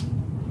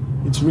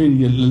 It's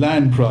really a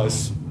land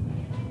price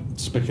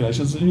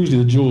speculation. So usually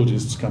the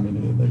Georgists come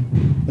in here.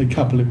 They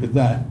couple it with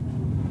that.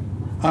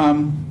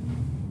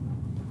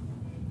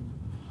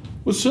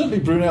 Well, certainly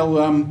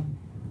Brunel,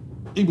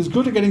 he was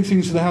good at getting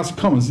things to the House of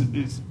Commons.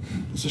 It's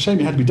a shame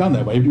it had to be done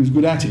that way, but he was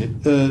good at it.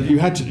 You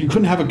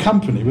couldn't have a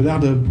company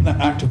without an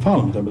Act of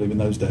Parliament, I believe, in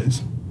those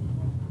days.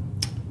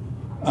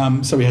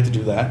 So he had to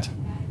do that.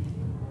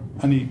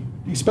 And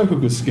he spoke a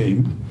good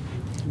scheme,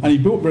 and he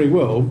built very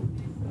well,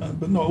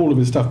 but not all of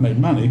his stuff made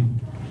money,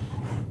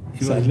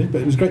 sadly,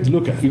 but it was great to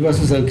look at. He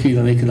wasn't so keen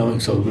on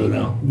economics of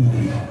Brunel.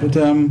 Yeah. But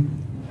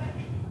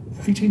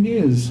 18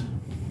 years.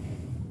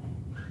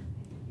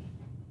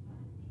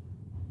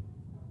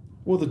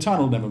 Well, the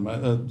tunnel never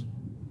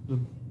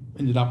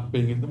ended up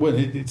being... Well,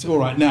 it's all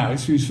right now.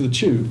 It's used for the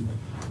tube.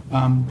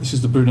 This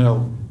is the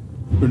Brunel.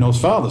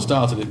 Brunel's father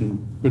started it,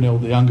 and Brunel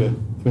the younger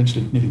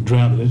eventually nearly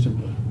drowned in it.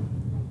 And,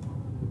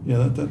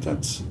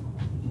 that's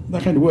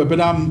that kind of work. But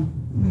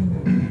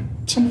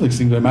some of these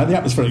things don't matter. The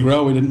atmospheric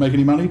railway didn't make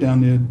any money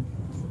down near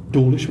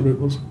Dawlish, where it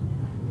was.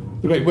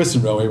 The Great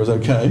Western Railway was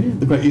okay.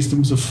 The Great Eastern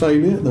was a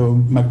failure. They were a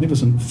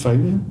magnificent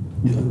failure.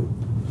 Yeah.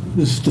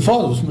 The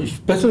father was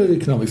much better at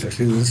economics,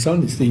 actually, than the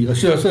son. I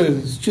should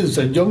have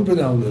said John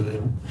Brunel.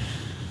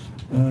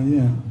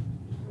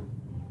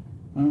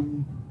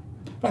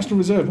 Fractional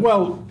reserve.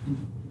 Well,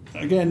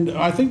 again,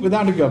 I think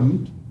without a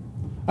government,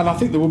 And I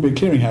think there will be a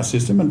clearinghouse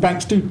system, and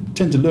banks do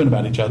tend to learn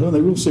about each other, and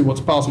they will see what's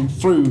passing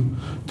through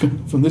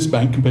from this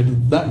bank compared to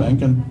that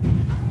bank, and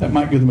that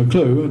might give them a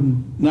clue,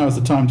 and now is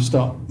the time to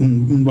start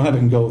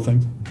having gold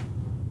things.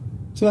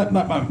 So that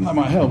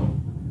might help.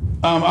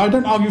 I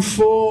don't argue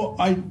for...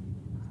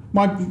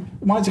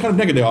 Mine's a kind of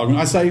negative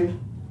argument. I say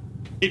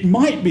it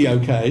might be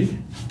okay,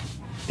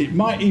 it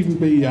might even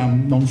be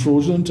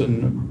non-fraudulent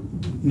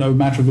and no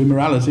matter of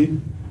immorality,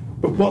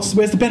 but where's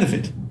the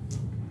benefit?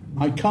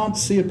 I can't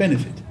see a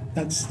benefit.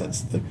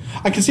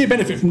 I can see a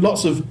benefit from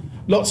lots of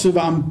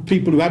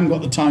people who haven't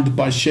got the time to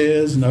buy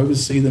shares and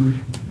oversee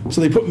them, so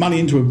they put money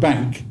into a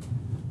bank,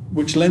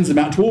 which lends them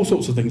out to all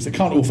sorts of things. They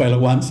can't all fail at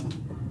once.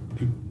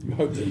 You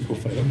hope they all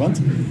fail at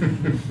once,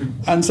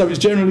 and so it's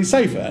generally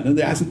safer, and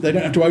they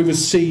don't have to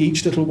oversee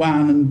each little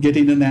one and get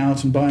in and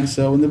out and buy and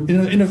sell. And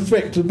in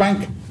effect, the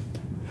bank,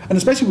 and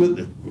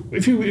especially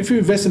if you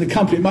invest in a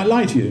company, it might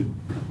lie to you.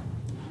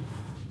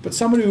 But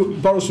somebody who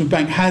borrows from a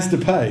bank has to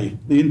pay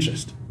the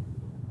interest.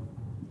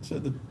 So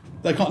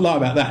they can't lie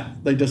about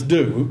that. They just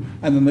do,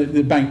 and then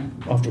the bank,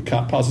 after a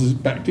cut, passes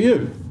it back to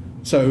you.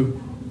 So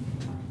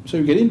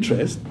you get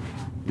interest,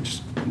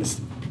 which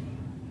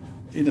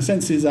in a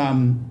sense is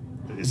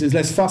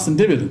less fuss and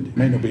dividend. It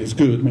may not be as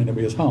good, it may not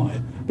be as high,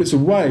 but it's a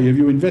way of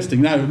you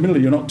investing. Now,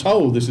 admittedly, you're not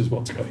told this is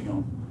what's going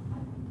on.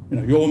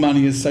 Your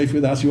money is safe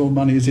with us. Your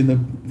money is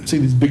see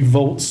these big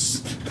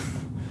vaults,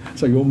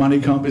 so your money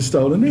can't be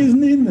stolen. It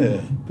isn't in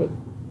there, but.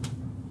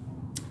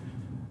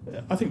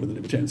 I think with the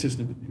libertarian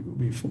system, it will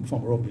be far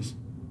more obvious.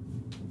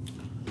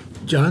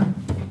 John?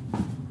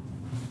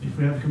 If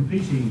we have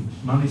competing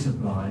money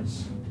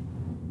supplies,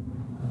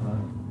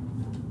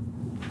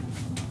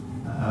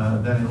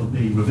 then it will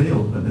be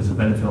revealed that there's a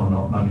benefit or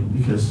not money,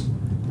 because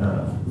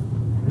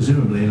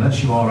presumably,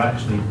 unless you are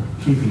actually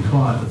keeping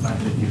quiet the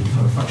fact that you've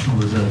got a fractional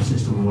reserve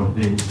system or what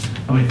it is,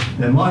 I mean,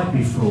 there might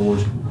be fraud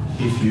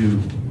if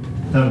you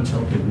don't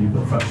tell people you've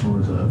got fractional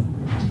reserve.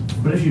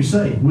 But if you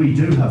say, we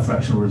do have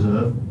fractional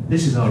reserve,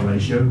 this is our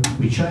ratio,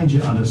 we change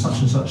it under such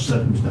and such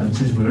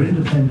circumstances, we're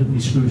independently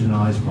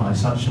scrutinised by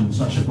such and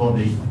such a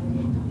body,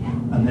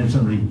 and then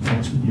somebody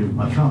connects with you,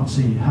 I can't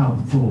see how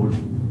fraud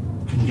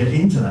can get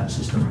into that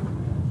system.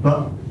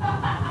 But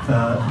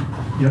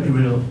the only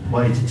real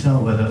way to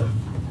tell whether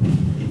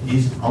it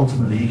is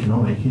ultimately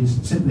economic is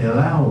simply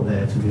allow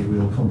there to be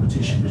real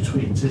competition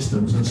between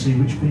systems and see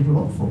which people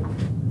opt for.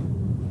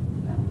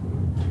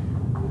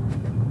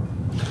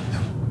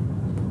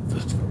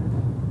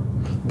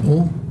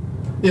 Paul?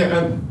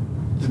 Yeah,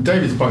 to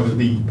David's point that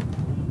the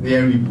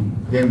only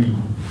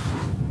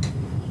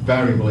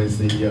variable is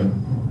the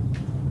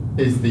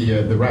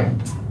rate,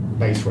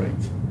 base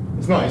rate.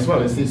 It's not as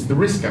well. It's the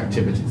risk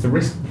activity. It's the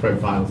risk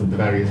profiles of the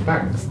various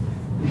banks.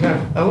 You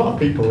have a lot of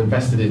people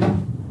invested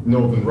in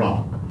Northern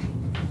Rock,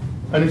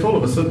 and if all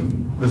of a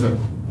sudden there's a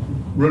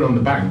run on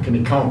the bank and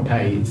it can't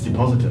pay its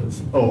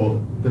depositors, or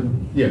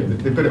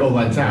they put it all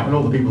lent out, and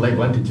all the people they've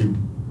lent it to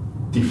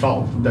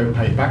default and don't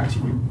pay it back to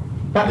you.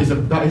 That is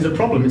a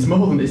problem. It's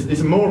more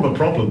of a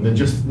problem than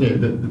just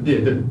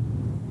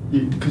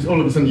because all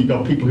of a sudden you've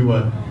got people who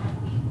are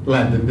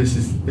lend that this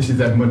is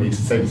their money to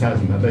save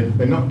thousands.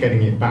 They're not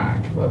getting it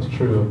back. That's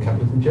true of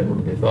capitalism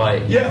generally. If I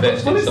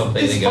invest in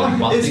something, it's fine,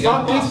 but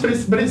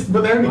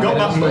they only got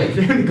that money.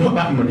 They only got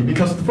that money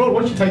because the fraud.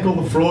 Once you take all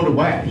the fraud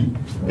away,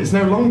 it's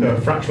no longer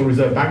fractional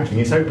reserve banking.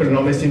 It's open and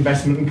honest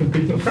investment and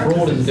competing practices.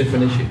 Fraud is a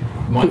different issue.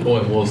 My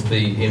point was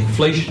the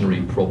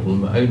inflationary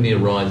problem only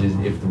arises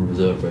if the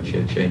reserve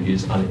ratio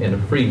changes, and in a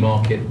free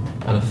market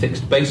and a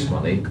fixed base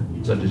money,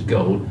 such as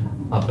gold,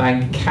 a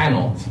bank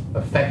cannot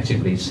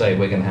effectively say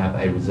we're going to have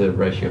a reserve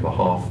ratio of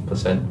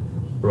 0.5%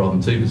 rather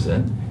than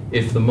 2%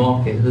 if the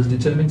market has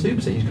determined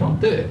 2%. You can't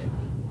do it.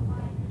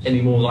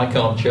 Any more than I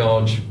can't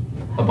charge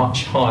a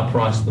much higher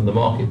price than the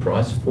market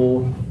price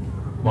for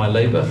my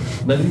labour,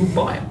 nobody will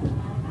buy it.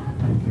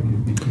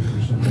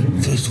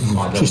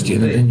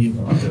 Christian, and then you.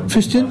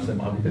 Christian?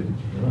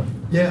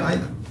 Yeah,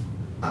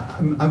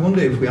 I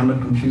wonder if we are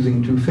not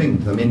confusing two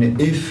things. I mean,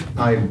 if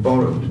I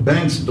borrowed,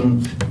 banks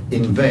don't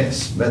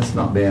invest. That's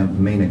not their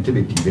main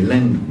activity. They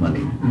lend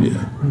money.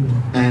 Yeah.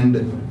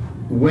 And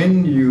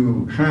when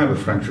you have a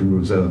fractional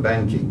reserve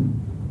banking,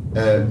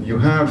 the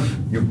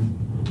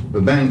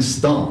bank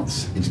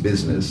starts its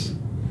business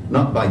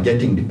not by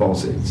getting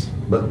deposits,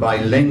 but by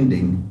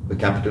lending the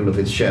capital of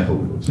its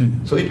shareholders.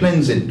 Mm. So it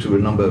lends it to a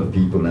number of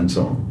people and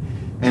so on.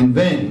 And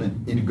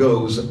then it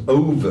goes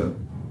over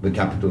the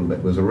capital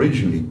that was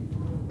originally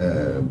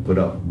put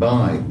up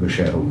by the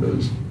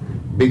shareholders,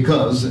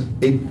 because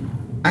it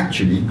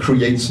actually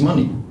creates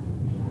money.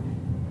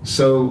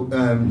 So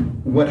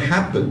what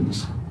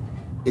happens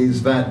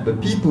is that the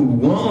people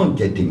who are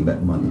getting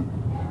that money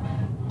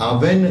are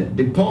then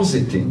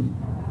depositing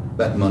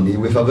that money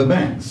with other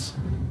banks,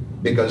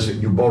 because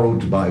you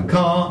borrowed to buy a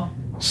car,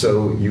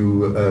 so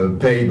you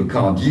pay the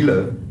car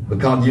dealer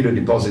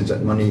deposits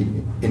that money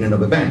in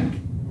another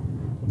bank.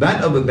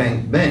 That other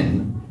bank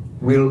then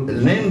will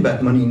lend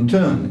that money in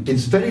turn.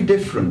 It's very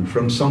different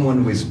from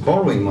someone who is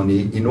borrowing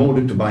money in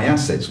order to buy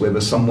assets,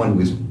 whether someone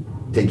who is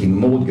taking a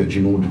mortgage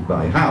in order to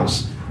buy a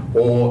house,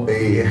 or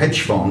a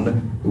hedge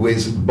fund who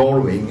is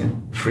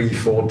borrowing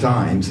 3-4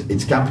 times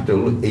its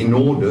capital in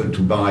order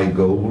to buy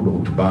gold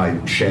or to buy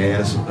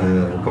shares,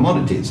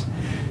 commodities.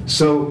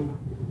 So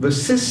the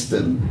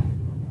system,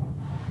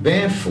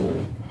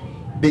 therefore,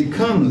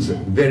 becomes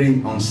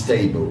very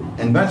unstable.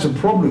 And that's a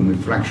problem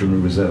with fractional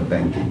reserve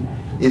banking,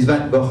 is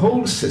that the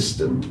whole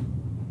system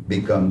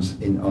becomes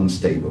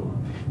unstable.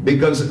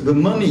 Because the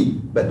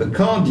money that the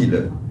car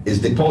dealer is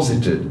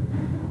deposited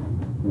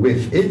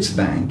with its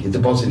bank,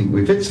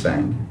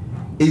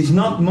 is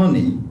not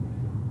money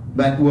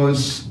that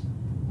was,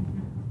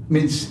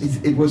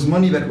 it was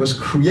money that was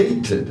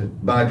created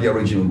by the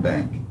original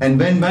bank. And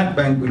then that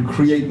bank will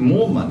create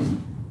more money,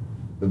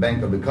 the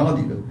bank of the car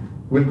dealer,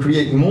 will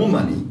create more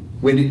money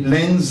when it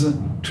lends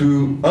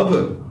to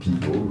other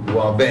people who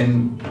are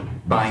then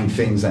buying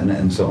things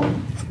and so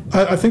on.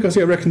 I think I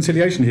see a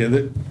reconciliation here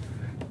that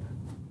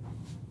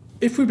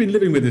if we've been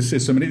living with this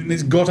system and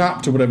it's got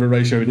up to whatever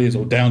ratio it is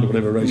or down to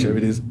whatever ratio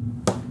it is,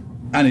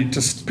 and it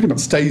just pretty much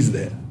stays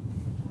there,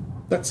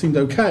 that seemed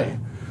okay.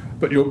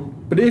 But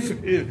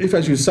if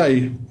as you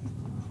say,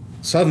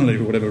 suddenly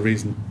for whatever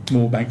reason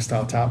more banks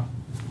start up,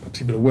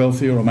 people are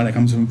wealthier or money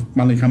comes in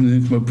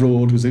from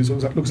abroad because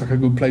it looks like a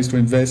good place to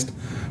invest,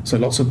 so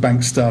lots of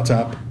banks start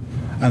up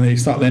and they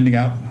start lending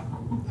out.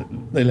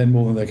 They lend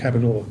more than their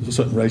capital, there's a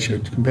certain ratio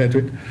compared to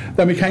it.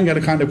 Then we can get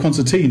a kind of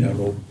concertina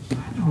or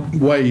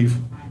wave,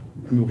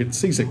 and we'll get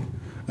seasick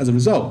as a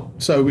result.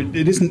 So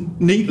it isn't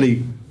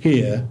neatly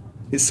here.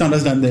 It's some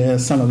is down there,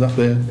 some is up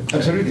there.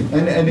 Absolutely,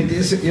 and it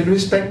is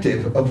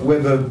irrespective of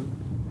whether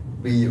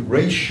the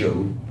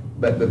ratio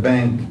that the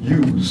bank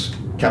use,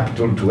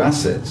 capital to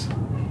assets,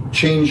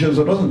 changes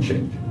or doesn't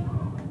change.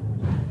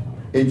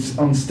 It's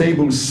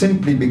unstable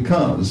simply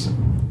because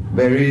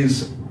there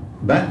is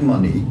that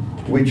money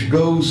which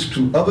goes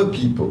to other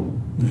people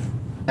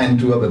and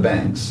to other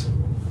banks,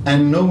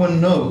 and no one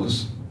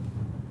knows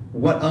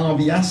what are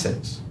the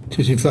assets.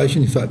 It's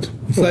inflation, in fact.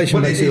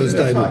 Inflation makes it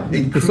unstable.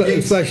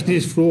 Inflation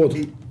is fraud.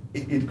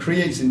 It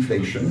creates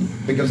inflation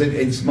because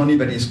it's money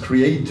that is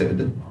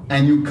created,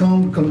 and you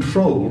can't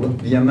control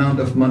the amount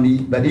of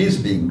money that is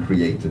being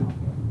created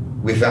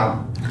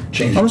without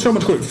changing. I'm not sure I'm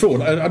going to call it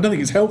fraud. I don't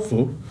think it's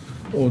helpful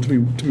or to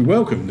be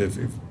welcomed if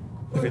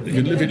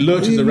it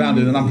lurches around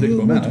in an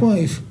unpredictable manner.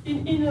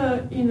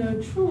 In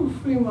a true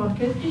free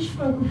market, each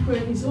bank will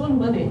create its own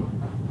money.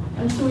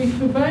 And so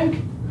if a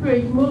bank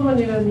creates more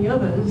money than the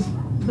others,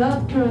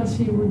 that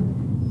currency would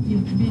be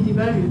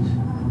devalued.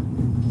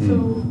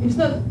 So it's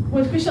not,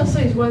 what Christian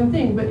says is one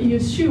thing, but he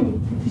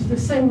assumes it is the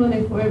same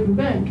money for every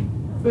bank.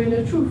 But in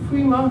a true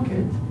free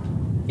market,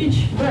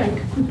 each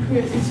bank could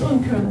create its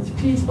own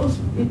currency, its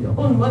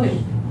own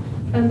money.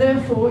 And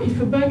therefore, if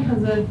a bank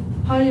has a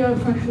higher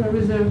fractional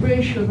reserve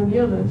ratio than the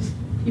others,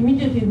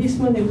 immediately this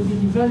money will be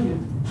devalued.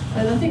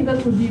 And I think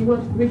that would be what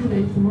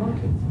regulates the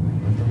market.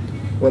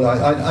 Well,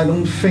 I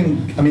don't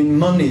think,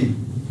 money,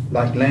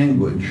 like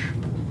language,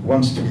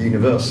 wants to be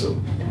universal.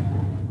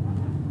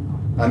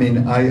 I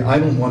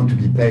don't want to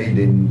be paid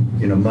in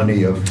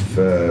money of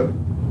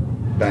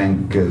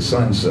bank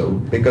so-and-so,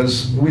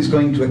 because who is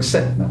going to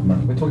accept that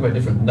money? We're talking about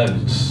different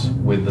notes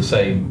with the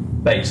same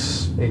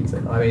base.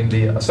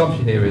 The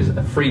assumption here is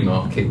a free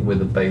market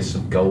with a base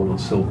of gold or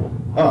silver.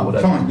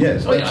 Fine,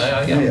 yes.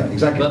 Yeah,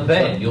 exactly. But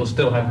then you'll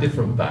still have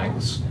different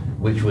banks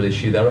which will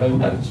issue their own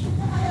notes,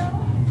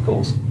 of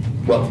course.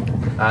 Well,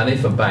 and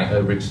if a bank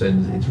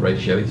overextends its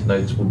ratio, its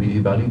notes will be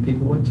devalued,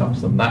 people won't touch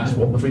them. That's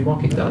what the free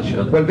market does,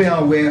 surely. Well, there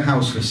are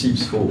warehouse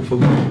receipts for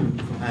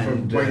gold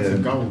and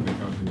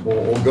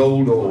or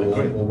gold or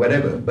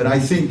whatever. But I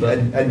think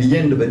at the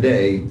end of the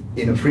day,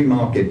 in a free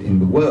market in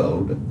the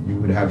world, you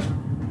would have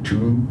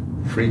 2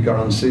 free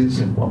currencies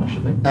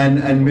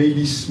and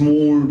maybe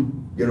small,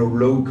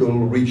 local,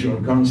 regional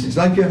currencies,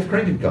 like you have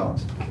credit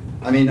cards.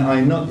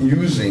 I'm not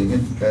using,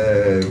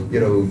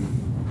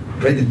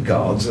 credit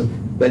cards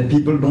that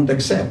people don't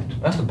accept.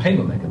 That's the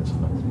payment mechanism.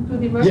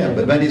 Yeah,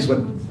 but that is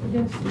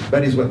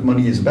what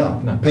money is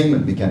about. No.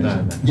 Payment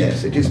mechanism. No.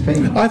 Yes, it is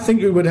payment. I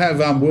think we would have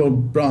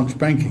world branch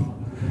banking.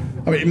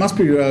 It must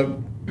be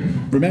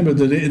remembered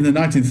that in the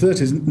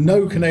 1930s,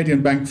 no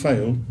Canadian bank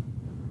failed,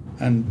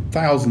 and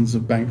thousands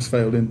of banks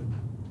failed in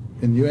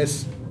the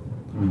US.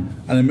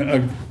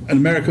 And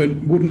America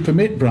wouldn't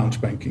permit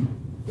branch banking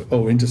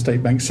or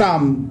interstate banking.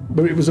 Some,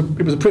 but it was a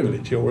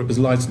privilege, or it was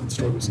licensed,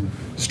 or it was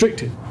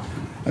restricted.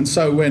 And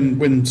so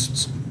when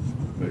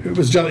it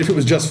was just, if it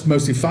was just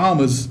mostly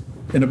farmers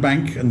in a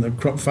bank and the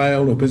crop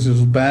failed or business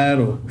was bad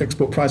or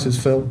export prices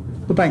fell,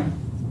 the bank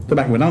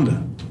went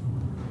under.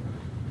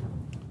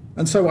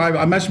 And so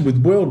I imagine with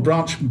world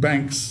branch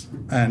banks,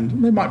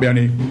 and there might be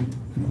only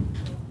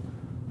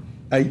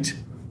 8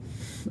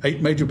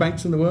 major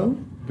banks in the world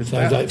with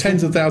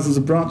tens of thousands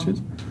of branches.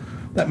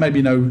 That may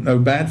be no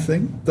bad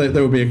thing. There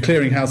will be a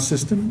clearinghouse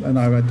system, and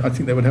I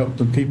think that would help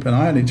them keep an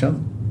eye on each other.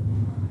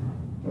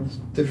 That's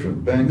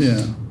different. Banks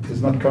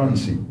is not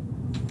currency.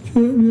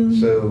 Yeah.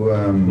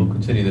 So we'll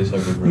continue this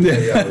over.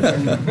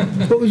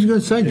 What was you going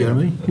to say,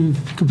 Jeremy? You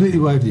completely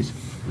waived it.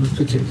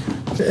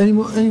 Is there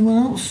anyone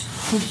else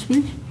want to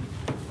speak?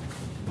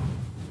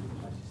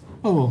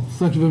 Oh, well,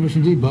 thank you very much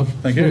indeed, Bob.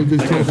 Thank Very you.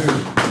 good Thank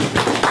talk. you.